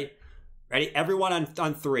ADA. Ready? Ready? Everyone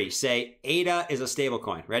on 3. Say ADA is a stable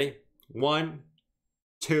coin. Ready? 1,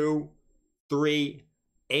 2, 3.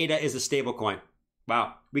 ADA is a stable coin.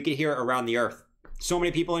 Wow. We could hear it around the earth. So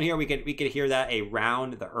many people in here, we could hear that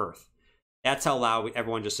around the earth. That's how loud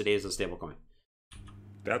everyone just said ADA is a stable coin.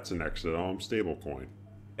 That's an ethereum stablecoin.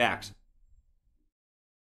 Facts.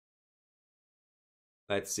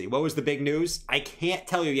 Let's see. What was the big news? I can't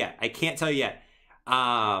tell you yet.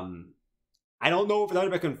 I don't know if it's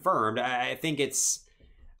been confirmed. I think it's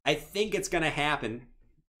gonna happen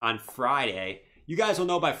on Friday. You guys will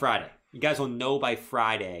know by Friday.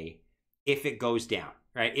 If it goes down,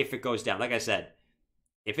 right? If it goes down, like I said,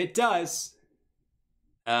 if it does,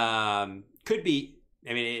 could be.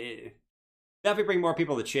 I mean, definitely bring more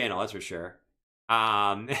people to the channel. That's for sure.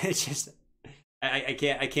 It's just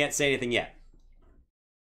I can't say anything yet.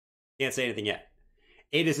 Can't say anything yet.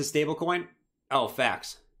 It is a stable coin. Oh,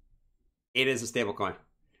 facts. It is a stable coin.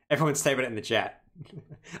 Everyone's typing it in the chat.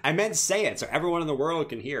 I meant say it so everyone in the world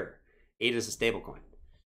can hear. ADA is a stable coin.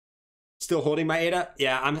 Still holding my ADA?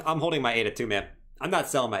 Yeah, I'm holding my ADA too, man. I'm not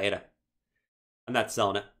selling my ADA. I'm not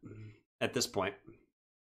selling it at this point.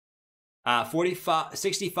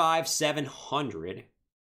 65,700.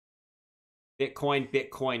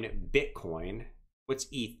 Bitcoin. What's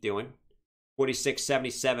ETH doing?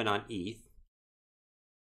 46.77 on ETH.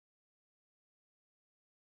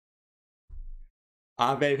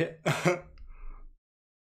 Aave,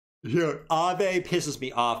 yeah, Aave pisses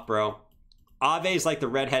me off, bro. Aave's like the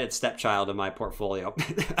redheaded stepchild in my portfolio.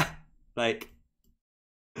 Like,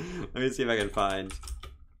 let me see if I can find.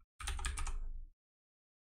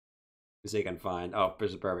 Oh, this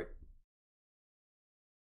is perfect.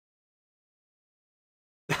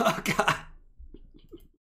 Oh God,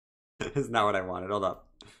 that's not what I wanted. Hold up.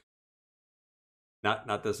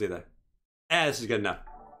 Not this either. This is good enough.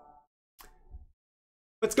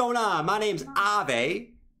 What's going on? My name's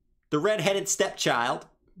Aave, the redheaded stepchild.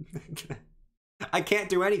 I can't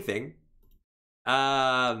do anything.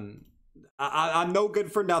 I'm no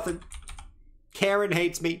good for nothing. Karen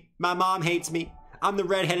hates me. My mom hates me. I'm the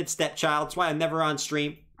redheaded stepchild. That's why I'm never on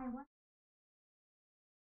stream.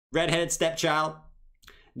 Redheaded stepchild.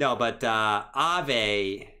 No, but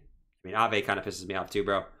Aave. I mean, Aave kind of pisses me off too,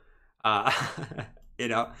 bro. You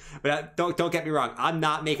know, but don't get me wrong. I'm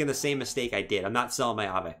not making the same mistake I did. I'm not selling my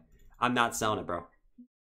Aave. I'm not selling it, bro.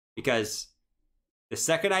 Because the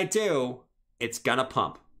second I do, it's gonna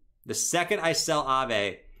pump. The second I sell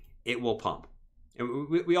Aave, it will pump. And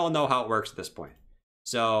we all know how it works at this point.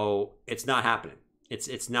 So it's not happening. It's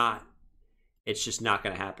just not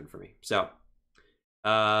gonna happen for me. So,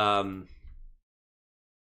 yeah,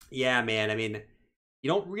 man. I mean, you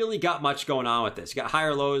don't really got much going on with this. You got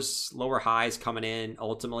higher lows, lower highs coming in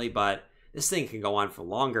ultimately, but this thing can go on for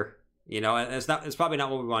longer. You know, and it's probably not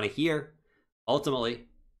what we want to hear ultimately,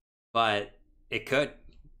 but it could.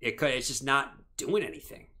 It's just not doing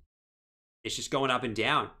anything. It's just going up and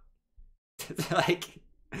down. Like,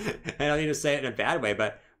 I don't need to say it in a bad way,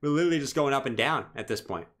 but we're literally just going up and down at this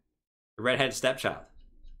point. The redheaded stepchild.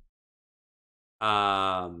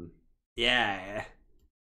 Yeah.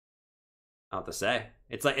 I don't know what to say.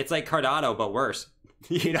 It's like Cardano, but worse.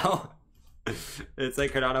 You know? It's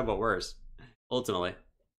like Cardano, but worse. Ultimately.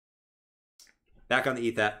 Back on the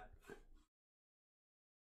ETH.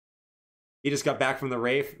 He just got back from the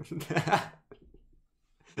rave.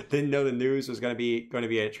 Didn't know the news was going to be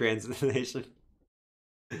a translation.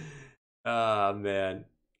 Oh man,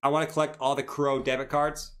 I want to collect all the Crow debit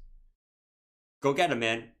cards. Go get them,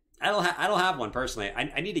 man. I don't have one personally.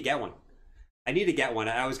 I need to get one. I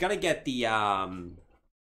was gonna get the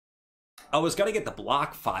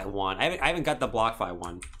BlockFi one. I haven't got the BlockFi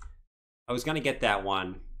one. I was gonna get that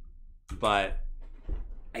one, but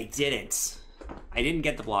I didn't. I didn't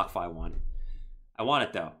get the BlockFi one. I want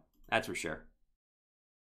it though. That's for sure.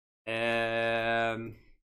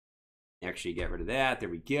 Actually, get rid of that. There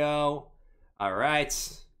we go. All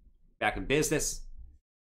right, back in business.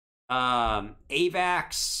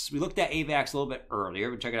 AVAX. We looked at AVAX a little bit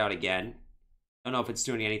earlier. We'll check it out again. Don't know if it's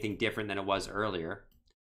doing anything different than it was earlier.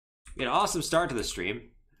 We had an awesome start to the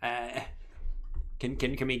stream. Can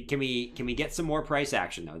we get some more price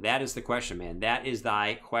action though? That is the question, man. That is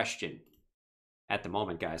thy question at the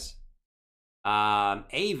moment, guys.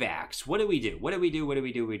 AVAX. What do we do?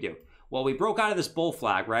 Well, we broke out of this bull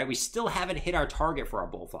flag, right? We still haven't hit our target for our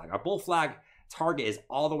bull flag. Our bull flag target is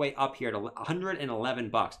all the way up here to 111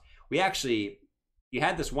 bucks. You had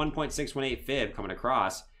this 1.618 fib coming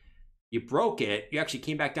across. You broke it. You actually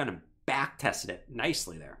came back down and back tested it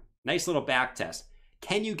nicely there. Nice little back test.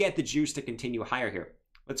 Can you get the juice to continue higher here?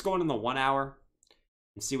 Let's go into the 1 hour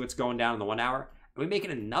and see what's going down in the 1 hour. Are we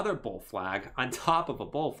making another bull flag on top of a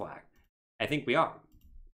bull flag? I think we are.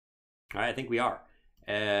 All right, I think we are.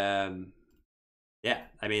 Yeah,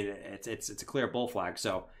 I mean, it's a clear bull flag.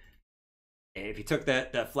 So if you took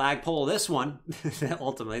the flagpole of this one,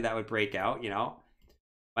 ultimately that would break out, you know.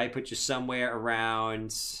 Might put you somewhere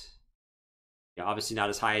around, you know, obviously not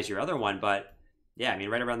as high as your other one, but yeah, I mean,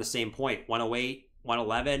 right around the same point, 108,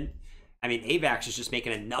 111. I mean, AVAX is just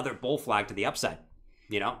making another bull flag to the upside,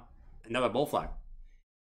 you know, another bull flag.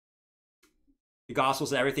 The gospel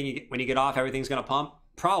says everything, when you get off, everything's going to pump.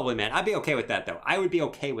 Probably, man. I'd be okay with that, though. I would be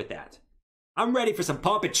okay with that. I'm ready for some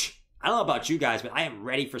pumpage. I don't know about you guys, but I am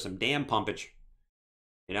ready for some damn pumpage.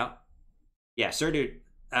 You know? Yeah, Sir Dude.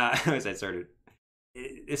 I said Sir Dude.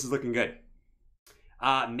 This is looking good.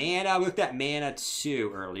 Mana, we looked at Mana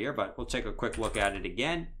 2 earlier, but we'll take a quick look at it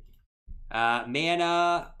again.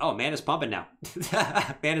 Mana. Oh, Mana's pumping now.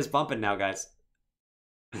 Mana's pumping now, guys.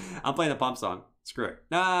 I'm playing the pump song. Screw it.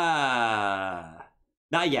 Not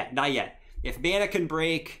yet. Not yet. If Mana can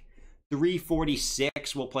break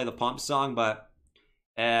 346, we'll play the pump song, but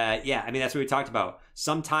yeah, I mean, that's what we talked about.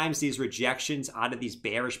 Sometimes these rejections out of these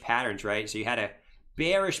bearish patterns, right? So you had a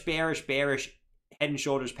bearish head and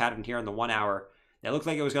shoulders pattern here in the 1 hour that looked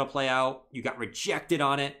like it was going to play out. You got rejected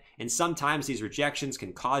on it. And sometimes these rejections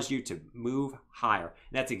can cause you to move higher. And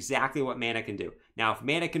that's exactly what Mana can do. Now, if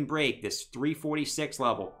Mana can break this 346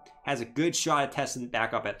 level, has a good shot at testing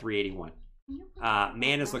back up at 381.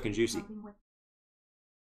 Mana's looking juicy.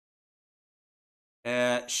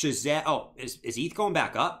 Shazam. Oh, is ETH going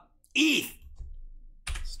back up? ETH!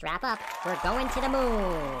 Strap up. We're going to the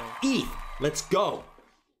moon. ETH, let's go.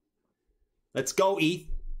 Let's go, ETH.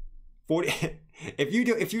 40. If you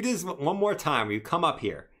do this one more time, where you come up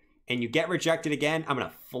here and you get rejected again, I'm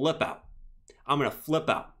gonna flip out. I'm gonna flip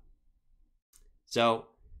out. So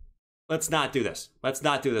let's not do this. Let's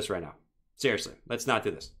not do this right now. Seriously, let's not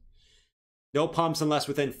do this. No pumps unless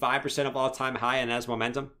within 5% of all-time high and has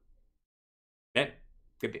momentum. Okay,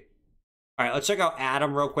 could be. All right, let's check out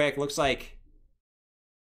Atom real quick. Looks like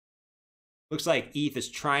ETH is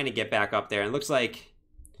trying to get back up there, and looks like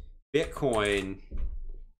Bitcoin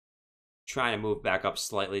trying to move back up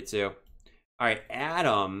slightly too. All right,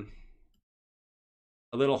 Atom,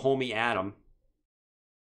 a little homie Atom,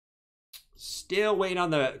 still waiting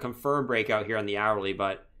on the confirmed breakout here on the hourly,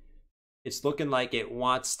 but it's looking like it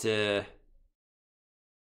wants to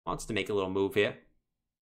make a little move here.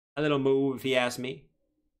 A little move, if you ask me.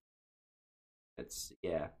 That's,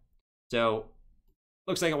 yeah. So,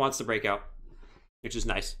 looks like it wants to break out, which is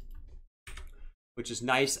nice. Which is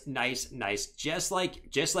nice. Just like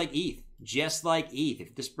ETH. Just like ETH.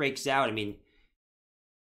 If this breaks out, I mean,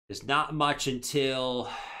 there's not much until,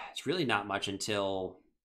 it's really not much until,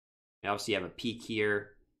 obviously you have a peak here.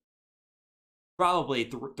 Probably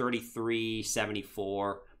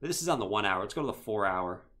 33.74. But this is on the 1 hour. Let's go to the 4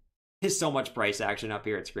 hour. There's so much price action up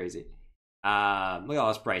here. It's crazy. Look at all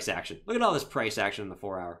this price action. Look at all this price action in the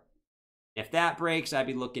 4 hour. If that breaks, I'd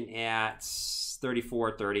be looking at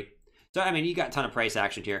 34.30. So, I mean, you got a ton of price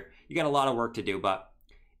action here. You got a lot of work to do, but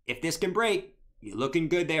if this can break, you're looking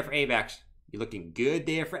good there for AVAX. You're looking good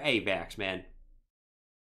there for AVAX, man.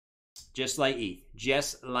 Just like ETH.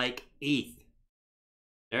 Just like ETH.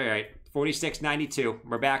 All right. 46.92.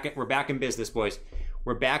 We're back in business, boys.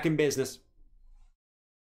 We're back in business.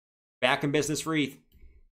 Back in business for ETH.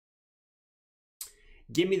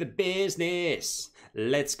 Give me the business.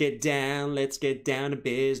 Let's get down to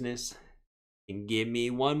business. And give me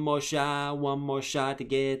one more shot to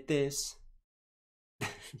get this.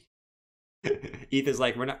 ETH is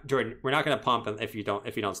like, Jordan, we're not gonna pump if you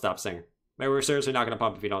don't stop singing. We're seriously not gonna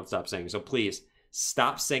pump if you don't stop singing. So please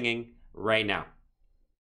stop singing right now.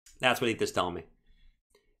 That's what ETH is telling me.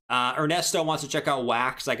 Ernesto wants to check out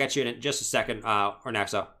Wax. I got you in just a second,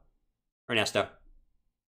 Ernesto,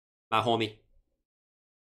 my homie.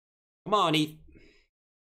 Come on, ETH.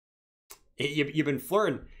 You've been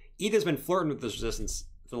flirting. ETH has been flirting with this resistance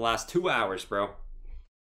for the last 2 hours, bro.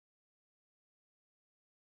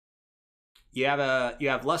 You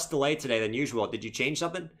have less delay today than usual. Did you change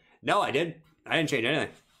something? No, I didn't. I didn't change anything.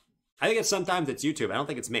 I think sometimes it's YouTube. I don't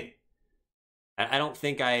think it's me. I don't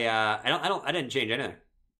think I didn't change anything.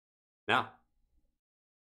 No.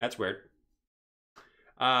 That's weird.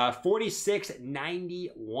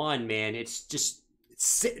 46.91, man. It's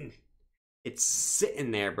sitting. It's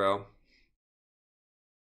sitting there, bro.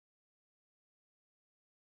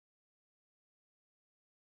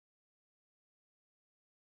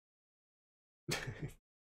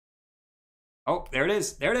 Oh, there it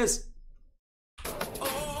is. There it is.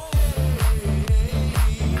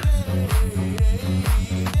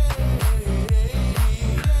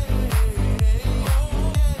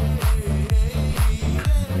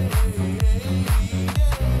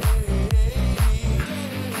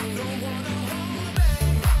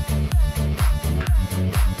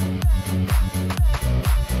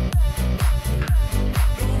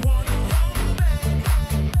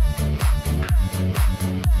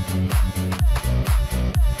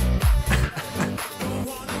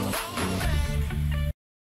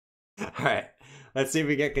 All right, let's see if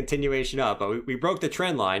we get continuation up. But we broke the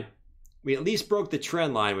trend line. We at least broke the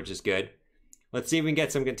trend line, which is good. Let's see if we can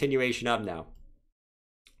get some continuation up now.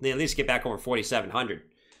 They at least get back over 4,700.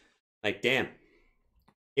 Like, damn.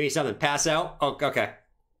 Give me something. Pass out? Oh, okay.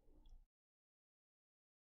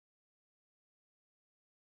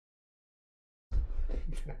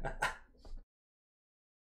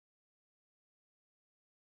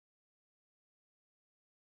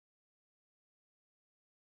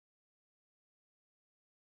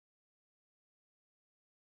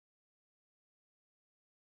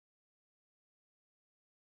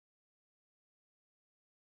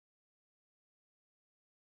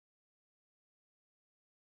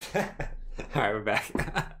 All right, we're back.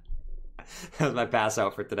 That was my pass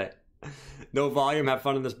out for today. No volume. Have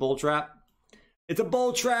fun in this bull trap. It's a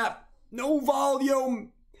bull trap. No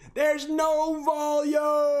volume. There's no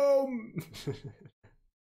volume.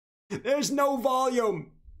 There's no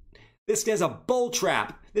volume. This is a bull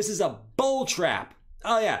trap. This is a bull trap.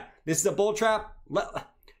 Oh yeah, this is a bull trap. All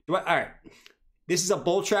right, this is a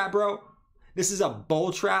bull trap, bro. This is a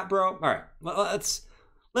bull trap, bro. All right,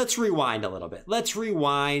 let's rewind a little bit. Let's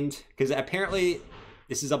rewind, because apparently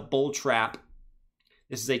this is a bull trap.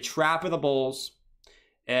 This is a trap of the bulls.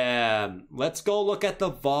 Let's go look at the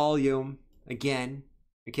volume again.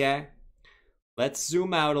 Okay, let's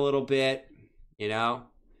zoom out a little bit. You know,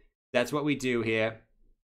 that's what we do here,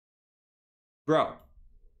 bro.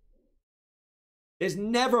 There's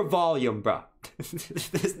never volume, bro.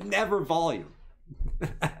 There's never volume.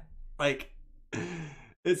 Like,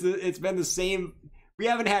 it's been the same. We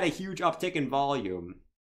haven't had a huge uptick in volume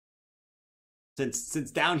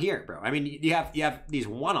since down here, bro. I mean, you have these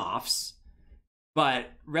one-offs,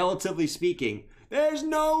 but relatively speaking, there's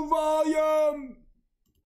no volume.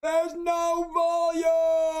 There's no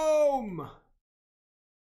volume.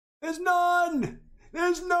 There's none.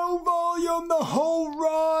 There's no volume the whole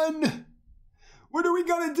run. What are we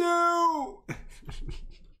gonna do?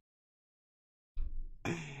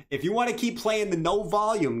 If you want to keep playing the no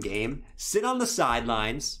volume game, sit on the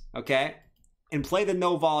sidelines, okay? And play the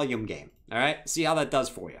no volume game, all right? See how that does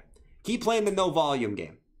for you. Keep playing the no volume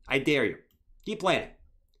game. I dare you. Keep playing it.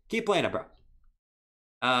 Keep playing it, bro.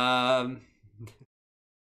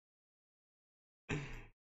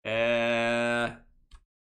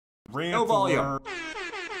 No volume.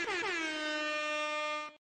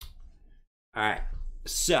 All right,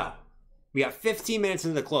 so we got 15 minutes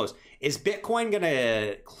into the close. Is Bitcoin going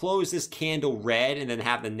to close this candle red and then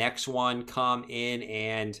have the next one come in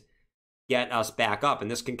and get us back up? And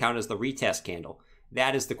this can count as the retest candle.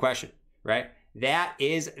 That is the question, right? That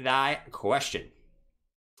is the question.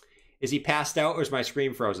 Is he passed out or is my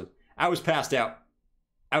screen frozen? I was passed out.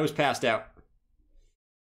 I was passed out.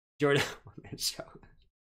 Jordan,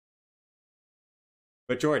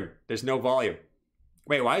 but Jordan, there's no volume.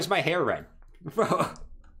 Wait, why is my hair red? Bro,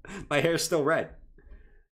 my hair's still red.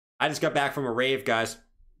 I just got back from a rave, guys.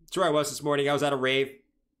 That's where I was this morning. I was at a rave.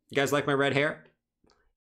 You guys like my red hair?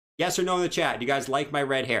 Yes or no in the chat. Do you guys like my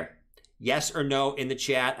red hair? Yes or no in the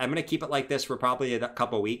chat. I'm going to keep it like this for probably a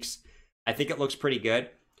couple weeks. I think it looks pretty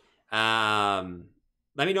good. Let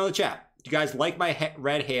me know in the chat. Do you guys like my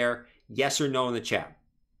red hair? Yes or no in the chat.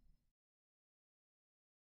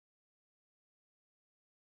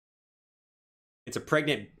 It's a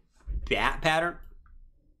pregnant bat pattern.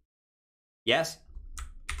 Yes?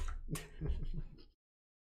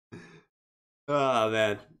 Oh,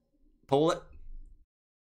 man. Pull it.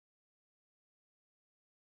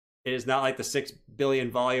 It is not like the 6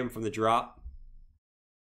 billion volume from the drop.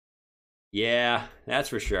 Yeah, that's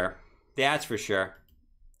for sure. That's for sure.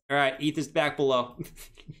 All right, ETH is back below.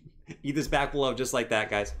 ETH is back below just like that,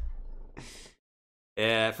 guys.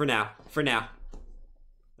 For now. For now.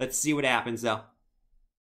 Let's see what happens, though.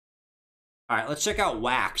 All right, let's check out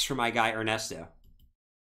Wax for my guy Ernesto.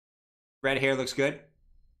 Red hair looks good.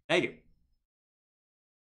 Thank you.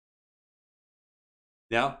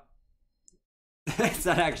 No? It's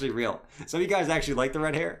not actually real. Some of you guys actually like the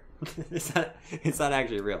red hair. It's not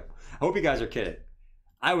actually real. I hope you guys are kidding.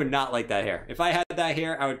 I would not like that hair. If I had that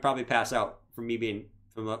hair, I would probably pass out from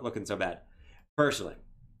looking so bad. Personally.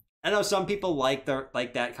 I know some people like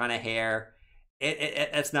that kind of hair.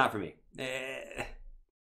 That's not for me.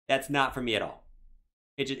 That's not for me at all.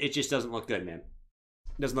 It just doesn't look good, man.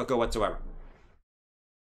 It doesn't look good whatsoever.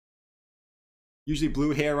 Usually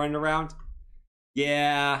blue hair running around.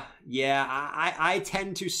 Yeah. I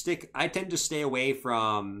tend to stay away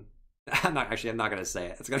from I'm not gonna say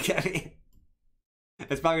it. It's gonna get me.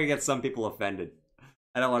 It's probably gonna get some people offended.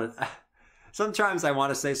 I don't want to. Sometimes I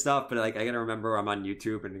want to say stuff, but like I gotta remember I'm on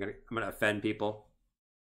YouTube and I'm gonna offend people.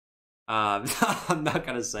 I'm not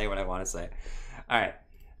gonna say what I want to say. All right,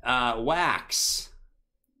 wax.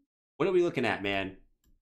 What are we looking at, man?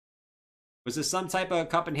 Was this some type of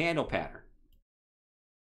cup and handle pattern?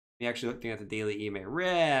 Me actually looking at the daily email.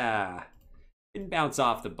 Yeah, didn't bounce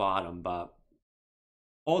off the bottom, but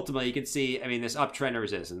ultimately you can see. I mean, this uptrend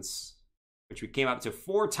resistance, which we came up to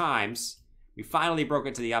 4 times. We finally broke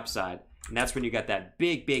it to the upside, and that's when you got that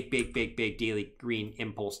big daily green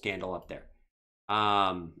impulse candle up there.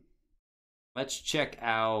 Let's check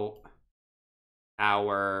out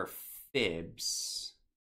our fibs.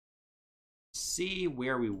 See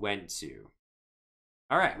where we went to.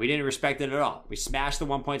 All right, we didn't respect it at all. We smashed the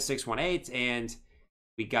 1.618 and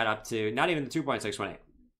we got up to not even the 2.618.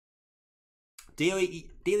 Daily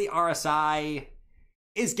RSI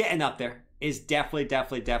is getting up there. Is definitely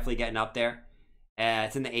getting up there.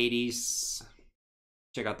 It's in the 80s.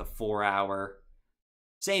 Check out the 4-hour.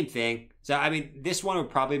 Same thing. So, I mean, this one would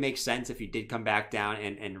probably make sense if you did come back down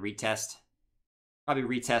and retest. Probably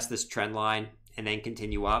retest this trend line and then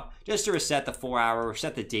continue up. Just to reset the 4-hour,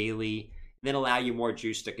 reset the daily, and then allow you more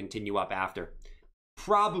juice to continue up after.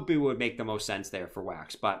 Probably would make the most sense there for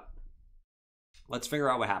wax. But let's figure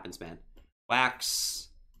out what happens, man. Wax,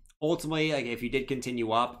 ultimately, like if you did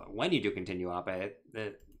continue up, when you do continue up,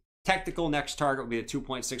 the technical next target would be the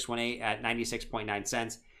 2.618 at 96.9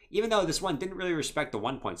 cents. Even though this one didn't really respect the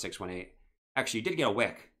 1.618. Actually, you did get a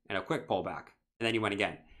wick and a quick pullback. And then you went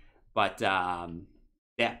again. But, yeah.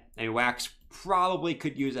 I mean, wax probably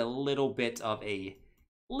could use a little bit of a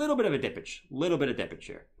dippage. Little bit of dippage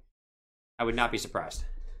here. I would not be surprised.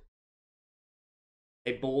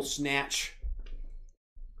 A bull snatch.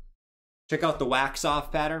 Check out the wax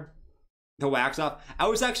off pattern. The wax off. I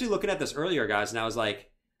was actually looking at this earlier, guys, and I was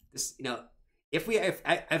like, this, you know, if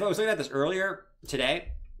I was looking at this earlier today,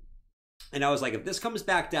 and I was like, if this comes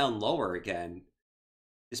back down lower again,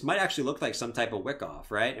 this might actually look like some type of wick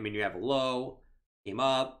off, right? I mean, you have a low, came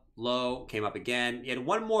up, low, came up again. You had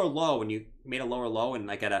one more low when you made a lower low and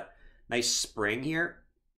like at a nice spring here.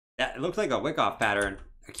 That it looked like a wick off pattern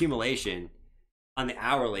accumulation on the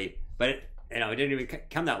hourly, but it didn't even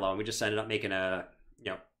come that low. And we just ended up making a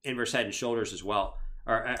inverse head and shoulders as well,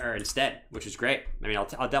 or instead, which is great. I mean, I'll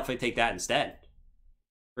definitely take that instead,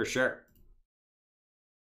 for sure.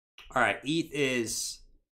 All right, ETH,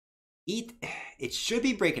 it should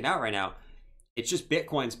be breaking out right now. It's just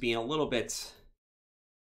Bitcoin's being a little bit,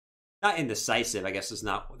 not indecisive, I guess is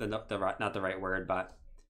not the right word, but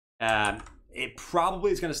it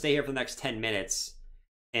probably is going to stay here for the next 10 minutes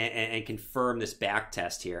and confirm this back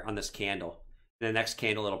test here on this candle. And the next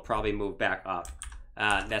candle, it'll probably move back up.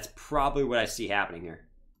 That's probably what I see happening here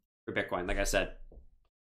for Bitcoin. Like I said,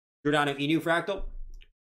 Giordano Inu fractal.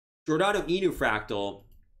 Giordano Inu fractal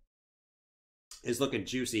is looking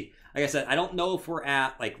juicy. Like I said, I don't know if we're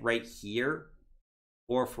at like right here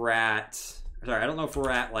or if we're at, sorry, I don't know if we're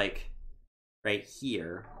at like right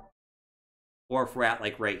here or if we're at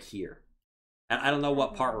like right here. I don't know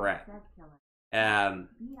what part we're at.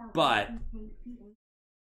 But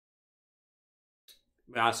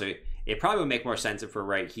honestly, it probably would make more sense if we're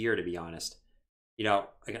right here, to be honest. You know,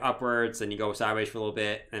 like upwards, then you go sideways for a little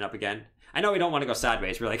bit, and up again. I know we don't want to go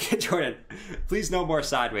sideways. We're like, Jordan, please no more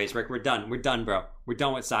sideways. Rick, we're done. We're done, bro. We're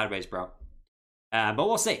done with sideways, bro. But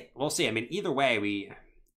we'll see. We'll see. I mean, either way,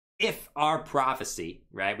 if our prophecy,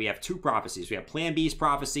 right? We have 2 prophecies. We have Plan B's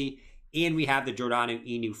prophecy, and we have the Giordano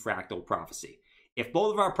Inu fractal prophecy. If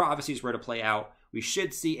both of our prophecies were to play out, we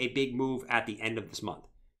should see a big move at the end of this month,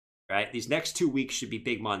 right? These next 2 weeks should be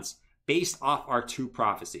big months based off our 2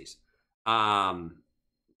 prophecies. So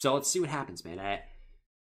let's see what happens, man.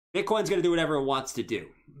 Bitcoin's going to do whatever it wants to do,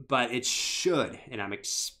 but it should, and I'm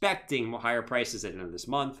expecting higher prices at the end of this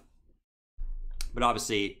month. But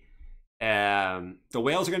obviously, the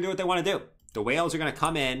whales are going to do what they want to do. The whales are going to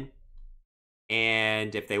come in,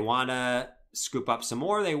 and if they want to scoop up some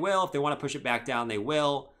more, they will. If they want to push it back down, they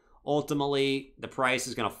will. Ultimately, the price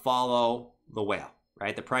is going to follow the whale,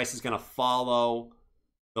 right? The price is going to follow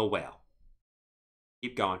the whale.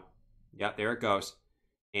 Keep going. Yep, there it goes.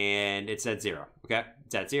 And it's at 0, okay?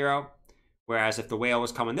 It's at 0. Whereas if the whale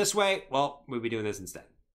was coming this way, well, we'd be doing this instead.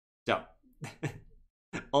 So,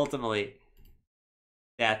 ultimately,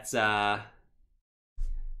 that's, I'm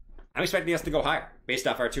expecting us to go higher based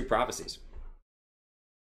off our 2 prophecies.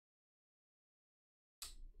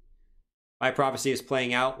 My prophecy is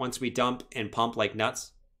playing out once we dump and pump like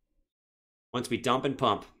nuts. Once we dump and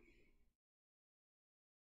pump.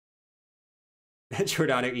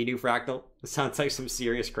 Giordano Inu fractal. Sounds like some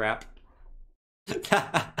serious crap. It's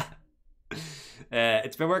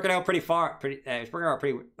been working out it's working out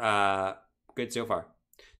pretty good so far.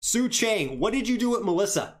 Su Chang, what did you do with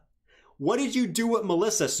Melissa? What did you do with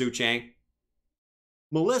Melissa, Su Chang?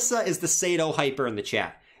 Melissa is the Sato hyper in the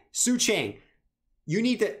chat. Su Chang,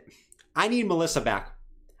 I need Melissa back.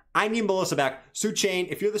 I need Melissa back. Su Chang,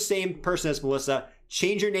 if you're the same person as Melissa,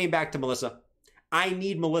 change your name back to Melissa. I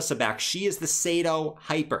need Melissa back. She is the Sato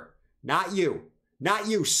hyper. Not you. Not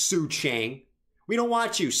you, Su Chang. We don't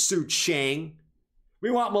want you, Su Chang.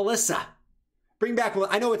 We want Melissa. Bring back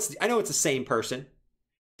Melissa. I know it's the same person.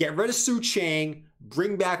 Get rid of Su Chang.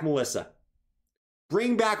 Bring back Melissa.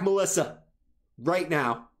 Bring back Melissa. Right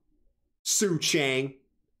now. Su Chang.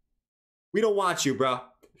 We don't want you, bro.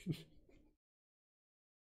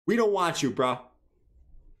 We don't want you, bro.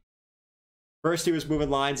 First he was moving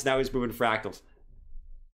lines, now he's moving fractals.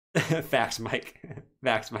 Facts, Mike.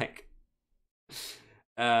 Facts, Mike.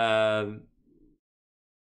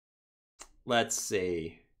 Let's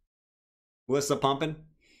see. Melissa pumping.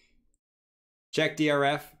 Check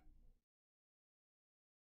DRF.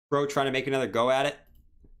 Bro trying to make another go at it.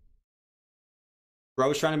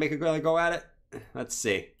 Bro's trying to make another go at it. Let's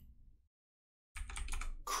see.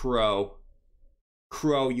 Crow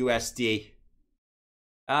USD.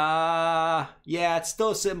 Yeah, it's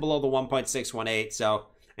still sitting below the 1.618. So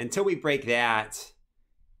until we break that,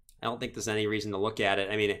 I don't think there's any reason to look at it.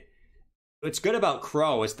 I mean, what's good about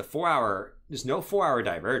Crow is there's no 4-hour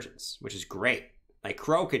divergence, which is great. Like,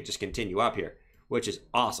 Crow could just continue up here, which is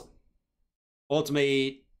awesome.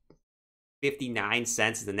 Ultimately, 59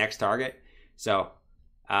 cents is the next target. So,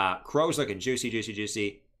 Crow's looking juicy.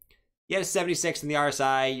 You had a 76 in the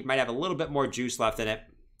RSI. You might have a little bit more juice left in it.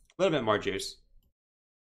 A little bit more juice.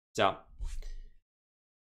 So,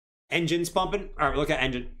 Engine's pumping. All right, look at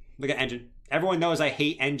Engine. Everyone knows I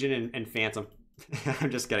hate Engine and Phantom.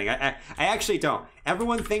 I'm just kidding. I actually don't.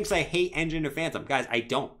 Everyone thinks I hate Engine and Phantom. Guys, I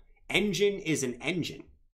don't. Engine is an engine,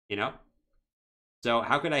 you know? So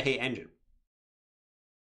how could I hate Engine?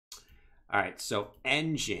 All right, so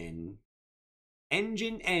Engine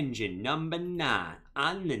number 9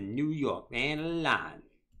 on the New York man line.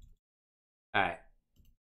 All right.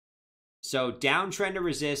 So downtrend of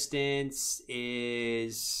resistance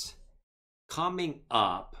is coming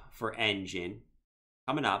up for Engine.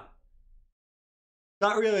 Coming up.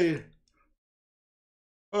 Not really.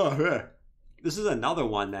 Oh, yeah. This is another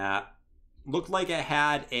one that looked like it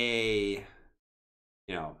had a,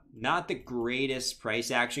 not the greatest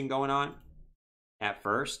price action going on at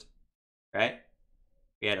first, right?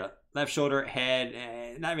 We had a left shoulder,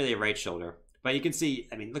 head, not really a right shoulder. But you can see,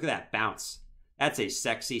 I mean, look at that bounce. That's a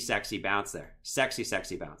sexy, sexy bounce there. Sexy,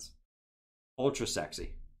 sexy bounce. Ultra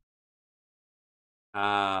sexy.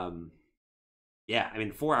 Yeah, I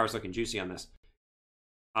mean, 4 hours looking juicy on this.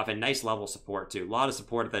 Off a nice level support, too. A lot of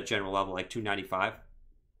support at that general level, like 295.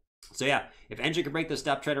 So, yeah, if Engine can break the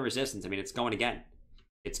stop trend of resistance, I mean, it's going again.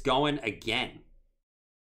 It's going again.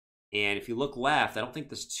 And if you look left, I don't think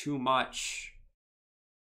there's too much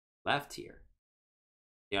left here.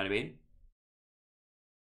 You know what I mean?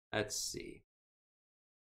 Let's see.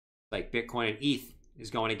 Like Bitcoin and ETH is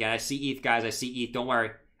going again. I see ETH, guys. I see ETH. Don't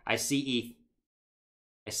worry. I see ETH.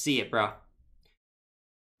 I see it, bro.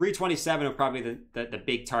 327 are probably the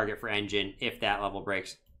big target for Engine if that level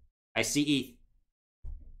breaks. I see ETH.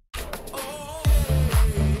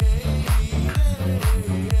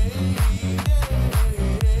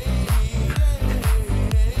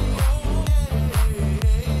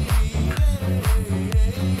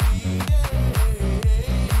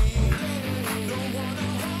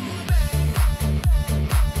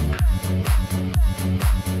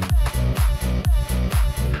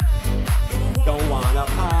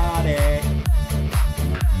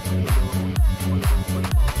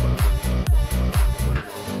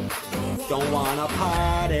 Don't wanna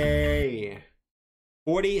party.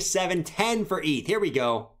 47.10 for ETH. Here we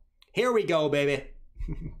go. Here we go, baby.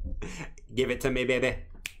 Give it to me, baby.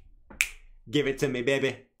 Give it to me,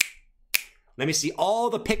 baby. Let me see all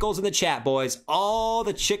the pickles in the chat, boys. All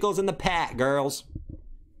the chickles in the pat, girls.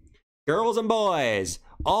 Girls and boys.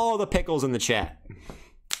 All the pickles in the chat.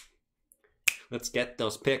 Let's get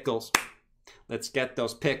those pickles. Let's get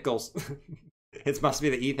those pickles. It must be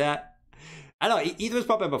the ETH hat. I know, ETH was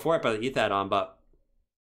pumping before I put the ETH hat on, but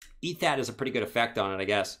ETH hat has a pretty good effect on it, I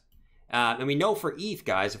guess. And we know for ETH,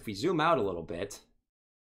 guys, if we zoom out a little bit,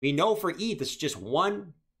 we know for ETH, it's just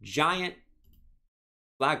one giant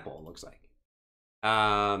flagpole, it looks like.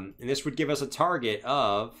 And this would give us a target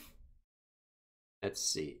of, let's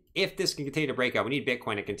see, if this can continue to break out, we need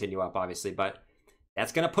Bitcoin to continue up, obviously, but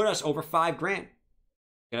that's going to put us over $5 grand.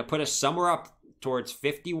 Gonna put us somewhere up towards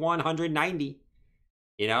 5,190,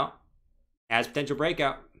 you know, as potential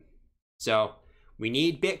breakout. So we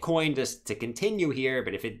need Bitcoin to continue here,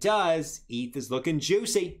 but if it does, ETH is looking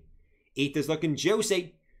juicy. ETH is looking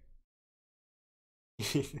juicy.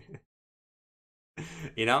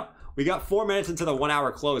 You know, we got 4 minutes into the 1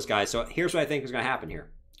 hour close, guys. So here's what I think is going to happen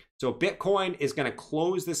here. So Bitcoin is going to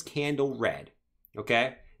close this candle red.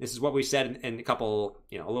 Okay. This is what we said in a couple,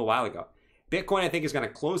 a little while ago. Bitcoin, I think, is going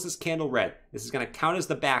to close this candle red. This is going to count as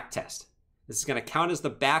the back test. This is going to count as the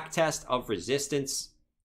back test of resistance.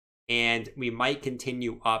 And we might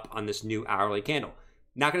continue up on this new hourly candle.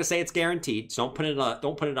 Not going to say it's guaranteed. So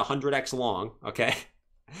don't put it 100x long. Okay.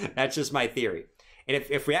 That's just my theory. And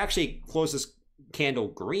if we actually close this candle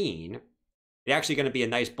green, it's actually going to be a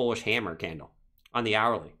nice bullish hammer candle on the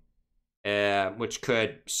hourly, which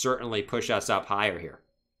could certainly push us up higher here.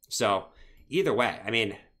 So either way,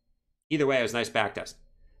 it was a nice back test.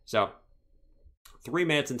 So 3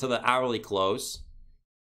 minutes until the hourly close.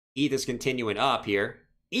 ETH is continuing up here.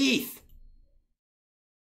 ETH,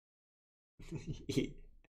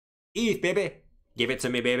 baby. Give it to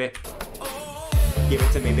me, baby. Give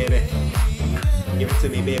it to me, baby. Give it to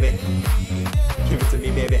me, baby. Give it to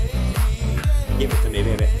me, baby. Give it to me,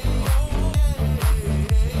 baby.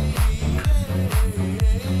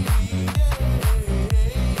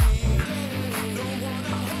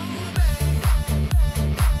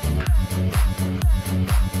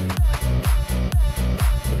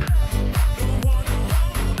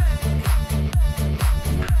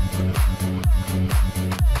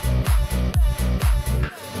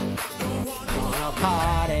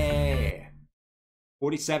 Party.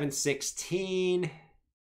 47.16.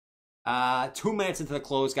 2 minutes into the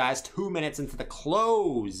close, guys. 2 minutes into the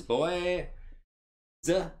close, boys.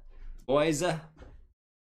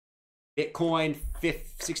 Bitcoin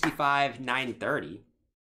 65,930.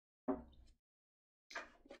 Let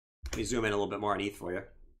me zoom in a little bit more on ETH for you.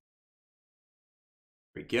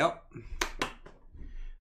 There we go.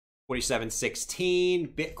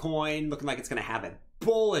 47.16. Bitcoin looking like it's going to have a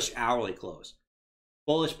bullish hourly close.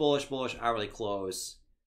 Bullish hourly close.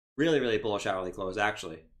 Really, really bullish hourly close,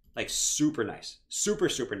 actually. Like, super nice. Super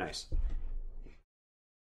nice.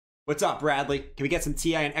 What's up, Bradley? Can we get some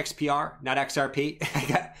TI and XPR, not XRP?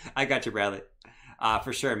 I got you, Bradley.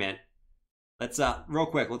 For sure, man. Let's, real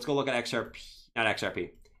quick, let's go look at XRP, not XRP,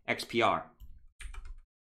 XPR.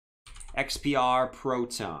 XPR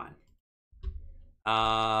Proton.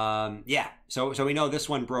 Yeah, so we know this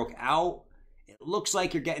one broke out. It looks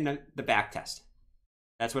like you're getting the back test.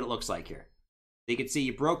 That's what it looks like here. So you can see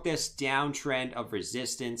you broke this downtrend of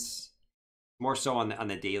resistance, more so on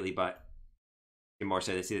the daily, but more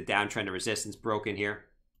so they see the downtrend of resistance broken here.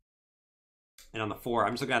 And on the 4,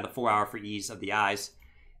 I'm just looking at the 4 hour for ease of the eyes.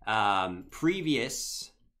 All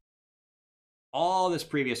this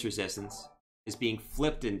previous resistance is being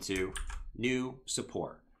flipped into new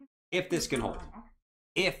support. If this can hold.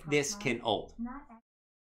 If this can hold.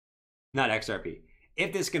 Not XRP.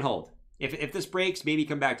 If this can hold. If this breaks, maybe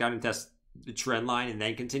come back down and test the trend line and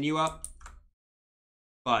then continue up.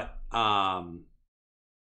 But I'm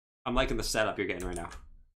liking the setup you're getting right now.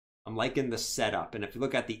 I'm liking the setup. And if you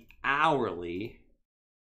look at the hourly,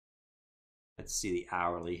 let's see the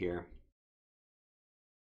hourly here.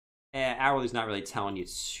 Hourly's not really telling you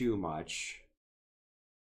too much.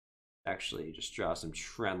 Actually, just draw some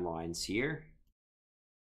trend lines here.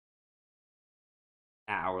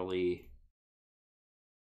 Hourly.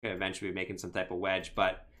 Could eventually be making some type of wedge,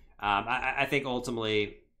 but I think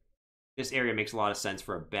ultimately this area makes a lot of sense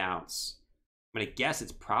for a bounce. I'm gonna guess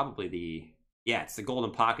it's probably it's the golden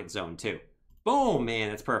pocket zone too. Boom, man,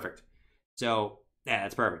 that's perfect. So yeah,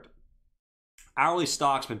 that's perfect. Hourly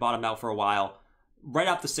stock's been bottomed out for a while, right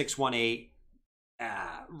off the 618,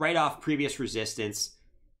 right off previous resistance.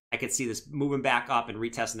 I could see this moving back up and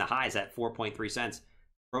retesting the highs at 4.3 cents.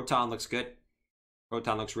 Proton looks good.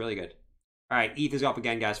 Proton looks really good. All right, ETH is up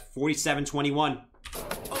again, guys. 47.21.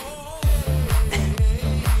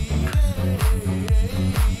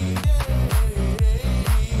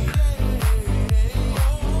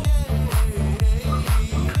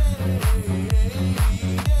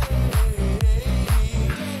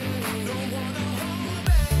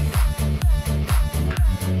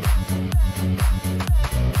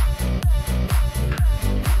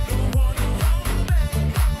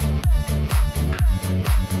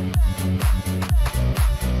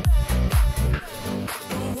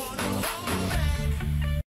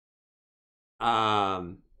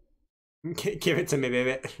 Give it to me,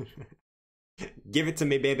 baby. Give it to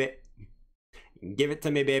me, baby. Give it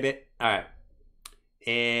to me, baby. All right.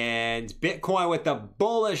 And Bitcoin with the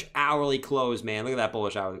bullish hourly close, man. Look at that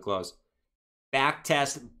bullish hourly close. Back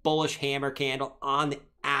test, bullish hammer candle on the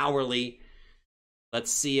hourly.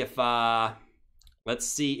 Let's see if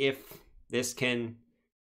this can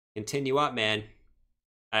continue up, man.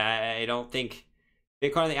 I don't think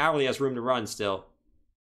Bitcoin on the hourly has room to run still.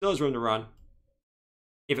 Still has room to run.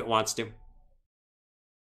 If it wants to.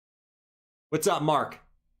 What's up, Mark?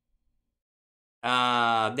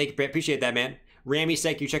 Thank you, appreciate that, man. Rami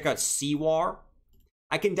said, can you check out CWAR?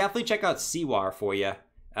 I can definitely check out CWAR for you,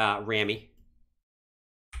 Rami.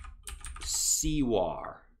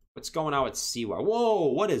 CWAR. What's going on with CWAR? Whoa,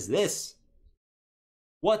 what is this?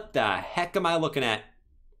 What the heck am I looking at?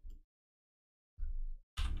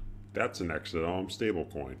 That's an XOM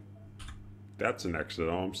stablecoin. That's an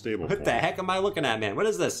XOM stablecoin. What the heck am I looking at, man? What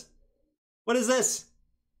is this? What is this?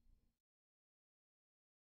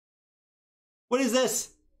 What is this?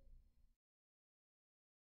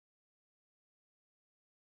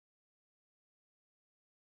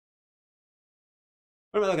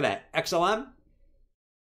 What am I looking at? XLM?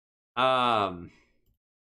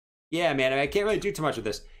 Yeah, man. I can't really do too much with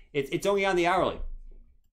this. It's only on the hourly.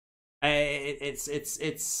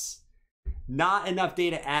 It's not enough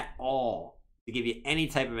data at all to give you any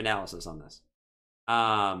type of analysis on this.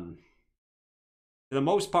 For the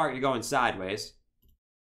most part, you're going sideways.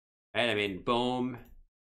 Right? I mean, boom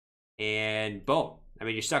and boom. I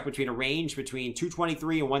mean, you're stuck between a range between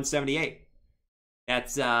 223 and 178.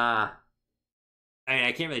 That's I mean,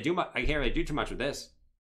 I can't really do much. I can't really do too much with this,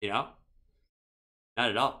 you know.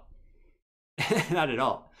 Not at all. Not at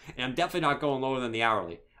all. And I'm definitely not going lower than the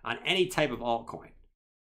hourly on any type of altcoin.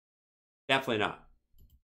 Definitely not.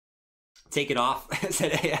 Take it off.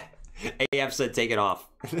 Said AF said take it off.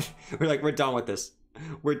 We're done with this.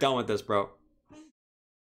 We're done with this, bro.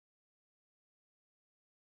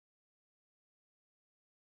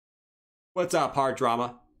 What's up, Hard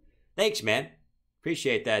Drama? Thanks, man.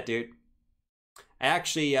 Appreciate that, dude. I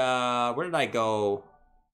actually, where did I go?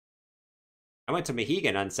 I went to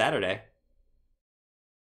Mohegan on Saturday.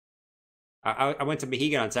 I went to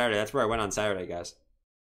Mohegan on Saturday. That's where I went on Saturday, guys.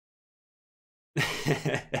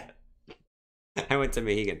 I went to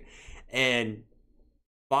Mohegan. And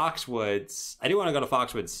Foxwoods. I do want to go to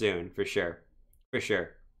Foxwoods soon, for sure. For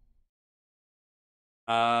sure.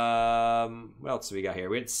 What else do we got here?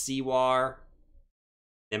 We had CWAR.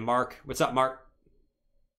 Then Mark. What's up, Mark?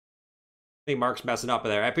 I think Mark's messing up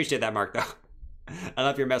there. I appreciate that, Mark, though. I don't know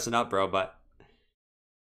if you're messing up, bro, but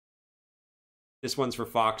this one's for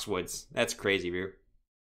Foxwoods. That's crazy, bro.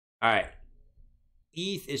 All right.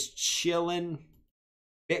 ETH is chilling.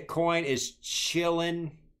 Bitcoin is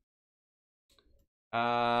chilling.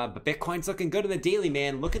 But Bitcoin's looking good on the daily,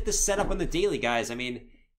 man. Look at the setup on the daily, guys. I mean,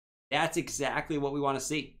 that's exactly what we want to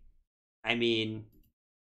see. I mean,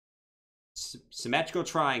 symmetrical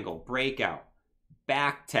triangle, breakout,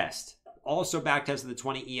 back test, also back test of the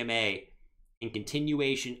 20 EMA, and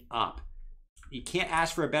continuation up. You can't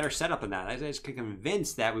ask for a better setup than that. I was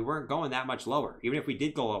convinced that we weren't going that much lower. Even if we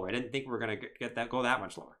did go lower, I didn't think we were going to go that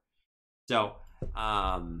much lower. So,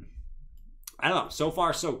 I don't know. So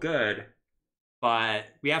far, so good. But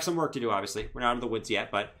we have some work to do, obviously. We're not out of the woods yet,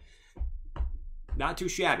 but not too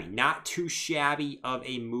shabby. Not too shabby of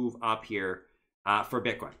a move up here for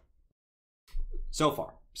Bitcoin. So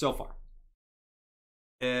far. So far.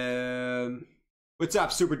 What's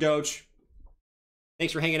up, Super Doge?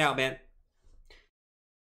 Thanks for hanging out, man.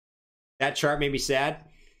 That chart made me sad.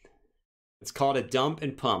 It's called a dump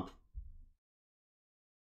and pump.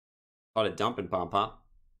 Called a dump and pump, huh?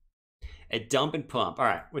 A dump and pump. All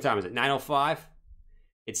right, what time is it? 9:05?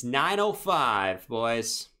 It's 9:05,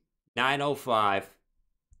 boys. 9:05.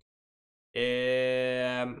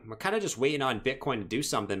 We're kind of just waiting on Bitcoin to do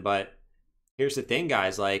something, but here's the thing,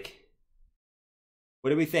 guys. Like,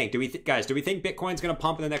 what do we think? Guys, do we think Bitcoin's going to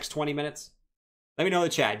pump in the next 20 minutes? Let me know in the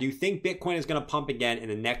chat. Do you think Bitcoin is going to pump again in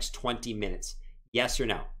the next 20 minutes? Yes or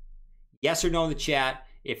no? Yes or no in the chat.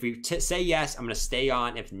 If we say yes, I'm going to stay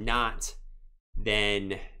on. If not,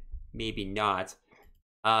 then maybe not.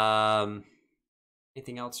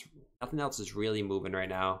 Anything else? Nothing else is really moving right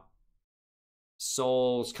now.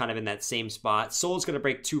 Sol's kind of in that same spot. Sol's going to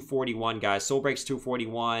break 241, guys. Sol breaks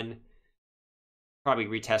 241. Probably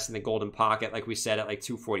retesting the golden pocket, like we said, at like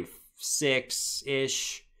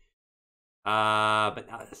 246-ish. But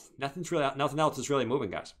nothing else is really moving,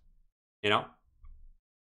 guys. You know?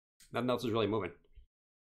 Nothing else is really moving.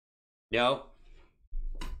 No.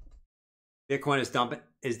 Bitcoin is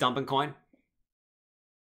dumping coin.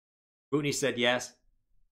 Bootney said yes.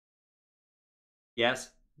 Yes.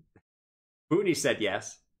 Bootney said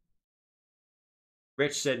yes.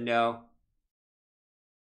 Rich said no.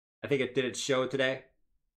 I think it did its show today.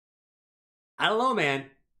 I don't know, man.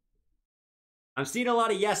 I'm seeing a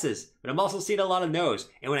lot of yeses, but I'm also seeing a lot of no's.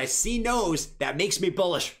 And when I see no's, that makes me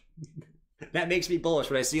bullish. That makes me bullish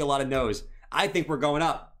when I see a lot of no's. I think we're going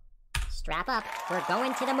up. Strap up, we're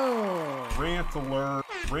going to the moon. Rant alert,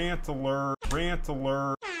 rant alert, rant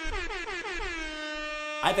alert.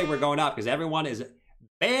 I think we're going up because everyone is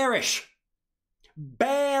bearish.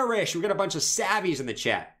 Bearish. We got a bunch of savvies in the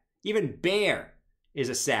chat. Even Bear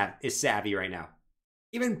is savvy right now.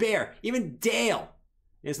 Even Bear, even Dale.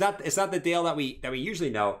 It's not the Dale that we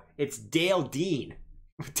usually know. It's Dale Dean.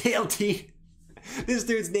 Dale Dean. This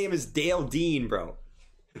dude's name is Dale Dean, bro.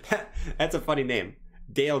 That's a funny name.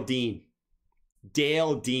 Dale Dean.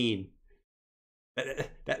 Dale Dean.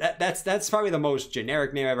 That's probably the most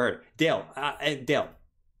generic name I've ever heard. Dale. Dale.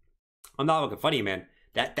 I'm not looking funny, man.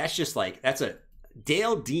 That's just like, that's a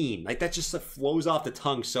Dale Dean. Like, that just flows off the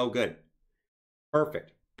tongue so good.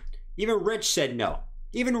 Perfect. Even Rich said no.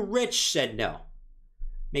 Even Rich said no.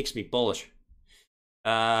 Makes me bullish.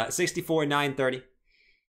 64,930.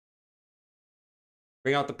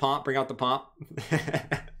 Bring out the pomp. Bring out the pomp.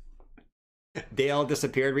 Dale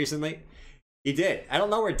disappeared recently. He did. I don't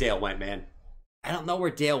know where Dale went, man. I don't know where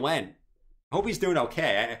Dale went. I hope he's doing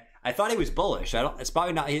okay. I thought he was bullish. It's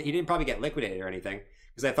probably not. He didn't probably get liquidated or anything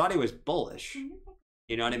because I thought he was bullish.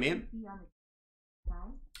 You know what I mean?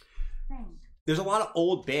 There's a lot of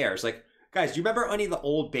old bears. Like, guys, do you remember any of the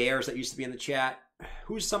old bears that used to be in the chat?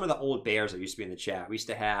 Who's some of the old bears that used to be in the chat? We used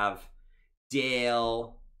to have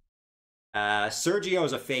Dale. Sergio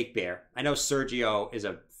is a fake bear. I know Sergio is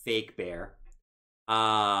a fake bear.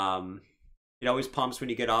 It always pumps when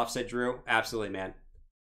you get off, said Drew. Absolutely, man.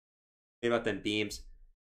 Think about them beams.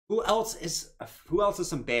 Who else is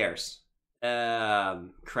some bears?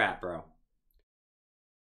 Crap, bro.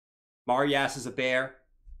 Marias is a bear.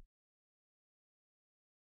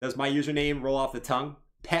 Does my username roll off the tongue?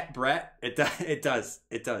 Pet Brett? It does.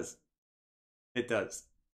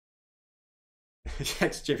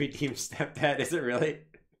 That's Jimmy Dean's stepdad, is it really?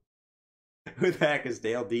 Who the heck is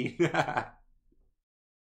Dale Dean?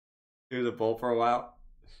 He was a bull for a while.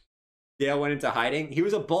 Dale went into hiding. He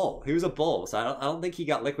was a bull. So I don't think he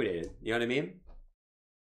got liquidated. You know what I mean?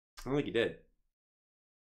 I don't think he did.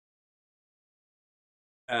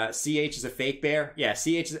 CH is a fake bear. Yeah,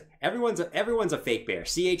 CH is everyone's a fake bear.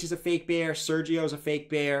 CH is a fake bear. Sergio's a fake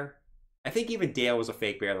bear. I think even Dale was a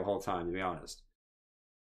fake bear the whole time, to be honest.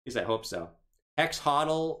 At least I hope so. Hex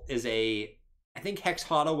Hoddle is I think Hex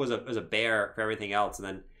Hoddle was a bear for everything else, and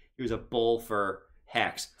then he was a bull for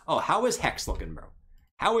Hex. Oh, how is Hex looking, bro?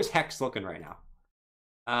 How is Hex looking right now?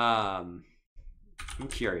 I'm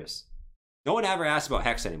curious. No one ever asks about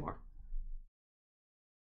Hex anymore.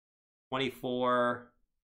 24.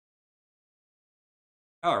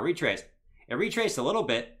 Oh, it retraced. It retraced a little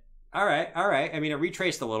bit. All right. I mean, it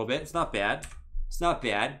retraced a little bit. It's not bad.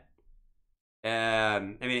 I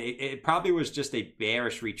mean, it probably was just a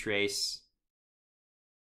bearish retrace.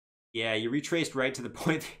 Yeah, you retraced right to the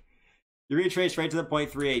point. You retraced right to the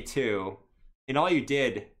point 382, and all you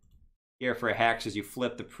did here for a Hex is you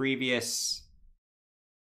flipped the previous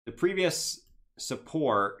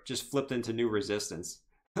support, just flipped into new resistance,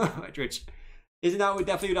 which is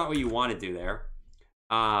definitely not what you want to do there.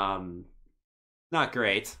 Not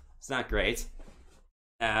great. It's not great.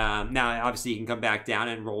 Now, obviously, you can come back down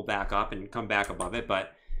and roll back up and come back above it,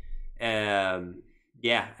 but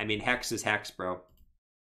yeah, I mean, Hex is Hex, bro.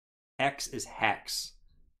 Hex is Hex.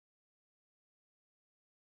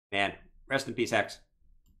 Man, rest in peace, Hex.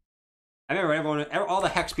 I remember all the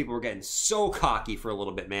Hex people were getting so cocky for a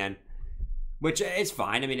little bit, man. Which it's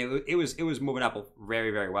fine. I mean, it was moving up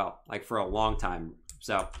very, very well, like for a long time.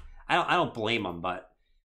 So I don't blame them, but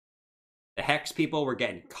the Hex people were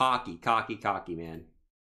getting cocky, man.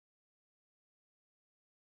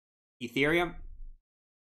 Ethereum?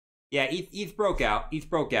 Yeah, ETH broke out.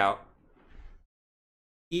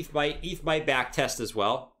 ETH might back test as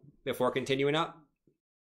well before continuing up.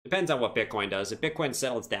 Depends on what Bitcoin does. If Bitcoin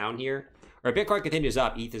settles down here, or if Bitcoin continues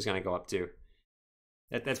up, ETH is going to go up too.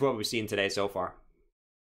 That's what we've seen today so far.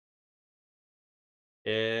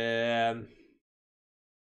 It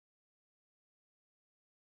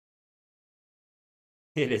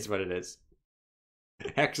is what it is.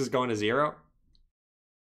 Hex is going to 0.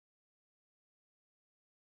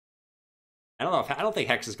 I don't think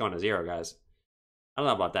Hex is going to 0, guys. I don't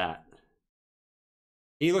know about that.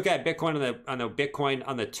 Can you look at Bitcoin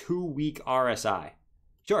on the 2-week RSI?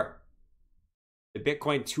 Sure. The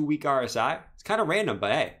Bitcoin 2-week RSI? It's kind of random,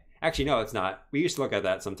 but hey. Actually, no, it's not. We used to look at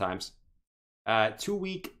that sometimes.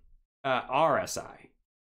 2-week RSI.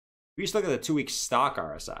 We used to look at the 2-week stock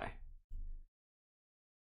RSI.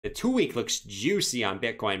 The 2-week looks juicy on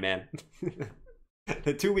Bitcoin, man.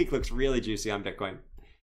 The 2-week looks really juicy on Bitcoin.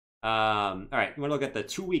 All right, you want to look at the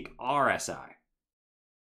 2-week RSI.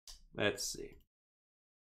 Let's see.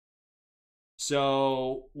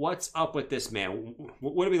 So what's up with this, man?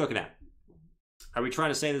 What are we looking at? Are we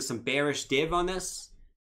trying to say there's some bearish div on this?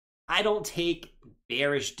 I don't take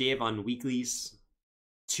bearish div on weeklies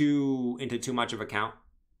into too much of account.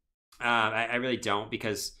 I really don't,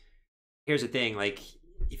 because here's the thing, like,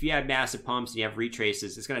 if you have massive pumps and you have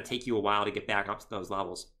retraces, it's going to take you a while to get back up to those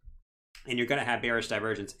levels. And you're going to have bearish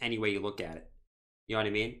divergence any way you look at it. You know what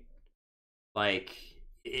I mean? Like,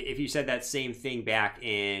 if you said that same thing back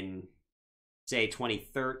in, say,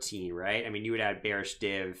 2013, right? I mean, you would have bearish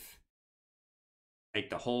div like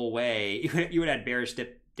the whole way. You would have bearish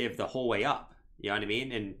div the whole way up. You know what I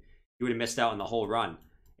mean? And you would have missed out on the whole run.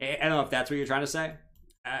 I don't know if that's what you're trying to say.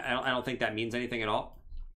 I don't think that means anything at all.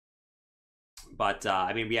 But,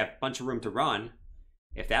 I mean, we have a bunch of room to run,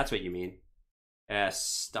 if that's what you mean.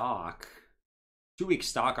 Stock. 2-week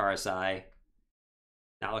stock RSI.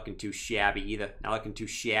 Not looking too shabby either. Not looking too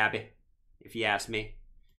shabby, if you ask me.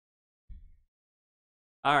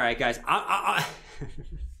 All right, guys. I'm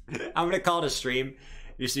going to call it a stream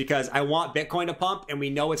just because I want Bitcoin to pump, and we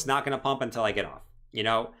know it's not going to pump until I get off. You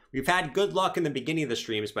know, we've had good luck in the beginning of the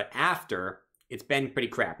streams, but after, it's been pretty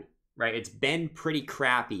crappy, right? It's been pretty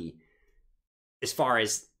crappy as far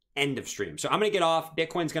as end of stream. So I'm going to get off.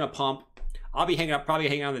 Bitcoin's going to pump. I'll be probably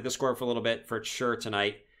hanging out on the Discord for a little bit for sure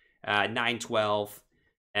tonight, 9/12.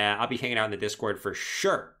 I'll be hanging out in the Discord for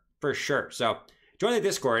sure. So join the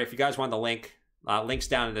Discord if you guys want the link. Link's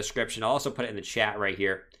down in the description. I'll also put it in the chat right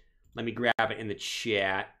here. Let me grab it in the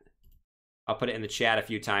chat. I'll put it in the chat a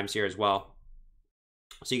few times here as well,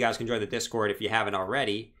 so you guys can join the Discord if you haven't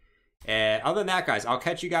already. Other than that, guys, I'll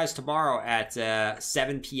catch you guys tomorrow at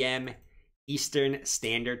 7 p.m. Eastern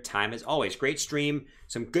Standard Time. As always, great stream,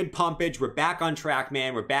 some good pumpage. We're back on track,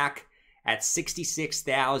 man. We're back at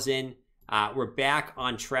 66,000. We're back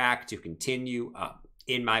on track to continue up,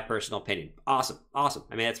 in my personal opinion. Awesome. I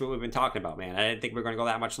mean, that's what we've been talking about, man. I didn't think we were going to go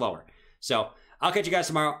that much lower. So I'll catch you guys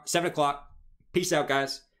tomorrow, 7 o'clock. Peace out,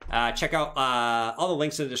 guys. Check out all the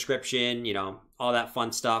links in the description, you know, all that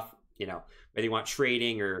fun stuff, you know, whether you want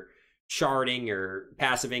trading or charting or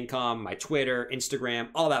passive income, my Twitter, Instagram,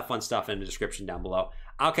 all that fun stuff in the description down below.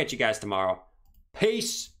 I'll catch you guys tomorrow.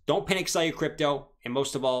 Peace. Don't panic sell your crypto. And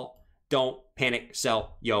most of all, don't panic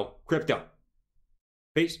sell yo crypto.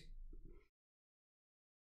 Peace.